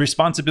then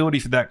responsibility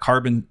for that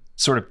carbon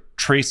sort of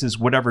traces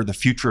whatever the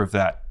future of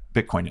that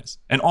Bitcoin is.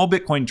 And all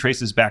Bitcoin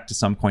traces back to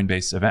some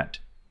Coinbase event,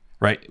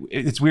 right?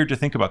 It's weird to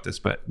think about this,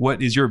 but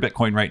what is your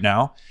Bitcoin right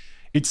now?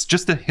 It's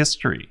just a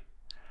history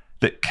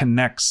that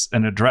connects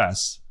an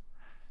address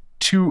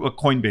to a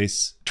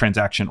Coinbase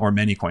transaction or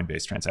many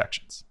Coinbase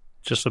transactions.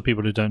 Just for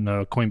people who don't know,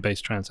 a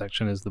Coinbase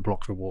transaction is the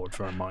block reward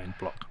for a mined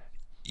block.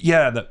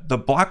 Yeah, the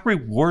block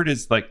reward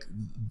is like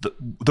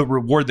the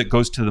reward that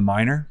goes to the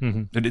miner.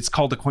 Mm-hmm. It's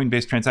called a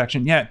Coinbase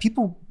transaction. Yeah,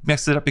 people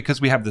mess it up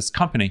because we have this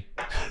company.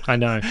 I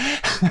know.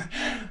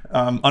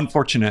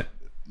 Unfortunate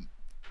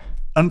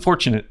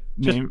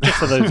name. Just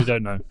for those who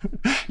don't know.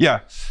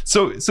 Yeah.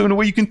 So in a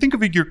way, you can think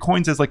of your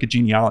coins as like a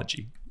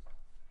genealogy.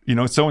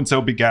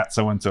 So-and-so begat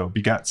so-and-so,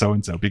 begat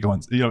so-and-so,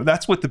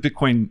 that's what the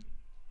Bitcoin,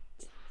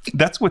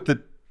 that's what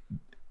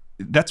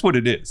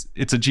it is.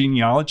 It's a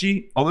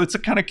genealogy, although it's a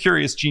kind of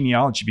curious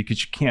genealogy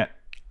because you can't,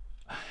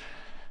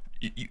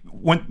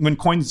 when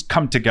coins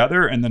come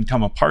together and then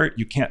come apart,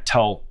 you can't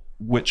tell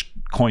which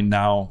coin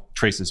now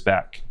traces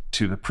back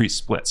to the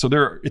pre-split. So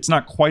it's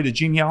not quite a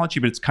genealogy,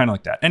 but it's kind of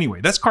like that.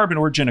 Anyway, that's carbon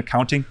origin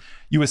accounting.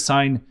 You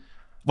assign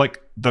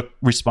like the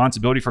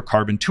responsibility for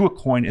carbon to a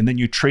coin, and then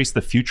you trace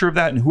the future of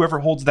that. And whoever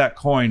holds that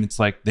coin, it's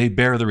like they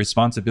bear the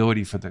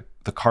responsibility for the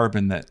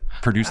carbon that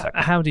produced that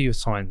coin. How do you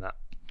assign that?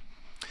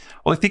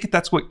 Well, I think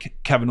that's what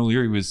Kevin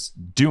O'Leary was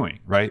doing,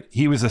 right?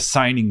 He was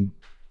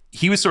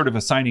sort of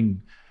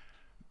assigning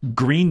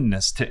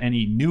greenness to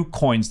any new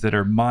coins that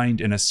are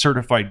mined in a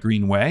certified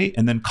green way,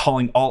 and then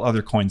calling all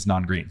other coins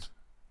non-green.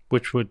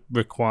 Which would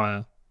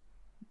require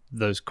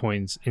those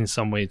coins in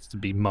some ways to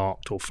be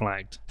marked or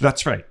flagged.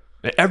 That's right.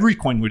 Every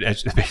coin would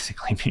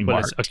basically be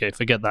marked. Okay,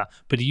 forget that.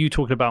 But are you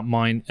talking about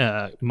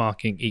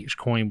marking each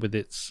coin with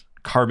its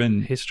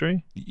carbon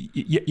history?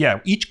 Yeah,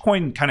 each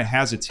coin kind of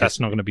has its history. That's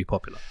not going to be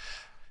popular.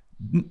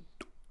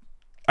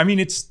 I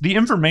mean, the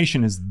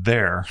information is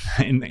there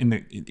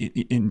in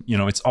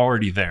it's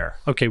already there.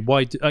 Okay,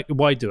 why do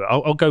it?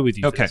 I'll go with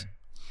you. Okay,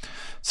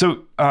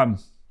 so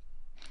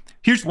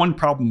here's one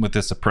problem with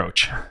this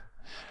approach.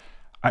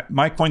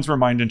 My coins were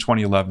mined in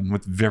 2011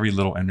 with very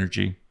little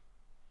energy.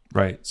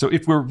 Right. So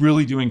if we're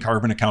really doing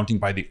carbon accounting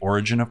by the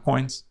origin of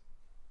coins,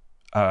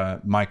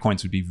 my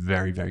coins would be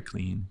very, very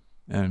clean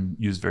and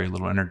use very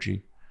little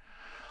energy.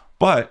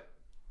 But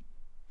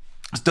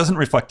this doesn't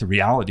reflect the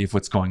reality of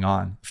what's going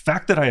on. The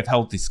fact that I have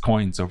held these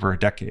coins over a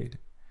decade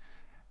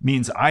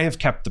means I have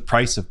kept the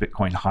price of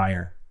Bitcoin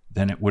higher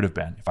than it would have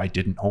been if I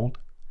didn't hold.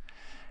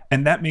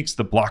 And that makes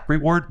the block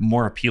reward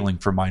more appealing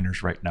for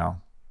miners right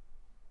now.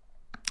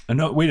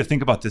 Another way to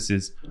think about this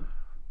is,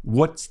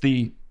 what's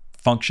the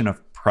function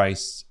of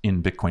price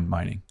in Bitcoin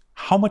mining?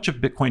 How much of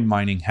Bitcoin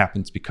mining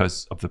happens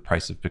because of the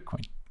price of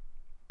Bitcoin?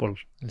 Well,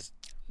 it's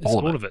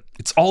all of it.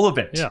 It's all of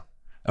it. Yeah.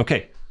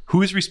 Okay.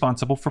 Who is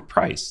responsible for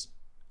price?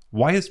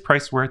 Why is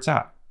price where it's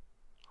at?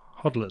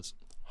 Hodlers.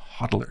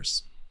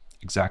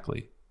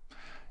 Exactly.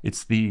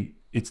 It's the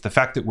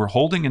fact that we're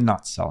holding and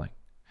not selling.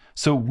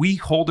 So we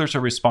holders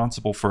are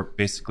responsible for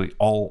basically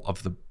all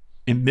of the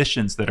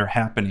emissions that are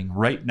happening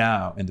right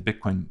now in the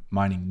Bitcoin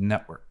mining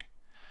network,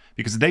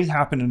 because they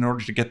happen in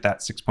order to get that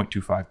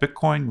 6.25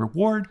 Bitcoin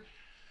reward.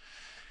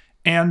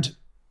 And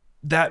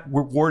that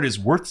reward is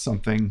worth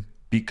something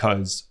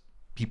because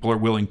people are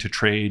willing to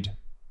trade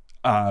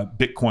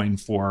Bitcoin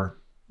for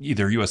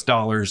either US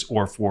dollars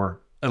or for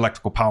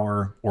electrical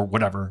power or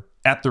whatever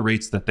at the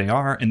rates that they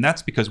are. And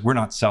that's because we're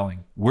not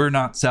selling. We're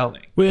not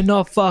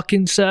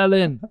fucking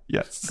selling.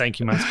 Yes. Thank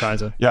you, Max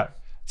Kaiser. Yeah.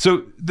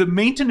 So the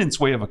maintenance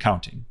way of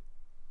accounting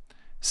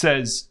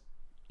says,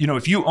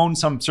 if you own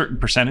some certain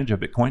percentage of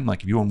Bitcoin,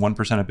 like if you own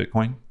 1% of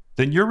Bitcoin,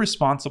 then you're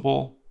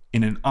responsible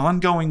in an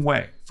ongoing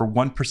way for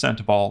 1%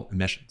 of all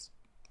emissions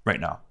right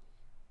now.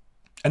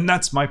 And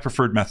that's my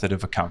preferred method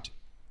of accounting.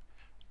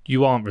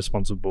 You aren't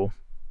responsible,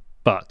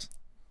 but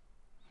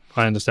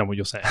I understand what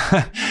you're saying.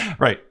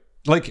 Right.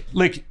 Like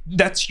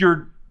that's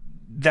your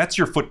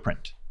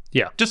footprint.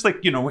 Yeah. Just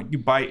like, when you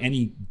buy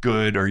any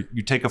good or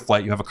you take a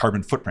flight, you have a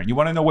carbon footprint. You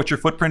want to know what your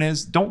footprint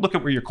is? Don't look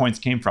at where your coins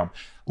came from.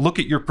 Look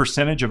at your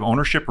percentage of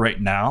ownership right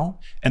now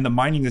and the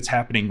mining that's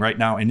happening right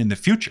now and in the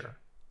future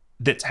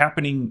that's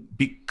happening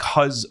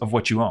because of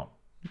what you own.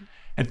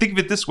 And think of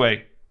it this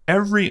way.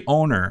 Every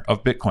owner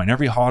of Bitcoin,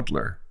 every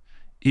hodler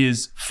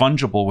is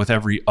fungible with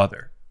every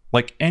other.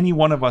 Like any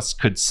one of us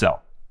could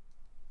sell.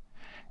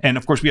 And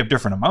of course, we have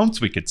different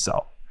amounts we could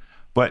sell.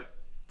 But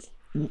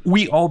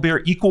we all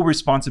bear equal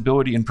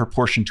responsibility in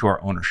proportion to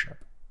our ownership,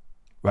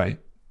 right?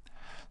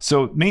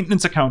 So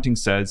maintenance accounting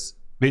says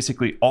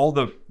basically all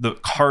the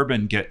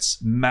carbon gets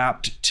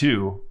mapped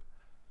to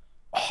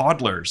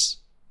hodlers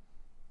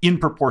in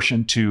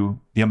proportion to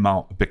the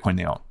amount of Bitcoin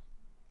they own.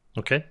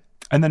 Okay.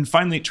 And then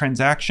finally,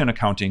 transaction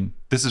accounting.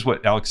 This is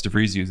what Alex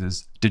DeVries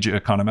uses, Digit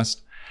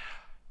Economist.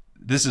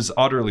 This is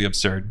utterly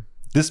absurd.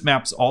 This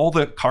maps all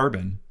the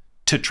carbon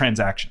to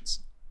transactions.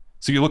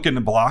 So you look in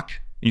the block,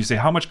 and you say,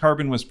 how much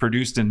carbon was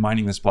produced in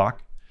mining this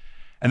block?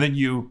 And then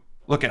you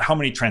look at how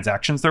many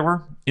transactions there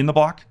were in the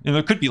block. And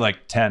there could be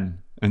like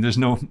 10. And there's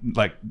no,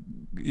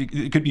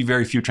 it could be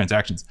very few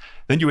transactions.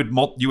 Then you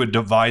would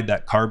divide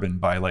that carbon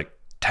by like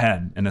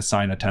 10 and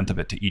assign a tenth of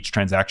it to each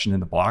transaction in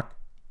the block.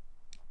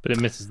 But it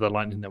misses the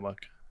Lightning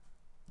Network,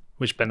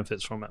 which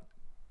benefits from it.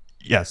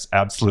 Yes,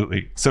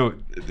 absolutely. So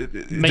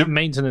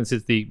maintenance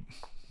is the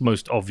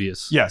most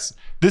obvious. Yes.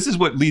 This is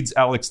what leads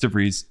Alex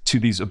DeVries to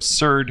these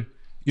absurd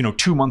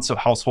 2 months of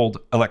household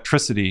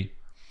electricity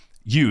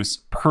use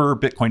per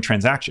Bitcoin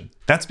transaction.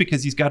 That's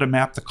because he's got to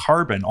map the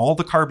carbon, all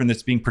the carbon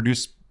that's being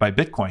produced by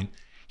Bitcoin.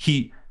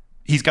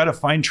 He's got to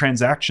find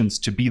transactions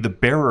to be the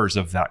bearers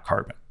of that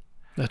carbon.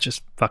 That's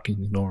just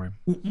fucking ignore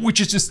him.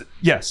 Which is just,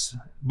 yes.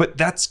 But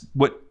that's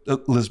what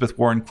Elizabeth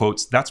Warren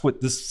quotes. That's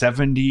what the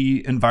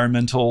 70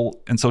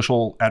 environmental and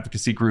social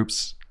advocacy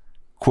groups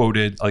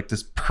quoted, like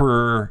this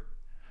per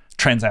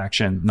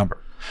transaction number.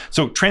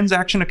 So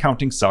transaction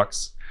accounting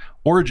sucks.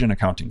 Origin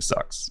accounting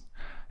sucks.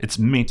 It's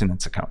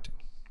maintenance accounting.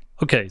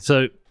 Okay,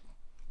 so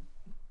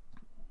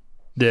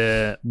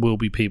there will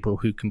be people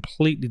who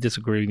completely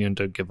disagree with you and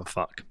don't give a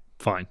fuck.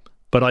 Fine.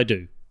 But I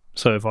do.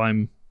 So if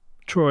I'm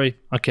Troy,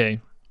 okay,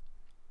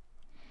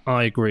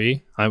 I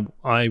agree.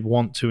 I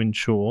want to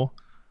ensure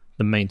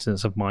the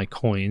maintenance of my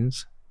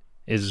coins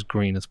is as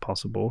green as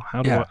possible.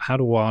 How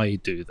do I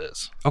do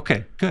this?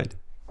 Okay, good.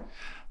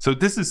 So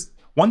this is,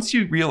 once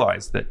you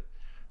realize that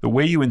the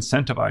way you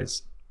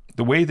incentivize,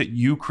 the way that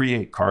you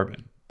create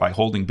carbon by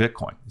holding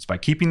Bitcoin is by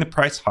keeping the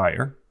price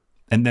higher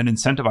and then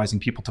incentivizing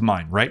people to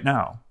mine right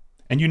now.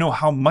 And you know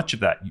how much of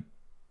that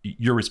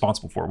you're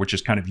responsible for, which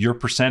is kind of your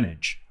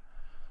percentage.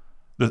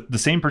 The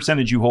same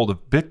percentage you hold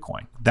of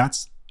Bitcoin,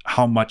 that's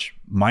how much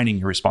mining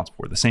you're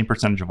responsible for, the same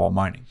percentage of all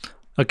mining.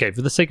 Okay,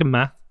 for the sake of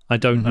math, I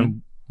don't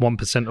own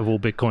 1% of all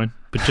Bitcoin,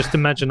 but just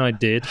imagine I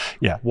did.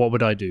 Yeah. What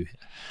would I do?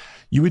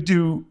 You would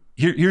do,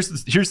 here's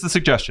the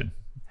suggestion.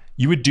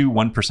 You would do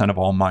 1% of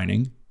all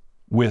mining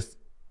with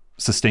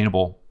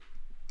sustainable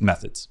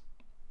methods.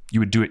 You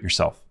would do it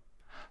yourself.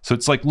 So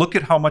it's like, look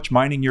at how much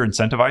mining you're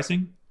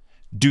incentivizing,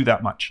 do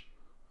that much.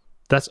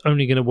 That's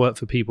only going to work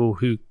for people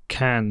who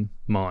can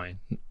mine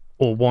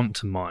or want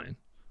to mine.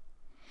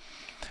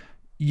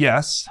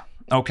 Yes.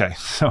 Okay.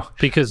 So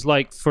because,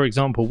 like, for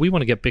example, we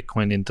want to get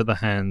Bitcoin into the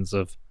hands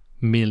of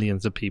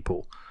millions of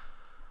people.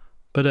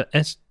 But at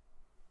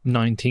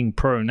S19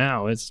 Pro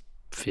now, it's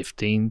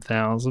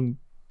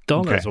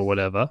 $15,000 or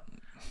whatever.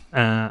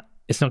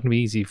 It's not going to be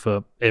easy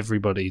for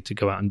everybody to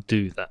go out and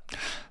do that.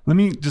 Let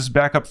me just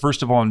back up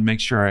first of all and make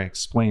sure I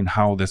explain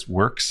how this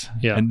works.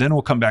 Yeah. And then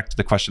we'll come back to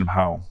the question of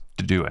how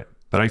to do it.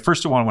 But I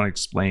first of all want to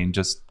explain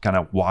just kind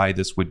of why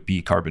this would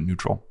be carbon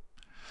neutral.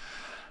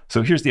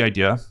 So here's the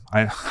idea.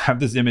 I have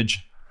this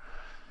image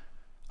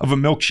of a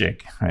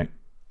milkshake, right?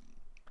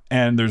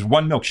 And there's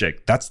one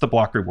milkshake. That's the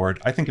block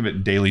reward. I think of it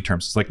in daily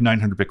terms. It's like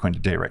 900 Bitcoin a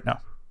day right now.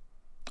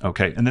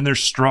 Okay. And then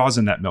there's straws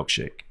in that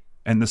milkshake.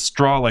 And the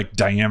straw like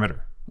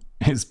diameter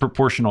is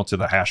proportional to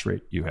the hash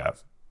rate you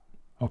have.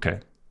 Okay.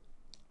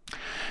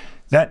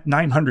 That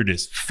 900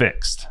 is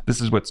fixed.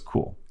 This is what's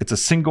cool. It's a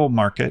single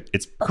market.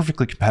 It's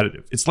perfectly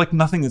competitive. It's like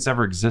nothing that's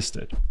ever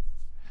existed.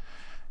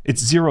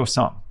 It's zero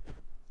sum.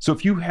 So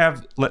if you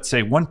have, let's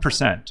say,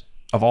 1%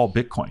 of all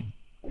Bitcoin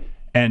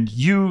and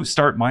you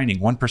start mining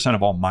 1%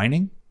 of all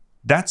mining,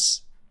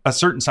 that's a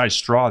certain size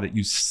straw that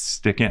you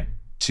stick in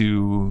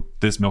to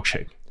this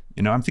milkshake.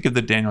 You know, I'm thinking of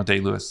the Daniel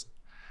Day-Lewis,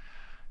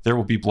 There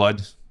Will Be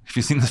Blood. Have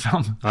you seen the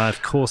film? I've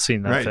of course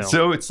seen that film.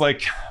 So it's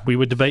like... We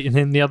were debating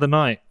him the other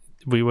night.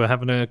 We were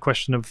having a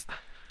question of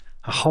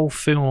a whole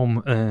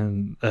film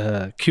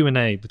and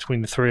Q&A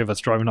between the three of us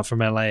driving up from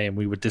LA, and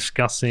we were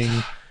discussing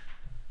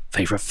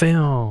favorite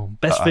film,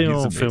 best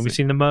film we've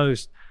seen the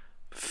most,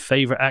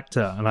 favorite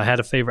actor. And I had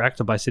a favorite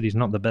actor, but I said he's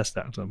not the best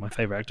actor. My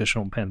favorite actor,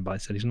 Sean Penn, but I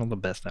said he's not the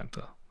best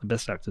actor. The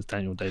best actor is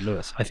Daniel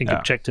Day-Lewis. I think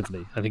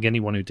objectively, I think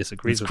anyone who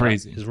disagrees with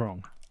that is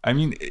wrong. I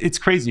mean, it's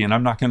crazy, and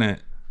I'm not going to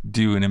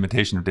do an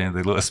imitation of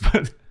Daniel Day-Lewis,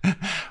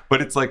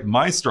 but it's like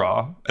my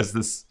straw as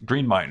this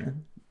green miner,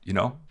 you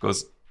know,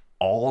 goes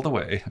all the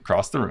way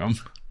across the room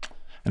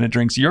and it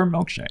drinks your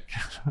milkshake.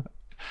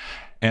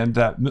 And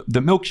the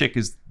milkshake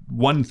is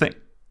one thing.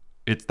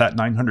 It's that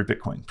 900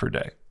 Bitcoin per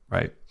day,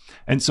 right?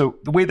 And so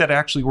the way that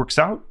actually works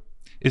out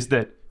is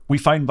that we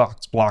find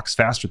blocks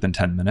faster than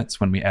 10 minutes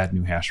when we add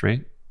new hash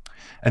rate.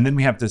 And then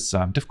we have this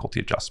difficulty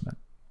adjustment,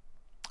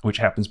 which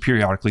happens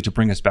periodically to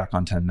bring us back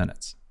on 10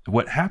 minutes.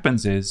 What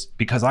happens is,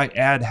 because I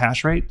add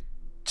hash rate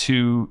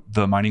to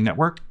the mining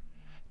network,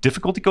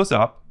 difficulty goes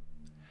up,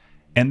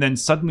 and then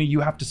suddenly you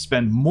have to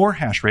spend more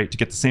hash rate to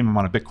get the same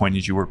amount of Bitcoin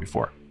as you were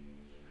before.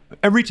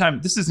 Every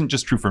time, this isn't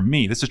just true for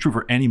me, this is true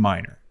for any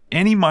miner.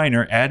 Any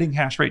miner adding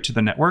hash rate to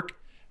the network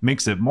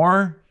makes it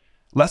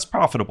less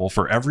profitable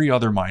for every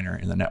other miner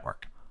in the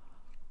network.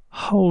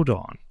 Hold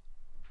on.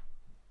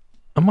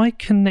 Am I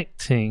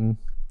connecting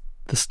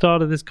the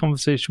start of this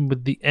conversation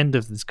with the end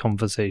of this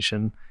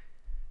conversation,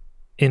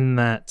 in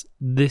that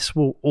this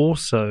will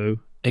also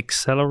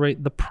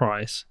accelerate the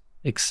price,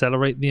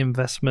 accelerate the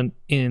investment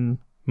in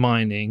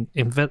mining,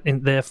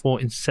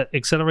 therefore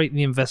accelerate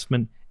the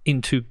investment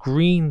into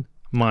green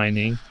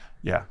mining?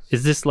 Yeah.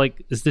 Is this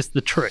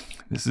the trick?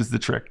 This is the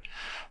trick.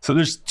 So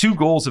there's two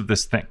goals of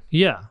this thing.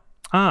 Yeah.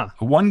 The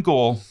one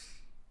goal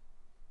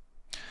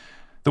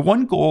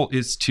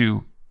is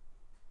to,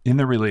 in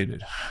the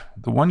related,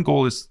 the one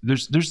goal is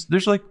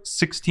there's like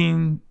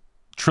 $16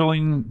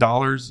 trillion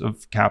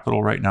of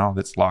capital right now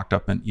that's locked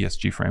up in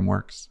ESG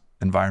frameworks,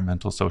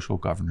 environmental, social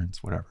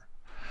governance, whatever.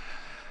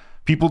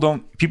 People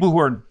who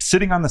are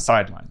sitting on the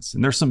sidelines,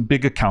 and there's some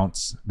big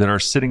accounts that are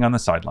sitting on the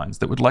sidelines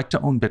that would like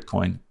to own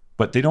Bitcoin,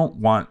 but they don't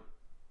want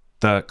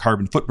the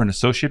carbon footprint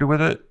associated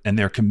with it, and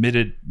they're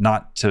committed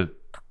not to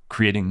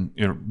creating,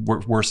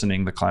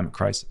 worsening the climate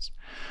crisis.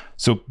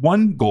 So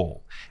one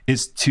goal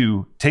is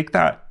to take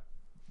that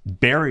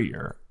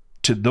barrier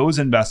to those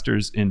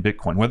investors in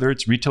Bitcoin, whether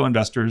it's retail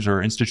investors or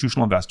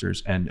institutional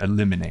investors, and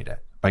eliminate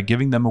it by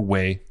giving them a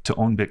way to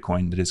own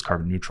Bitcoin that is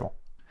carbon neutral.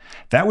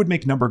 That would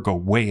make number go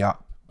way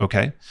up,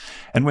 okay?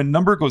 And when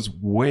number goes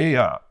way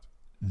up,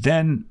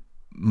 then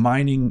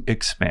mining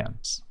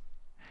expands.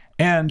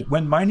 And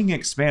when mining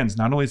expands,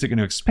 not only is it going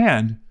to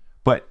expand,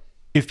 but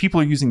if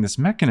people are using this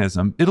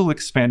mechanism, it'll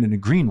expand in a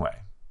green way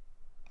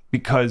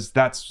because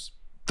that's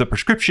the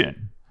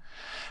prescription.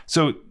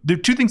 So there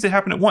are two things that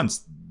happen at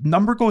once.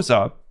 Number goes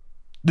up,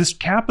 this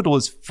capital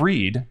is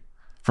freed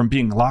from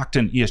being locked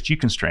in ESG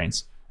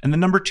constraints. And the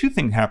number two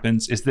thing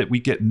happens is that we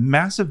get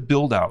massive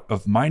build out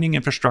of mining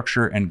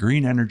infrastructure and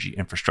green energy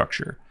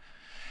infrastructure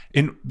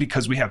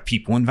because we have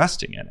people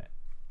investing in it.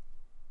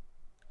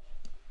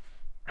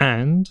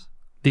 And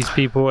these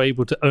people are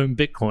able to own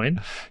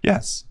Bitcoin.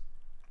 Yes.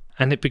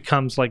 And it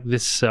becomes like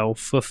this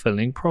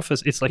self-fulfilling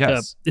prophecy. It's like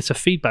it's a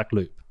feedback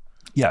loop.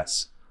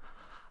 Yes.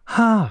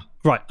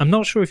 Right. I'm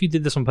not sure if you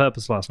did this on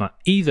purpose last night.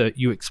 Either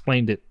you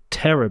explained it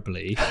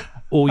terribly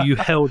or you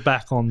held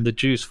back on the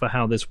juice for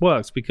how this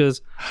works.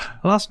 Because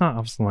last night I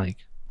was like,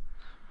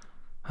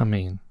 I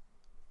mean,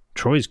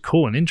 Troy's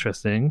cool and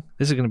interesting.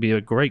 This is going to be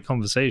a great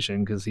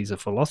conversation because he's a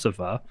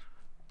philosopher.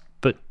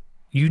 But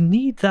you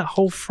need that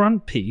whole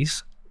front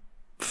piece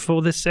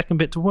for this second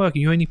bit to work.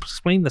 You only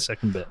explained the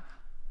second bit.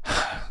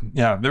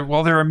 Yeah.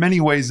 There are many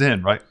ways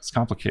in, right? It's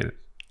complicated.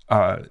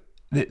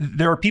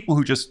 There are people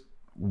who just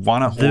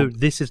want to hold.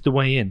 This is the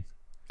way in.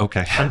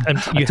 Okay. And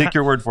I take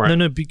your word for it.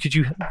 No, because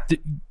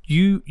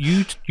you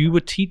were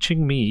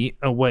teaching me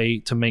a way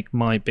to make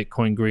my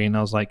Bitcoin green.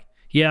 I was like,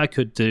 yeah, I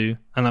could do,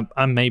 and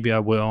maybe I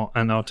will,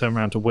 and I'll turn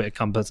around to Witter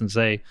Compass and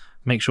say,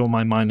 make sure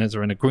my miners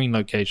are in a green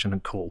location,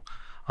 and cool.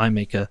 I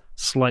make a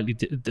slightly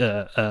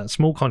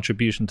small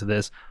contribution to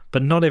this,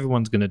 but not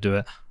everyone's going to do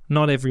it.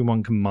 Not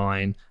everyone can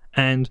mine,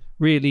 and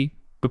really,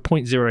 with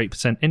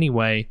 0.08%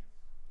 anyway,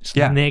 it's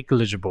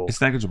negligible.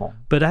 It's negligible.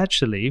 But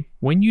actually,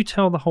 when you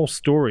tell the whole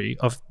story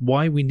of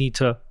why we need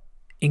to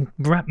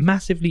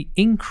massively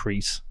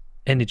increase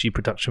energy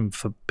production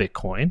for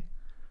Bitcoin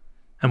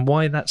and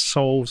why that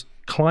solves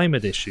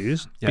climate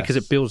issues because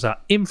it builds our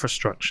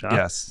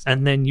infrastructure,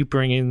 and then you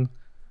bring in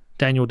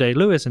Daniel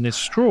Day-Lewis and his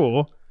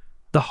straw,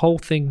 the whole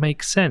thing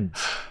makes sense.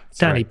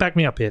 Danny, back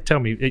me up here. Tell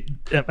me,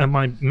 am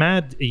I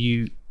mad? Are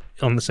you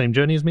on the same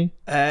journey as me?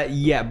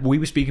 Yeah, we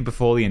were speaking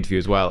before the interview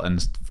as well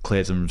and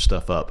cleared some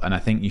stuff up, and I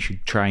think you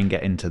should try and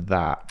get into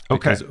that.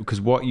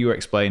 Because what you were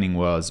explaining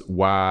was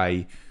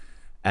why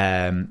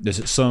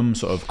there's some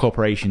sort of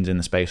corporations in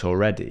the space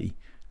already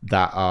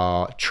that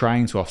are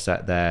trying to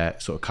offset their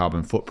sort of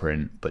carbon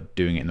footprint, but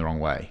doing it in the wrong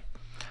way.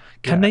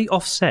 Can they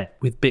offset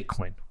with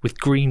Bitcoin, with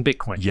green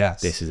Bitcoin?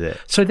 Yes. This is it.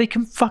 So they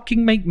can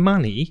fucking make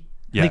money.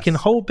 Yes. They can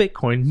hold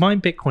Bitcoin,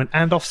 mine Bitcoin,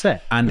 and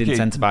offset. And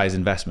incentivize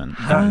investment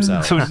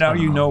themselves. So now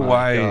you know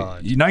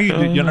why. Now you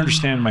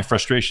understand my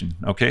frustration.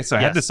 Okay. So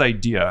I had this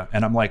idea,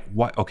 and I'm like,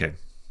 what? Okay.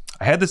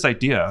 I had this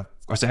idea.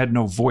 Of course, I had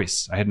no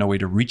voice. I had no way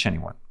to reach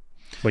anyone.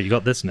 Well, you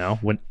got this now.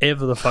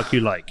 Whenever the fuck you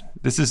like.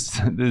 This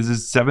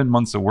is 7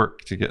 months of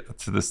work to get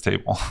to this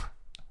table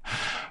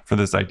for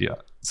this idea.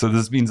 So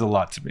this means a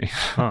lot to me.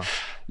 Huh.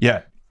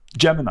 Yeah.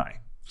 Gemini.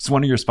 It's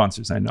one of your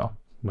sponsors, I know.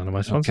 One of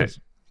my sponsors.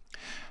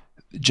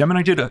 Okay.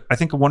 Gemini did, I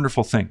think, a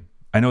wonderful thing.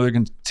 I know they're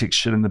going to take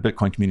shit in the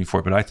Bitcoin community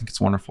for it, but I think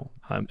it's wonderful.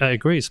 I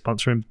agree.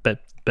 Sponsoring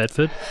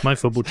Bedford, my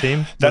football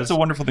team. That's a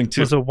wonderful thing,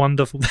 too. It was a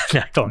wonderful...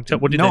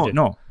 What did they do?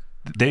 No.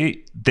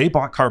 They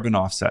bought carbon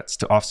offsets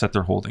to offset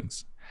their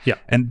holdings. Yeah.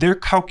 And their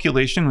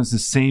calculation was the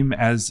same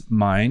as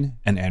mine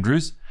and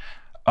Andrew's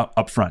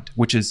up front,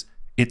 which is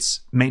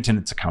it's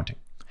maintenance accounting.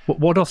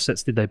 What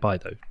offsets did they buy,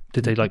 though?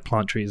 Did they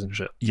plant trees and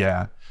shit?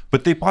 Yeah.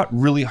 But they bought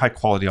really high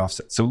quality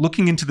offsets. So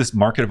looking into this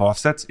market of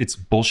offsets, it's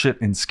bullshit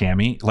and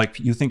scammy. Like,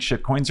 you think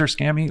shitcoins are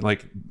scammy?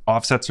 Like,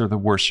 offsets are the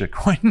worst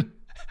shitcoin.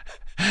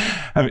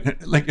 I mean,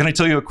 can I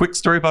tell you a quick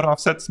story about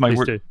offsets?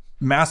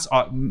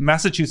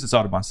 Massachusetts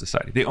Audubon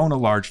Society. They own a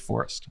large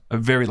forest, a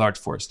very large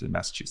forest in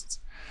Massachusetts.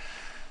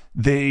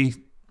 They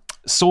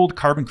sold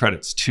carbon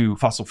credits to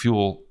fossil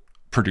fuel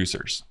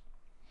producers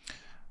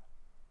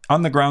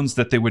on the grounds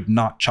that they would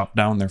not chop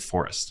down their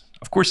forest.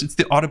 Of course, it's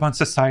the Audubon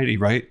Society,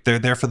 right? They're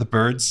there for the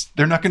birds.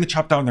 They're not going to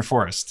chop down their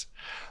forest.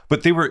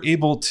 But they were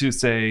able to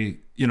say,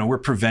 we're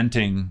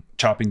preventing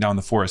chopping down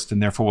the forest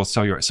and therefore we'll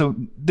sell yours. So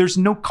there's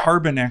no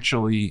carbon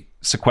actually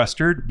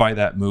sequestered by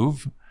that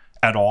move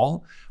at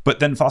all. But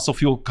then fossil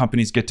fuel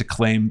companies get to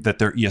claim that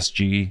they're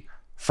ESG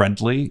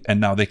friendly and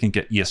now they can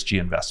get ESG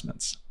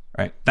investments,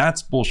 right?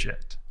 That's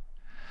bullshit.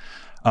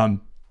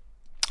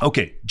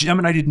 Okay,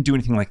 Gemini didn't do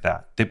anything like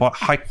that. They bought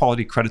high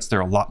quality credits.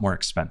 They're a lot more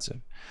expensive.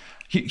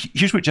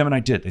 Here's what Gemini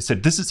did. They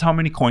said, this is how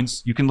many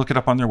coins. You can look it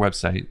up on their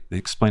website. They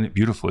explain it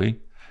beautifully.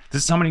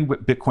 This is how many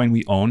Bitcoin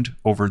we owned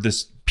over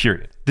this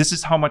period. This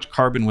is how much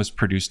carbon was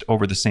produced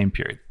over the same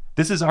period.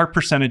 This is our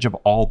percentage of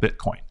all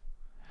Bitcoin.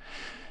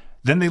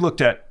 Then they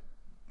looked at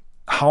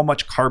how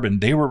much carbon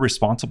they were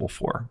responsible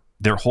for,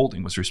 their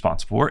holding was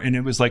responsible for, and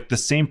it was like the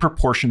same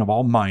proportion of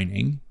all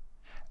mining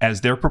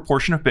as their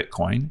proportion of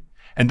Bitcoin.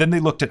 And then they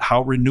looked at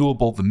how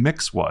renewable the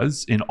mix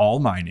was in all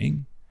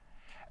mining,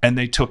 and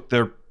they took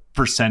their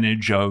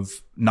percentage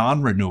of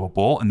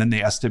non-renewable, and then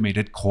they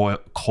estimated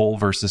coal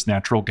versus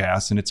natural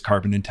gas and its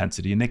carbon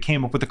intensity, and they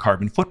came up with a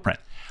carbon footprint.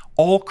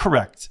 All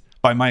correct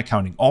by my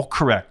accounting, all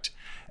correct.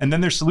 And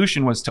then their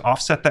solution was to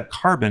offset that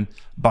carbon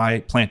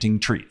by planting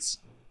trees,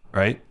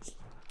 right?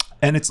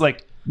 And it's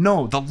like,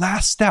 no, the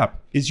last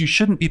step is you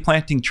shouldn't be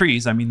planting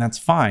trees. I mean, that's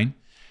fine.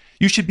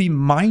 You should be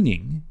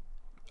mining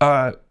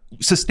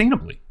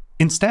sustainably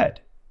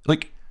instead.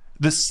 Like,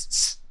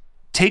 this,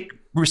 take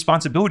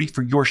responsibility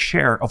for your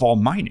share of all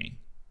mining.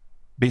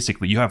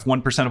 Basically, you have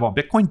 1% of all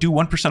Bitcoin, do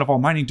 1% of all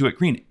mining, do it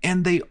green.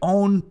 And they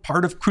own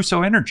part of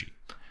Crusoe Energy,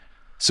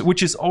 so,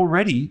 which is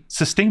already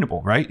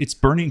sustainable, right? It's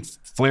burning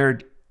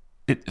flared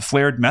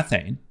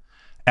methane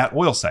at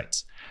oil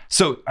sites.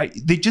 So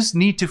they just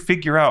need to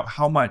figure out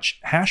how much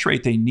hash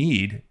rate they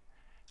need.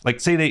 Like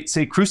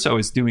say Crusoe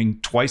is doing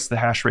twice the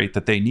hash rate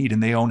that they need,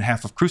 and they own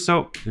half of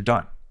Crusoe, they're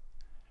done.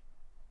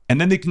 And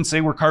then they can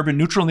say we're carbon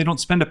neutral, and they don't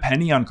spend a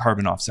penny on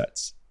carbon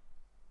offsets.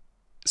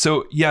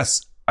 So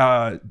yes,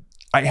 I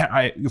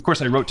of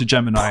course I wrote to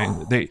Gemini.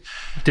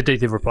 Did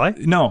they reply?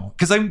 No,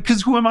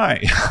 because who am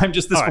I? I'm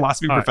just this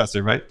philosophy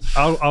professor, right?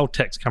 I'll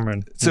text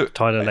Cameron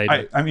Tyler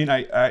later.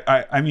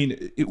 I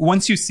mean,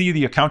 once you see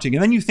the accounting,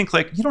 and then you think,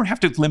 like, you don't have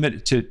to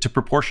limit it to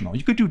proportional.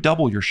 You could do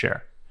double your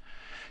share.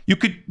 You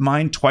could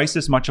mine twice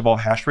as much of all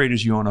hash rate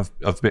as you own of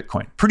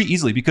Bitcoin pretty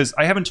easily, because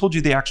I haven't told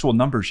you the actual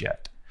numbers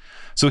yet.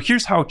 So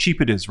here's how cheap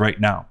it is right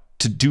now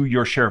to do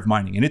your share of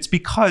mining, and it's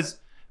because,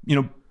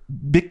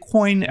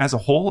 Bitcoin as a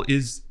whole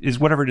is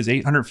whatever it is,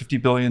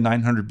 $850 billion,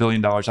 $900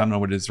 billion. I don't know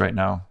what it is right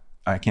now.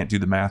 I can't do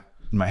the math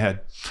in my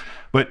head.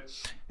 But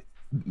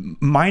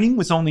mining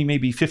was only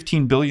maybe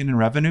 15 billion in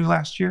revenue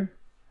last year.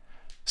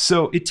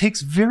 So it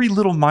takes very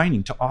little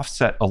mining to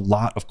offset a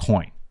lot of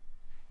coin.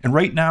 And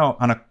right now,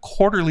 on a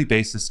quarterly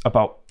basis,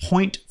 about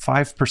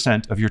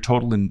 0.5% of your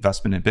total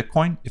investment in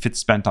Bitcoin, if it's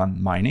spent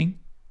on mining,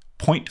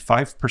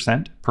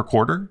 0.5% per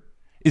quarter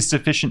is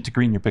sufficient to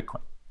green your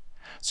Bitcoin.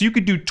 So you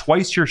could do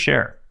twice your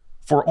share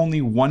for only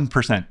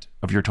 1%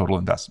 of your total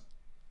investment.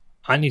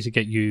 I need to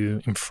get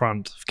you in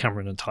front of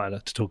Cameron and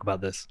Tyler to talk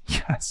about this.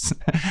 Yes.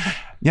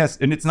 Yes.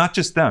 And it's not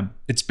just them.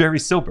 It's Barry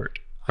Silbert,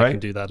 right? I can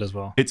do that as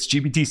well. It's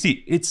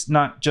GBTC. It's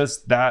not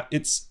just that.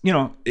 It's,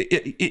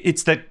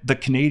 it's that the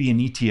Canadian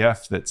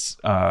ETF that's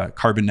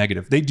carbon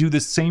negative. They do the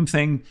same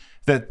thing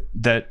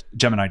that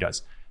Gemini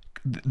does.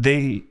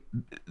 They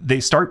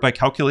start by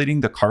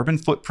calculating the carbon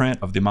footprint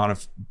of the amount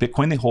of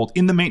Bitcoin they hold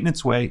in the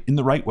maintenance way, in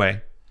the right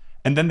way.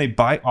 And then they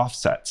buy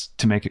offsets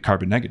to make it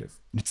carbon negative.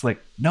 It's like,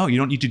 no, you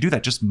don't need to do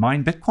that. Just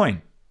mine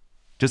Bitcoin.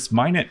 Just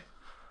mine it.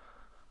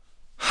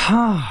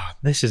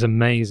 This is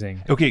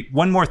amazing. Okay,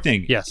 one more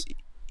thing. Yes.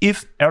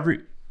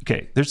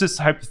 There's this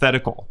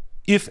hypothetical.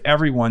 If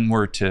everyone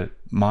were to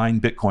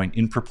mine Bitcoin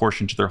in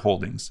proportion to their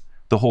holdings,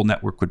 the whole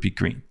network would be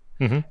green.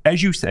 Mm-hmm.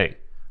 As you say,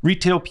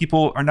 retail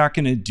people are not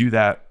going to do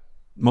that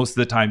most of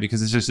the time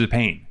because it's just a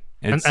pain.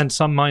 And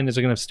some miners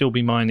are going to still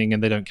be mining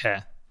and they don't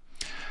care.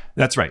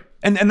 That's right.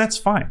 And that's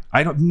fine.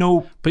 I don't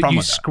know. But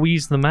you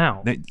squeeze them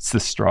out. It's the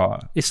straw.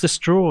 It's the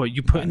straw.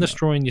 You put in the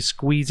straw and you're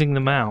squeezing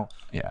them out.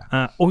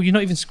 Yeah. Or you're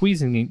not even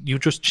squeezing them. You're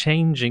just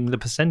changing the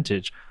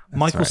percentage. That's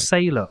Michael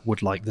Saylor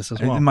would like this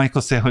as well. And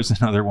Michael Saylor's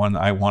another one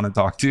I want to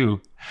talk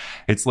to.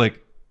 It's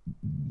like,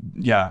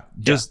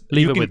 just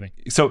leave it with me.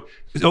 So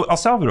El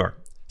Salvador.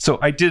 So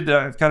I did,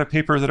 I've got a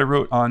paper that I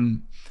wrote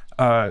on,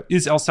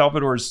 is El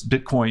Salvador's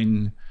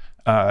Bitcoin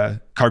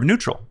carbon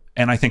neutral?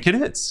 And I think it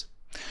is.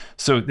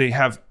 So they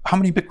have, how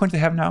many Bitcoin do they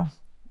have now?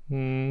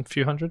 A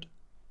few hundred.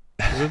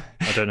 Is it?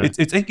 I don't know.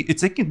 It's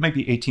like it might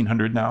be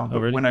 1,800 now. But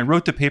really? When I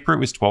wrote the paper, it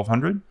was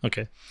 1,200.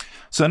 Okay.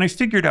 So then I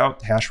figured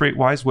out hash rate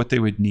wise what they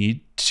would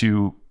need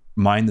to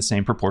mine the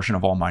same proportion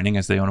of all mining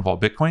as they own of all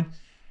Bitcoin.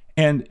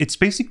 And it's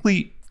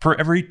basically for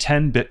every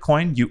 10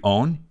 Bitcoin you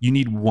own, you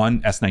need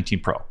one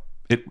S19 Pro.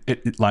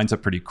 It lines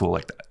up pretty cool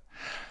like that.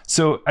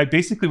 So I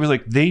basically was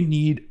like, they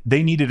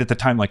needed at the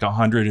time like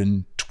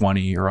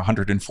 120 or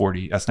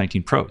 140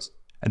 S19 Pros.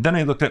 And then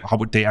I looked at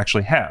what they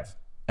actually have.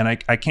 And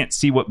I can't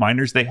see what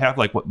miners they have,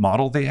 like what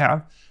model they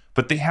have,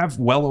 but they have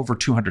well over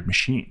 200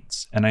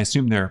 machines. And I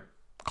assume they're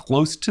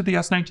close to the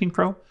S19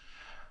 Pro.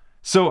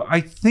 So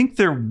I think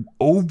they're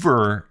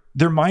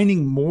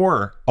mining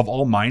more of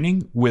all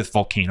mining with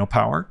Volcano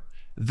power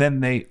than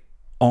they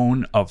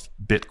own of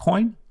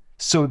Bitcoin.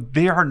 So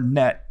they are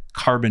net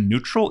carbon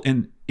neutral,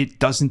 and it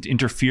doesn't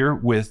interfere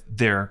with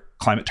their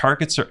climate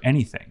targets or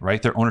anything,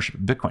 right? Their ownership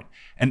of Bitcoin.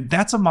 And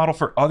that's a model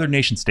for other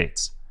nation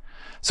states.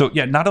 So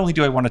yeah, not only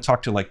do I want to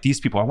talk to like these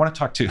people, I want to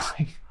talk to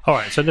like all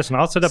right. So listen,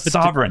 I'll set up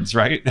sovereigns,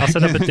 right? I'll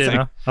set up a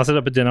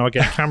dinner. I'll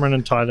get Cameron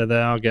and Tyler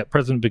there. I'll get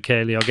President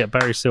Bukele. I'll get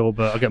Barry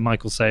Silbert. I'll get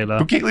Michael Saylor.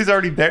 Bukele's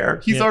already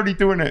there. He's already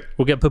doing it.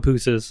 We'll get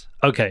Papusas.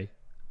 Okay,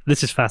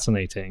 this is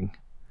fascinating.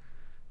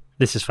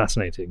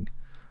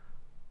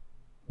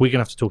 We're gonna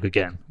have to talk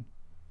again.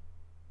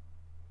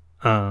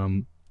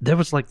 There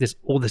was like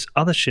all this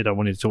other shit I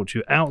wanted to talk to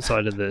you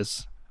outside of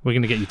this. We're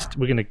gonna get you.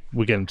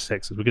 We're getting to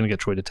Texas. We're gonna get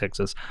Troy to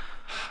Texas.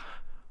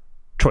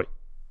 Troy,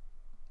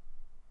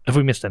 have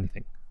we missed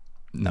anything?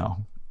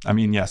 No. I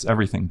mean, yes,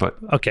 everything. But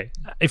okay,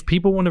 if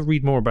people want to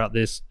read more about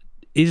this,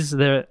 is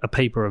there a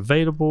paper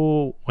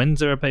available? When's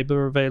there a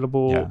paper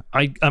available?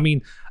 Yeah. I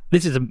mean,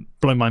 this is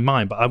blowing my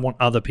mind, but I want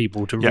other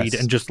people to read it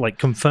and just like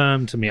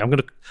confirm to me. I'm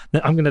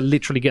gonna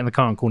literally get in the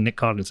car and call Nick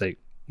Carter and say,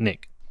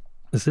 Nick,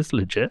 is this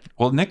legit?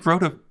 Well, Nick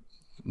wrote a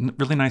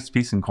really nice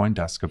piece in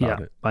CoinDesk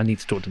about it. I need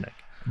to talk to Nick.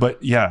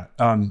 But yeah,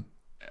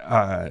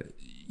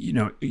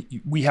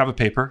 we have a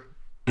paper.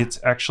 It's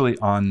actually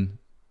on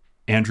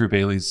Andrew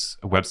Bailey's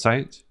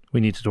website.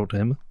 We need to talk to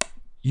him.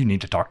 You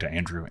need to talk to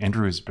Andrew.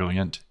 Andrew is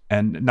brilliant.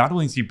 And not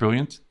only is he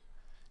brilliant,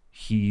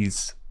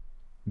 he's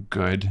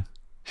good.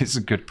 He's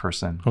a good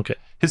person. Okay.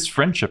 His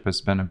friendship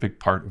has been a big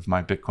part of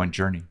my Bitcoin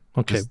journey.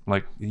 Okay. Just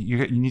like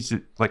you need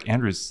to, like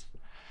Andrew's.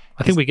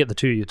 I think we get the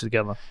two of you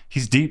together.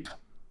 He's deep.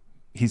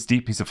 He's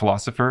deep. He's a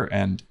philosopher,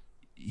 and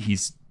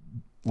he's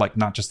like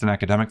not just an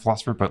academic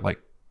philosopher, but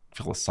like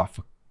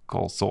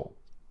philosophical soul.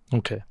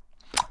 Okay.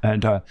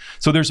 And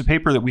so there's a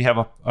paper that we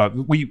have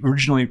we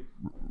originally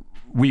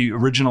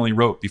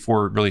wrote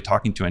before really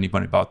talking to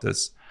anybody about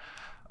this.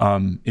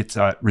 It's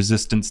at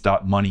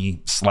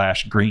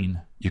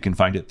resistance.money/green. You can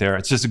find it there.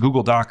 It's just a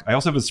Google Doc. I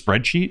also have a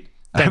spreadsheet.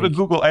 I have a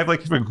Google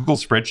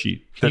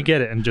spreadsheet. Can you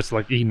get it and just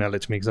like email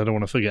it to me because I don't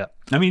want to forget?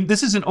 I mean,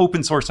 this is an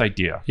open source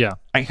idea. Yeah.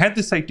 I had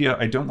this idea.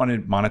 I don't want to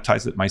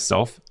monetize it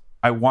myself.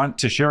 I want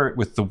to share it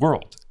with the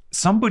world.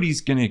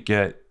 Somebody's going to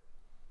get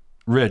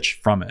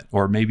rich from it,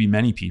 or maybe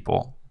many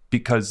people,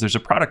 because there's a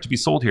product to be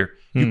sold here.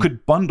 You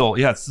could bundle.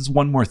 Yes, this is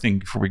one more thing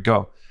before we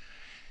go.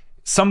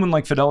 Someone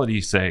like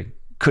Fidelity, say,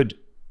 could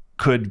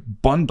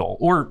bundle,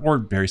 or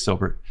Barry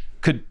Silbert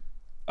could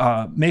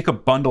make a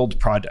bundled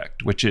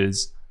product, which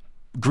is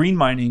green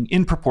mining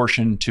in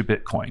proportion to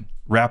Bitcoin,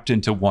 wrapped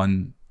into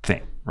one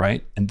thing,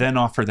 right? And then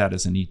offer that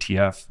as an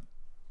ETF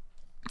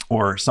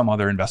or some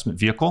other investment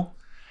vehicle.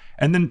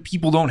 And then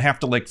people don't have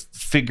to like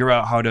figure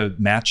out how to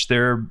match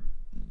their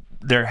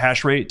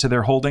hash rate to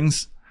their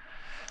holdings.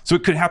 So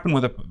it could happen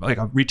with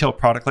a retail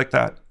product like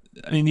that.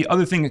 I mean, the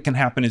other thing that can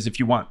happen is if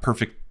you want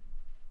perfect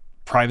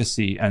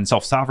privacy and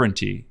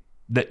self-sovereignty,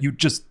 that you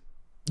just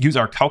use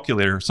our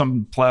calculator.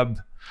 Some pleb,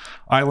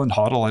 Island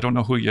Hodl, I don't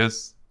know who he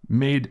is,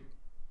 made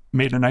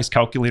a nice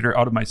calculator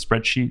out of my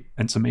spreadsheet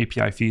and some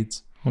API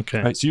feeds.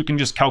 Okay. Right. So you can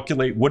just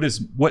calculate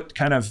what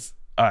kind of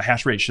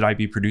hash rate should I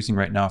be producing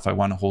right now if I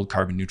want to hold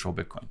carbon neutral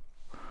Bitcoin.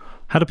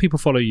 How do people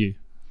follow you?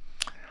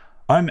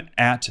 I'm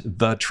at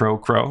the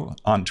TroCrow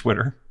on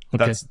Twitter.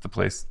 Okay. That's the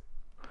place.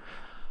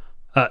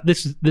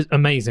 This is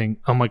amazing.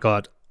 Oh my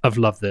God. I've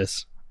loved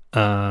this.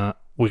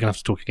 We're going to have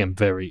to talk again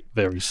very,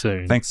 very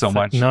soon. Thanks so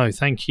much. No,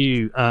 thank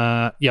you.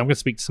 I'm going to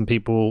speak to some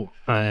people,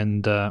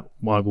 and I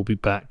will be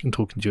back and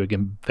talking to you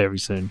again very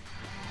soon.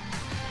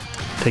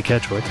 Take care,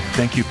 Troy.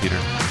 Thank you, Peter.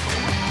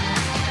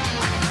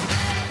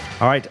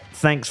 All right,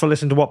 thanks for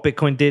listening to What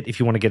Bitcoin Did. If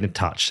you want to get in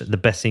touch, the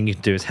best thing you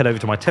can do is head over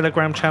to my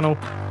Telegram channel,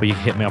 or you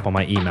can hit me up on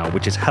my email,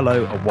 which is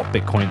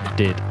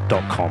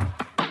hello@whatbitcoindid.com.